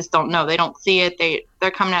because they just don't know. They don't see it.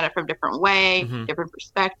 They're coming at it from a different way, different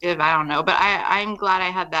perspective. I don't know, but I'm glad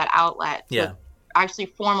I had that outlet. To actually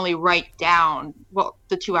formally write down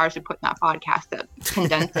the 2 hours we put in that podcast to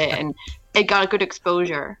condense it, and it got a good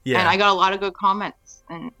exposure. And I got a lot of good comments,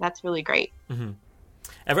 and that's really great.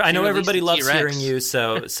 I know everybody loves hearing you,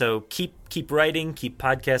 so keep writing, keep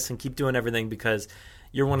podcasting, keep doing everything, because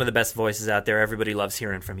you're one of the best voices out there. Everybody loves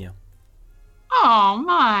hearing from you. Oh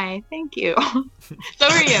my, thank you. So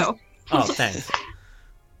are you. Oh, thanks.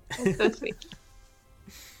 That's so sweet.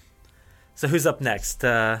 So who's up next?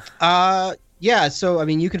 Yeah, so I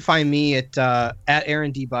mean, you can find me at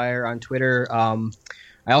Aaron D. Beyer on Twitter.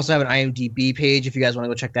 I also have an IMDb page if you guys want to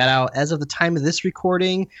go check that out. As of the time of this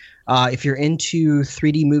recording, if you're into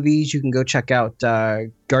 3D movies, you can go check out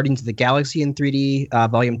Guardians of the Galaxy in 3D,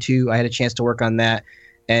 Volume 2. I had a chance to work on that,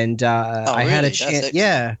 and I had a chance.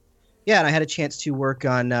 And I had a chance to work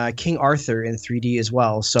on King Arthur in 3D as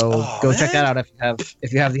well. So go check that out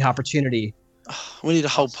if you have the opportunity. We need a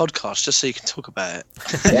whole podcast just so you can talk about it.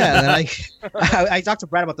 Yeah, and I talk to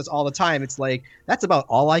Brad about this all the time. It's like, that's about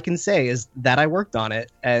all I can say is that I worked on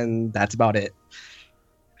it, and that's about it.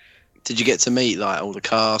 Did you get to meet like all the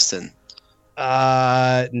cast and?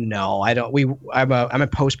 No, I don't. I'm a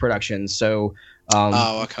post production, so.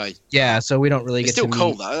 Okay. Yeah, so we don't really it's get still to cool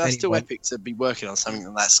meet though. That's still epic to be working on something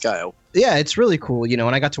on that scale. Yeah, it's really cool, and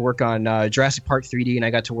I got to work on Jurassic Park 3D, and I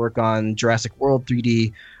got to work on Jurassic World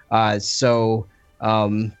 3D.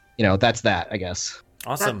 that's that, I guess.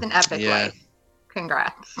 Awesome. That's an epic life.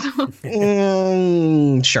 Congrats.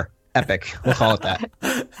 Sure. Epic. We'll call it that.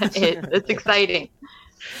 It's exciting.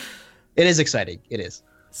 It is exciting. It is.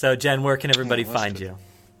 So, Jen, where can everybody find you?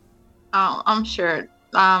 Oh, I'm sure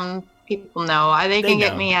people know. They can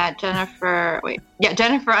get me at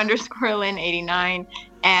Jennifer_Lynn89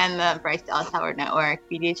 and the Bryce Dallas Howard Network,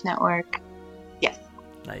 BDH Network. Yes.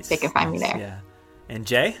 Nice. They can find me there. Yeah. And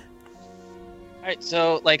Jay? All right,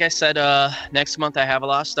 so like I said, next month I have a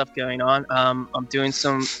lot of stuff going on. I'm doing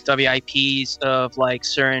some WIPs of like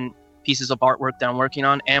certain pieces of artwork that I'm working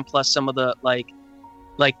on, and plus some of the like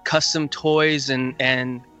custom toys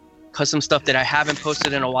and custom stuff that I haven't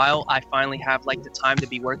posted in a while. I finally have like the time to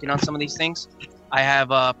be working on some of these things. I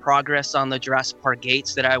have progress on the Jurassic Park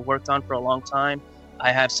gates that I worked on for a long time.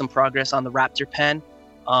 I have some progress on the Raptor pen,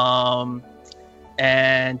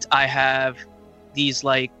 and I have these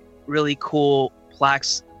like really cool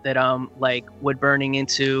plaques that like wood burning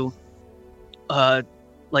into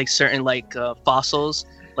like certain like fossils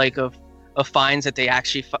like of finds that they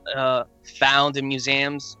actually found in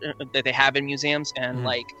museums that they have in museums, and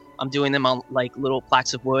like I'm doing them on like little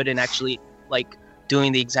plaques of wood and actually like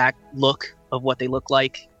doing the exact look of what they look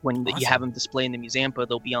like when you have them displayed in the museum, but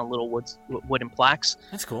they'll be on little wooden plaques.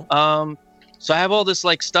 That's cool. So I have all this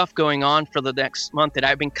like stuff going on for the next month that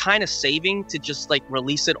I've been kind of saving to just like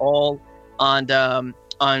release it all on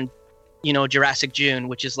Jurassic June,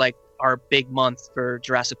 which is like our big month for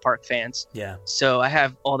Jurassic Park fans. Yeah. So I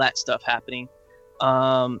have all that stuff happening.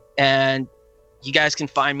 And you guys can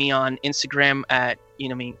find me on Instagram at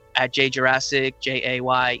JayJurassic,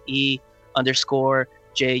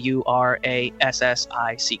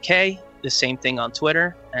 JAYE_JURASSICK. The same thing on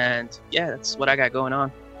Twitter. And yeah, that's what I got going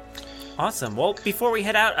on. Awesome. Well, before we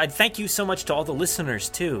head out, I'd thank you so much to all the listeners,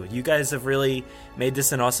 too. You guys have really made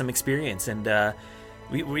this an awesome experience, and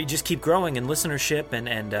we just keep growing in listenership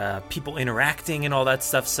and people interacting and all that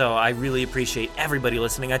stuff, so I really appreciate everybody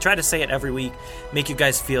listening. I try to say it every week, make you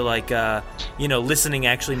guys feel like, listening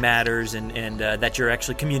actually matters and that you're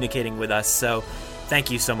actually communicating with us, so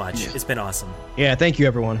thank you so much. Yeah. It's been awesome. Yeah, thank you,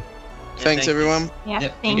 everyone. Thanks, everyone. Yeah,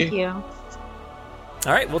 thank you.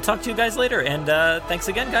 All right, we'll talk to you guys later, and thanks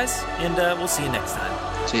again, guys, and we'll see you next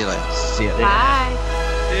time. See you later. See you later. Bye.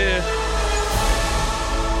 Yeah.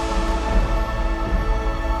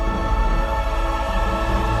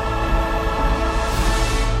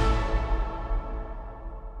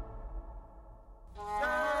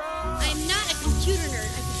 I'm not a computer nerd.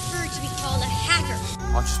 I prefer to be called a hacker.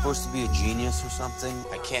 Aren't you supposed to be a genius or something?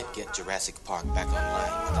 I can't get Jurassic Park back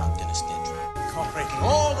online without Dennis Nedry. Incorporating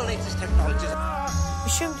all the latest technologies. We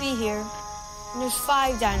shouldn't be here. And there's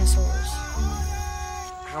 5 dinosaurs.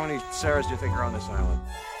 How many Sarahs do you think are on this island?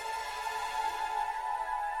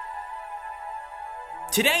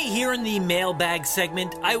 Today, here in the mailbag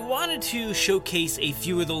segment, I wanted to showcase a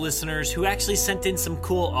few of the listeners who actually sent in some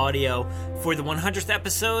cool audio for the 100th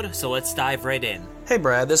episode, so let's dive right in. Hey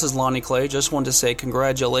Brad, this is Lonnie Clay. Just wanted to say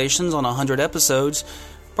congratulations on 100 episodes.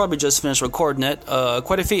 Probably just finished recording it.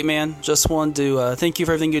 Quite a feat, man. Just wanted to thank you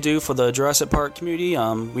for everything you do for the Jurassic Park community.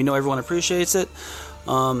 We know everyone appreciates it.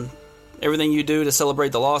 Everything you do to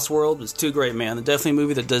celebrate the Lost World is too great, man. Definitely a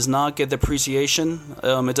movie that does not get the appreciation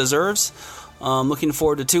it deserves. Looking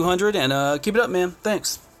forward to 200, and keep it up, man.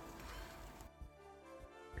 Thanks.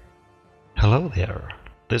 Hello there.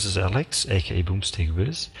 This is Alex, aka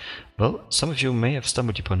BoomstickWiz. Well, some of you may have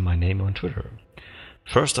stumbled upon my name on Twitter.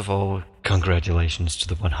 First of all, congratulations to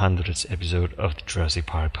the 100th episode of the Jurassic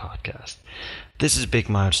Park podcast. This is a big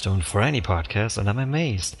milestone for any podcast, and I'm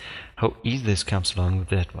amazed how easy this comes along with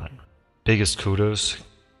that one. Biggest kudos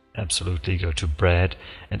absolutely go to Brad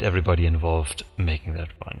and everybody involved making that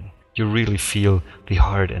one. You really feel the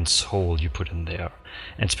heart and soul you put in there.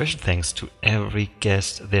 And special thanks to every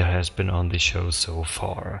guest there has been on the show so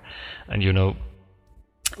far. And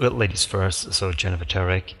ladies first, so Jennifer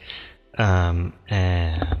Terek, and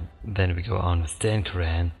then we go on with Dan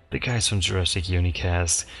Karan, the guys from Jurassic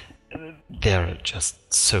Unicast. They're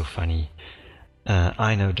just so funny.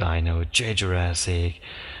 I Know Dino, Jaye Jurassic,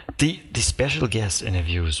 the special guest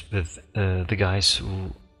interviews with the guys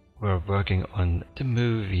who were working on the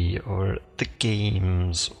movie or the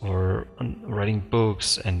games or on writing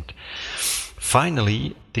books, and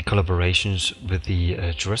finally the collaborations with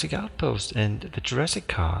the Jurassic Outpost and the Jurassic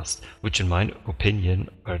Cast, which in my opinion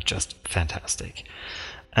are just fantastic.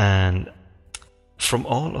 And from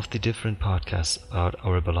all of the different podcasts about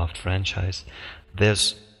our beloved franchise,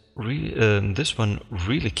 this one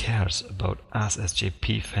really cares about us as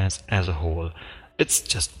JP fans as a whole. It's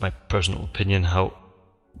just my personal opinion how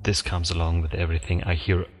this comes along with everything I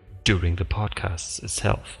hear during the podcasts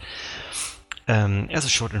itself. As a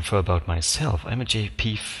short info about myself, I'm a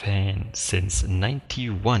JP fan since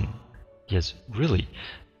 '91. Yes, really.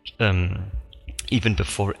 Even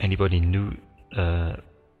before anybody knew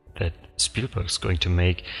that Spielberg's going to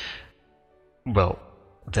make, well,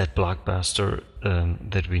 that blockbuster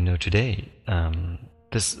that we know today.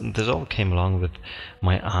 This all came along with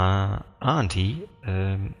my auntie,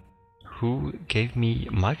 who gave me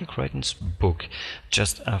Michael Crichton's book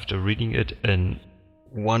just after reading it in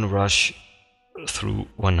one rush through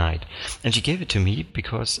one night. And she gave it to me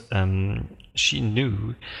because she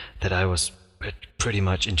knew that I was pretty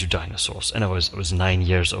much into dinosaurs, and I was 9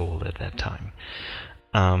 years old at that time.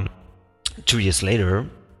 2 years later,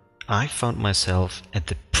 I found myself at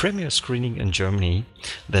the premiere screening in Germany.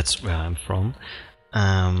 That's where I'm from.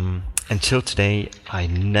 Until today, I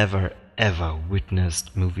never ever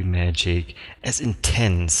witnessed movie magic as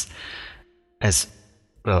intense as,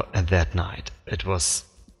 well, at that night. It was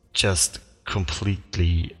just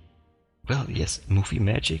completely, well, yes, movie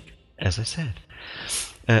magic, as I said.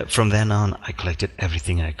 From then on, I collected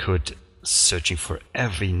everything I could, searching for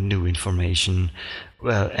every new information.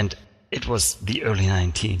 Well, and it was the early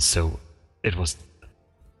 19th, so it was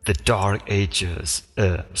the dark ages.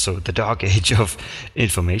 So the dark age of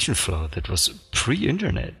information flow. That was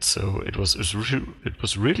pre-internet, so it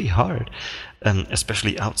was really hard,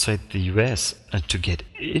 especially outside the US, to get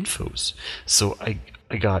infos. So I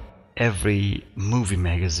got every movie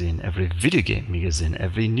magazine, every video game magazine,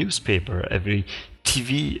 every newspaper, every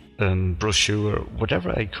TV brochure,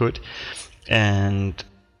 whatever I could. And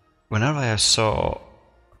whenever I saw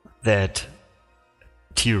that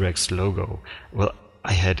T-Rex logo, well,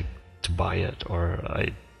 I had to buy it, or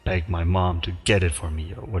I begged my mom to get it for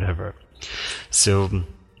me, or whatever. So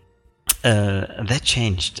that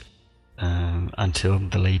changed until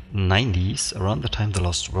the late 90s, around the time The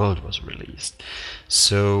Lost World was released.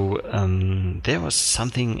 So there was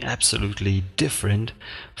something absolutely different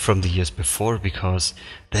from the years before, because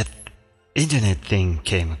that internet thing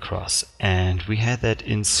came across, and we had that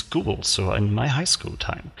in school, so in my high school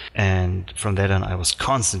time. And from that on, I was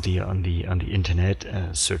constantly on the internet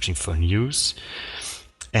searching for news,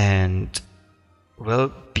 and,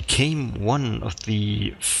 well, became one of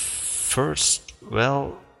the first,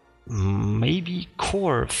 well, maybe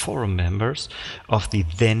core forum members of the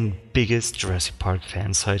then biggest Jurassic Park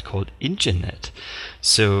fan site called Internet.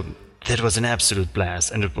 So that was an absolute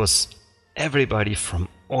blast, and it was everybody from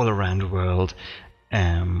all around the world.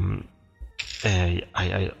 I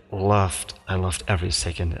loved every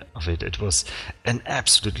second of it. It was an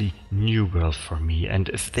absolutely new world for me. And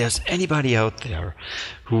if there's anybody out there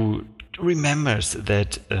who remembers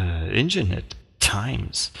that internet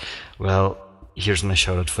times, well, here's my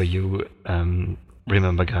shout out for you.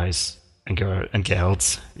 Remember, guys and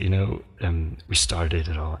gals, you know, we started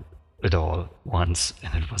it all once,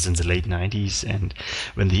 and it was in the late 90s, and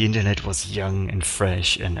when the internet was young and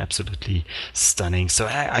fresh and absolutely stunning. So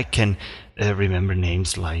I can remember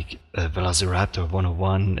names like Velociraptor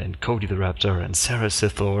 101 and Cody the Raptor and Sarah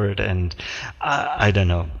Sith Lord, and I don't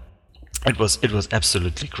know. It was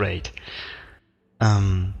absolutely great.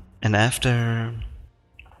 And after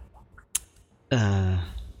a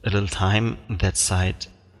little time, that site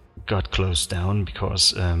got closed down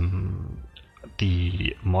because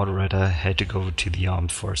the moderator had to go to the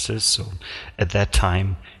armed forces. So at that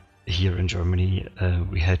time, here in Germany,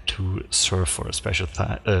 we had to serve for a special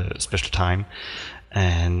time,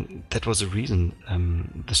 and that was the reason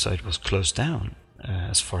the site was closed down,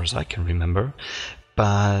 as far as I can remember.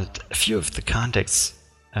 But a few of the contacts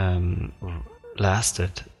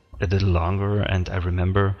lasted a little longer, and I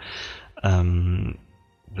remember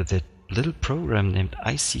with that little program named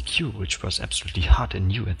ICQ, which was absolutely hot and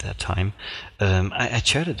new at that time. I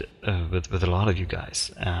chatted with a lot of you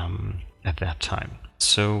guys at that time.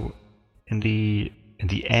 So in the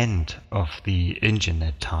end of the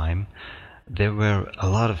internet time, there were a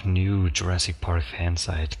lot of new Jurassic Park fan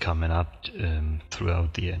sites coming up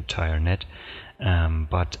throughout the entire net.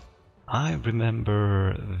 But I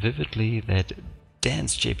remember vividly that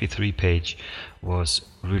Dan's JP3 page was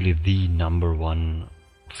really the number one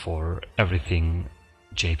for everything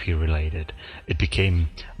JP related. It became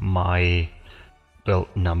my, well,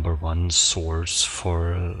 number one source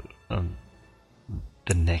for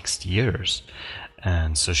the next years.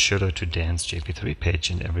 And so shout out to Dan's JP3 page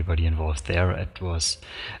and everybody involved there. It was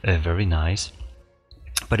very nice.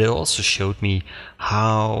 But it also showed me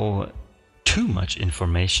how too much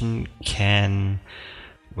information can,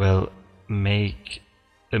 well, make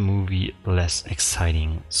a movie less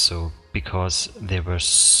exciting. So because there were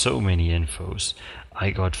so many infos,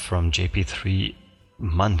 I got from JP3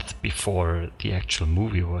 month before the actual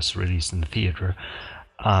movie was released in the theater,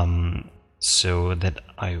 so that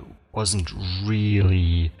I wasn't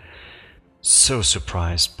really so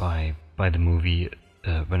surprised by the movie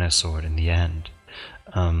when I saw it in the end.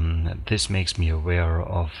 This makes me aware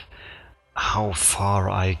of how far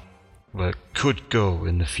I could go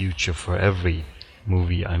in the future for every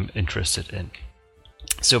movie I'm interested in.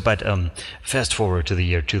 So, but fast forward to the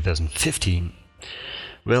year 2015.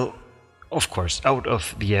 Well, of course, out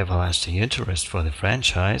of the everlasting interest for the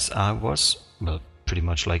franchise, I was, well, pretty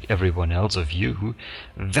much like everyone else of you,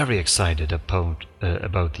 very excited about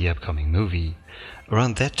the upcoming movie.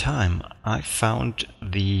 Around that time, I found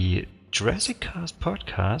the Jurassic Cast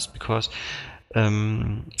podcast because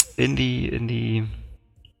in the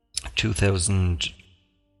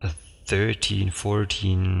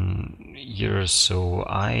 2013-14 years, so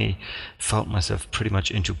I found myself pretty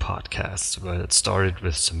much into podcasts. Well, it started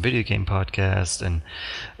with some video game podcasts, and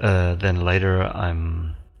then later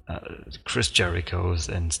I'm Chris Jericho's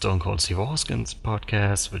and Stone Cold Steve Austin's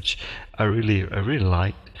podcasts, which I really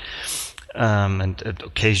liked. And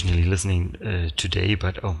occasionally listening today,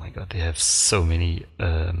 but oh my god, they have so many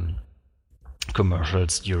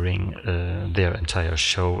commercials during their entire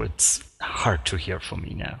show. It's hard to hear for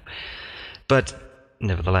me now. But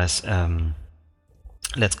nevertheless,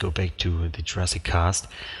 let's go back to the Jurassic Cast.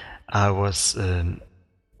 I was,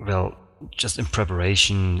 well, just in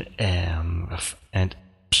preparation and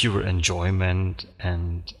pure enjoyment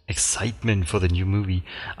and excitement for the new movie.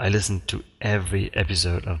 I listened to every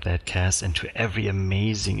episode of that cast and to every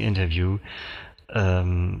amazing interview.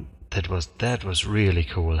 That was really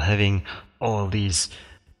cool, having all these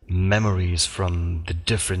memories from the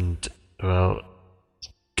different, well,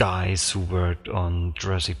 guys who worked on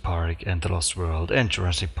Jurassic Park and The Lost World and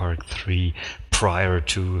Jurassic Park 3 prior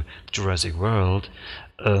to Jurassic World.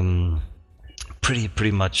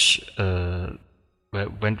 Pretty much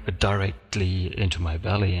went directly into my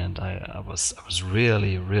belly, and I was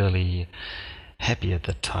really happy at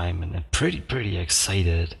that time and pretty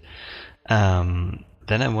excited. Then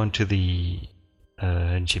I went to the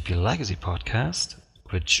GP Legacy podcast,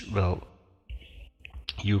 which, well,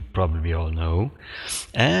 you probably all know,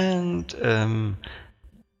 and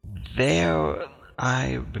there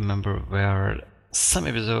I remember were some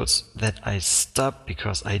episodes that I stopped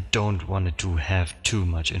because I don't want to have too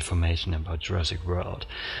much information about Jurassic World.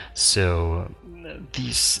 So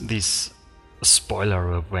these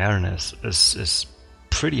spoiler awareness is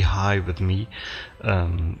pretty high with me,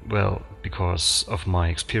 well, because of my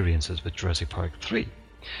experiences with Jurassic Park 3.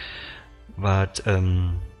 But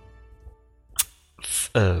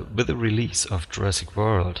with the release of Jurassic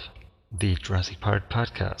World, the Jurassic Park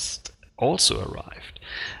podcast also arrived.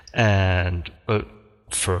 And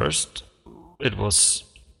first, it was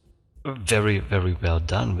very well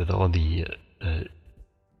done with all the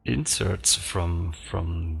inserts from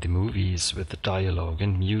the movies with the dialogue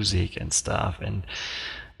and music and stuff, and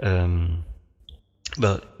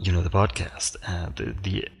well, you know, the podcast,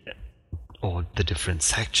 all the different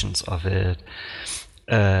sections of it.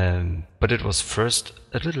 But it was first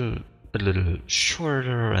a little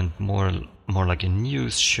shorter and more like a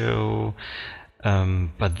news show.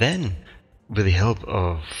 But then, with the help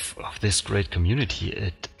of this great community,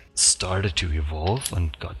 it started to evolve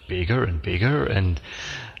and got bigger and bigger, and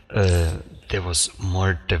there was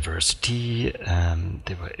more diversity.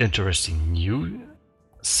 There were interesting new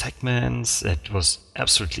segments. It was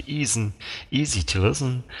absolutely easy to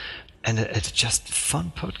listen, and it's just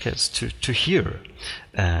fun podcast to hear.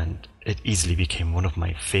 And it easily became one of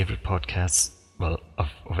my favorite podcasts, well,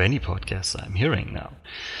 of any podcast I'm hearing now.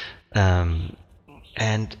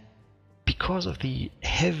 And because of the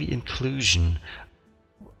heavy inclusion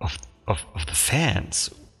of the fans,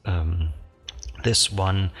 this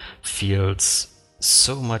one feels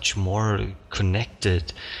so much more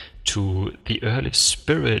connected to the early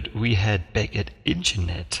spirit we had back at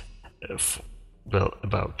Internet, well,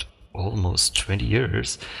 about almost 20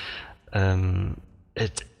 years.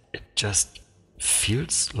 It just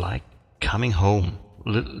feels like coming home,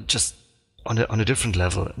 just on a different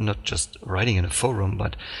level, not just writing in a forum,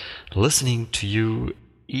 but listening to you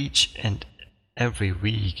each and every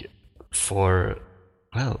week for,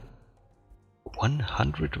 well,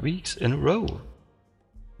 100 weeks in a row.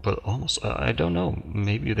 Well, almost, I don't know,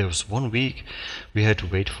 maybe there was 1 week we had to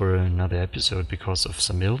wait for another episode because of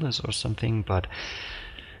some illness or something, but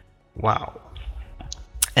wow.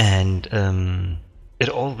 And it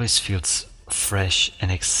always feels fresh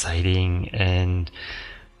and exciting, and,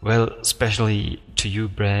 well, especially to you,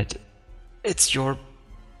 Brad, it's your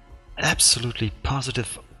absolutely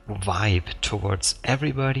positive vibe towards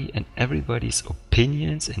everybody and everybody's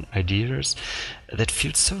opinions and ideas that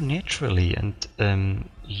feels so naturally, and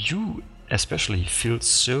you especially feel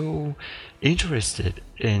so interested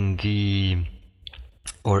in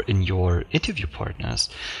your interview partners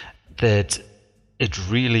that it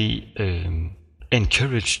really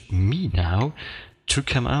encouraged me now to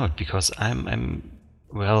come out, because I'm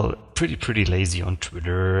pretty lazy on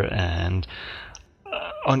Twitter and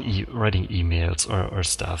on writing emails or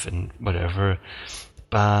stuff and whatever.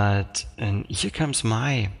 But and here comes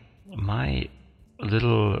my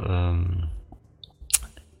little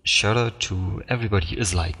shout out to everybody who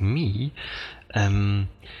is like me.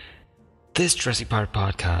 This Jurassic Park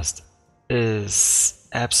podcast is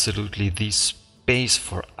absolutely the space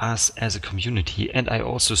for us as a community, and I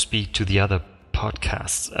also speak to the other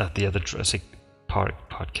podcasts, the other Jurassic Park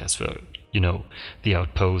podcasts, the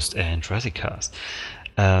Outpost and Jurassic Cast.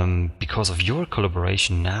 Because of your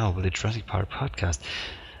collaboration now with the Jurassic Park podcast,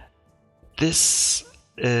 this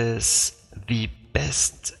is the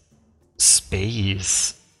best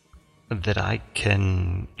space that I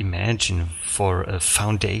can imagine for a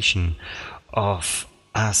foundation of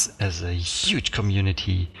us as a huge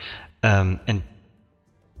community, and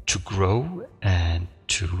to grow and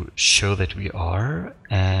to show that we are,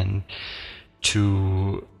 and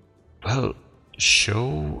to,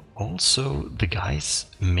 show also the guys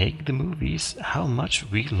make the movies how much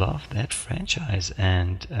we love that franchise.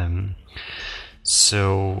 And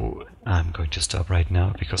so I'm going to stop right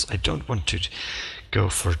now because I don't want to go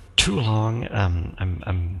for too long.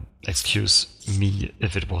 Excuse me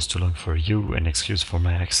if it was too long for you, and excuse for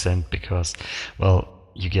my accent because,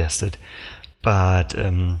 you guessed it. But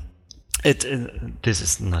this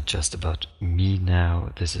is not just about me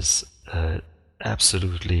now. This is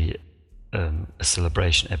absolutely a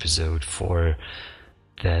celebration episode for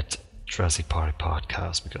that Jurassic Park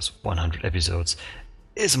podcast, because 100 episodes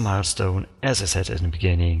is a milestone, as I said in the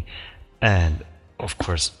beginning. And of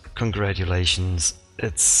course, congratulations.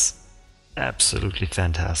 It's absolutely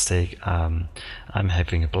fantastic. I'm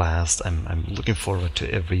having a blast. I'm looking forward to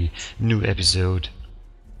every new episode,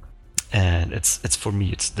 and it's for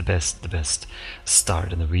me, it's the best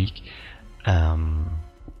start in the week.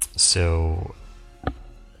 So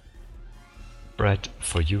Brad,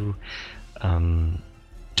 for you,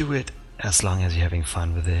 do it as long as you're having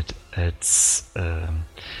fun with it.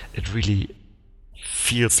 It really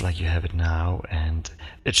feels like you have it now, and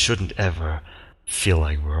it shouldn't ever feel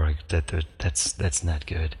like work. That's not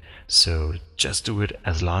good. So just do it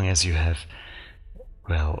as long as you have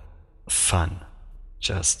fun,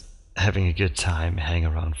 just having a good time, hang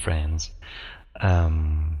around friends,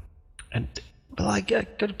 and I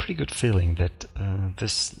got a pretty good feeling that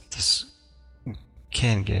this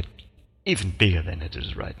can get even bigger than it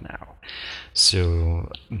is right now. So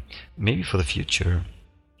maybe for the future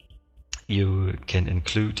you can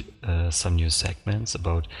include some new segments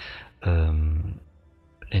about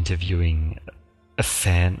interviewing a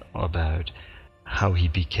fan about how he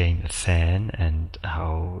became a fan and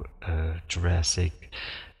how Jurassic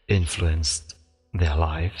influenced their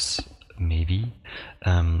lives. Maybe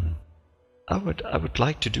I would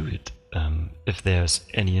like to do it if there's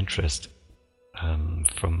any interest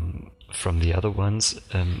from the other ones,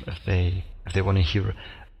 if they want to hear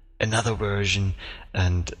another version.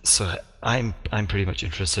 And so I'm pretty much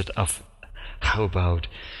interested of how about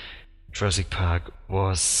Jurassic Park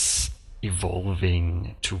was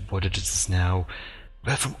evolving to what it is now,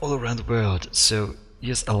 from all around the world. So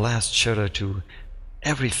here's a last shout out to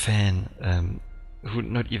every fan who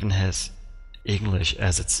not even has English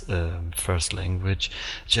as its first language.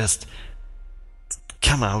 Just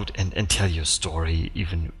come out and tell your story,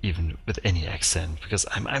 even with any accent, because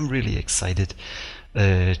I'm really excited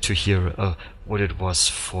to hear what it was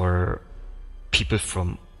for people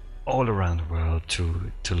from all around the world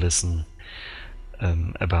to listen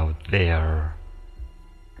about their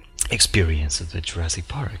experience at Jurassic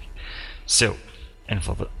Park. So, and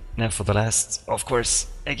for the last, of course,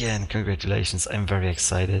 again, congratulations. I'm very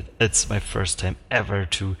excited. It's my first time ever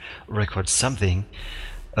to record something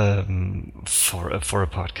for a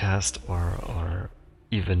podcast, or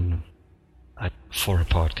even for a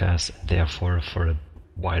podcast, therefore for a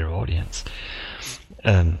wider audience.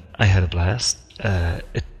 I had a blast.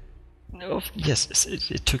 It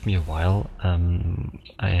took me a while.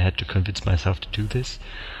 I had to convince myself to do this,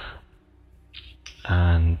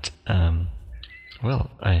 and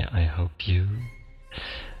I hope you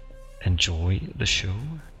enjoy the show.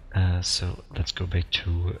 So let's go back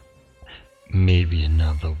to maybe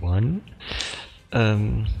another one,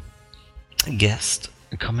 guest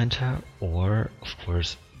commenter, or of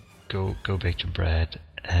course go back to Brad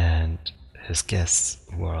and his guests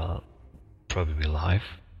who are probably live.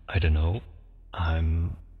 I don't know.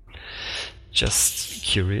 I'm just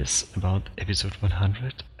curious about episode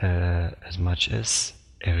 100 as much as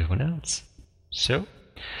everyone else. So,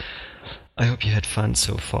 I hope you had fun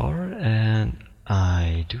so far, and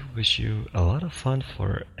I do wish you a lot of fun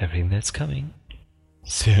for everything that's coming.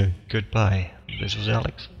 So, goodbye. This was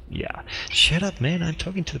Alex. Yeah, shut up, man. I'm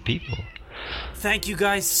talking to the people. Thank you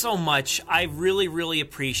guys so much. I really, really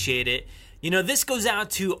appreciate it. You know, this goes out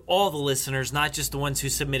to all the listeners, not just the ones who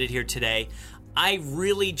submitted here today. I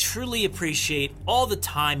really, truly appreciate all the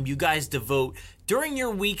time you guys devote during your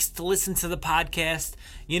weeks to listen to the podcast.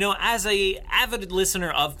 You know, as a avid listener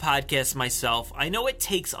of podcasts myself, I know it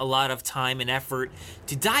takes a lot of time and effort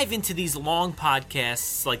to dive into these long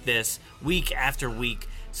podcasts like this week after week.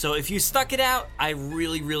 So if you stuck it out, I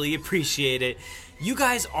really, really appreciate it. You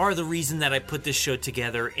guys are the reason that I put this show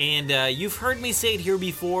together, and you've heard me say it here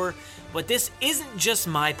before, but this isn't just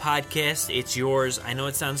my podcast, it's yours. I know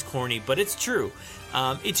it sounds corny, but it's true.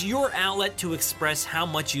 It's your outlet to express how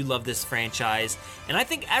much you love this franchise, and I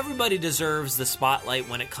think everybody deserves the spotlight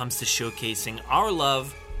when it comes to showcasing our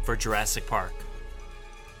love for Jurassic Park.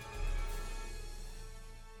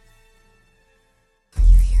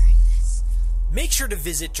 Make sure to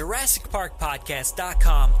visit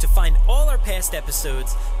JurassicParkPodcast.com to find all our past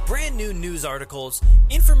episodes, brand new news articles,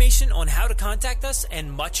 information on how to contact us,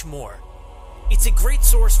 and much more. It's a great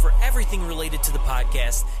source for everything related to the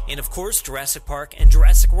podcast, and of course, Jurassic Park and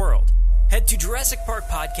Jurassic World. Head to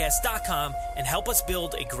JurassicParkPodcast.com and help us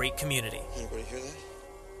build a great community. Anybody hear that?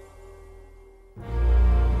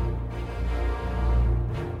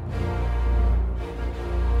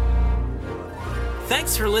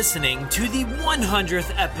 Thanks for listening to the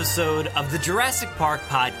 100th episode of the Jurassic Park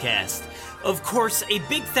podcast. Of course, a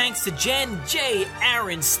big thanks to Jen, Jay,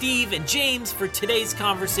 Aaron, Steve, and James for today's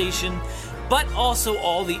conversation, but also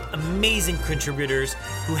all the amazing contributors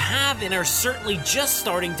who have and are certainly just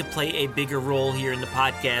starting to play a bigger role here in the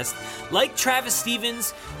podcast, like Travis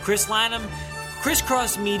Stevens, Chris Lanham,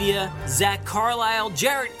 Crisscross Media, Zach Carlisle,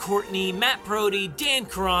 Jarrett Courtney, Matt Brody, Dan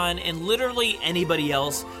Karan, and literally anybody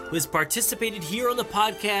else who has participated here on the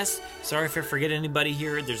podcast. Sorry if I forget anybody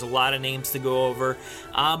here. There's a lot of names to go over.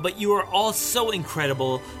 But you are all so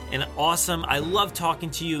incredible and awesome. I love talking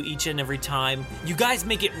to you each and every time. You guys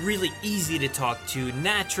make it really easy to talk to,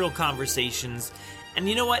 natural conversations. And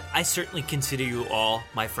you know what? I certainly consider you all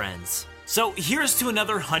my friends. So here's to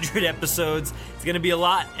another 100 episodes. It's going to be a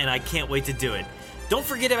lot, and I can't wait to do it. Don't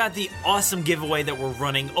forget about the awesome giveaway that we're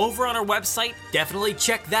running over on our website. Definitely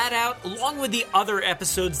check that out, along with the other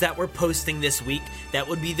episodes that we're posting this week. That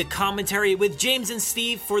would be the commentary with James and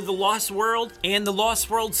Steve for The Lost World, and the Lost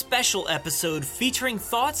World special episode featuring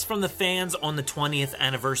thoughts from the fans on the 20th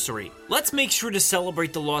anniversary. Let's make sure to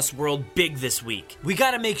celebrate The Lost World big this week. We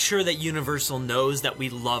gotta make sure that Universal knows that we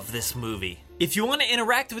love this movie. If you want to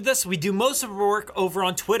interact with us, we do most of our work over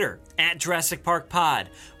on Twitter, at Jurassic Park Pod.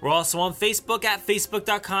 We're also on Facebook at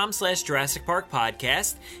facebook.com/Jurassic Park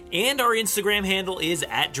Podcast, and our Instagram handle is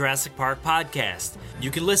at Jurassic Park Podcast.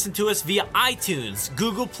 You can listen to us via iTunes,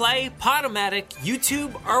 Google Play, Podomatic,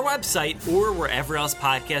 YouTube, our website, or wherever else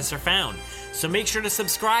podcasts are found. So make sure to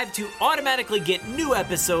subscribe to automatically get new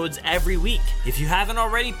episodes every week. If you haven't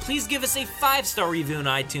already, please give us a 5-star review on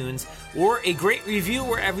iTunes or a great review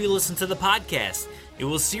wherever you listen to the podcast. It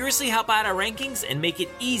will seriously help out our rankings and make it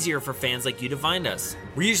easier for fans like you to find us.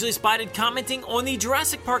 We're usually spotted commenting on the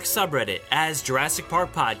Jurassic Park subreddit as Jurassic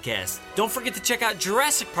Park Podcast. Don't forget to check out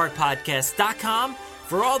JurassicParkPodcast.com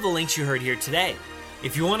for all the links you heard here today.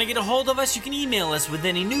 If you want to get a hold of us, you can email us with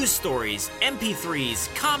any news stories, MP3s,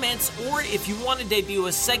 comments, or if you want to debut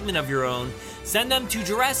a segment of your own, send them to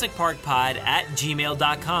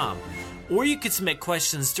JurassicParkPod@gmail.com. Or you could submit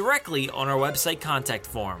questions directly on our website contact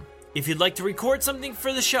form. If you'd like to record something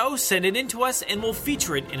for the show, send it in to us and we'll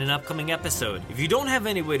feature it in an upcoming episode. If you don't have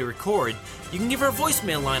any way to record, you can give our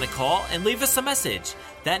voicemail line a call and leave us a message.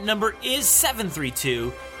 That number is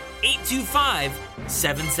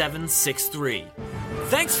 732-825-7763.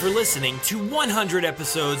 Thanks for listening to 100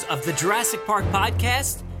 episodes of the Jurassic Park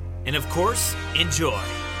podcast, and of course, enjoy.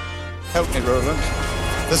 Help me, Roland.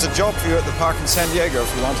 There's a job for you at the park in San Diego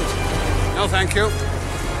if you want it. No, thank you.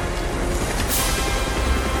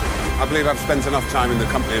 I believe I've spent enough time in the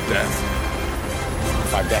company of death.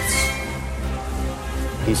 5 deaths,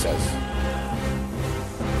 he says.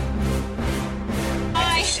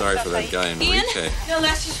 Sorry for that guy, Enrique. No,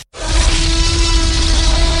 that's just...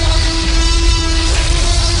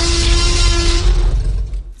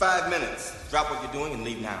 5 minutes. Drop what you're doing and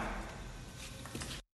leave now.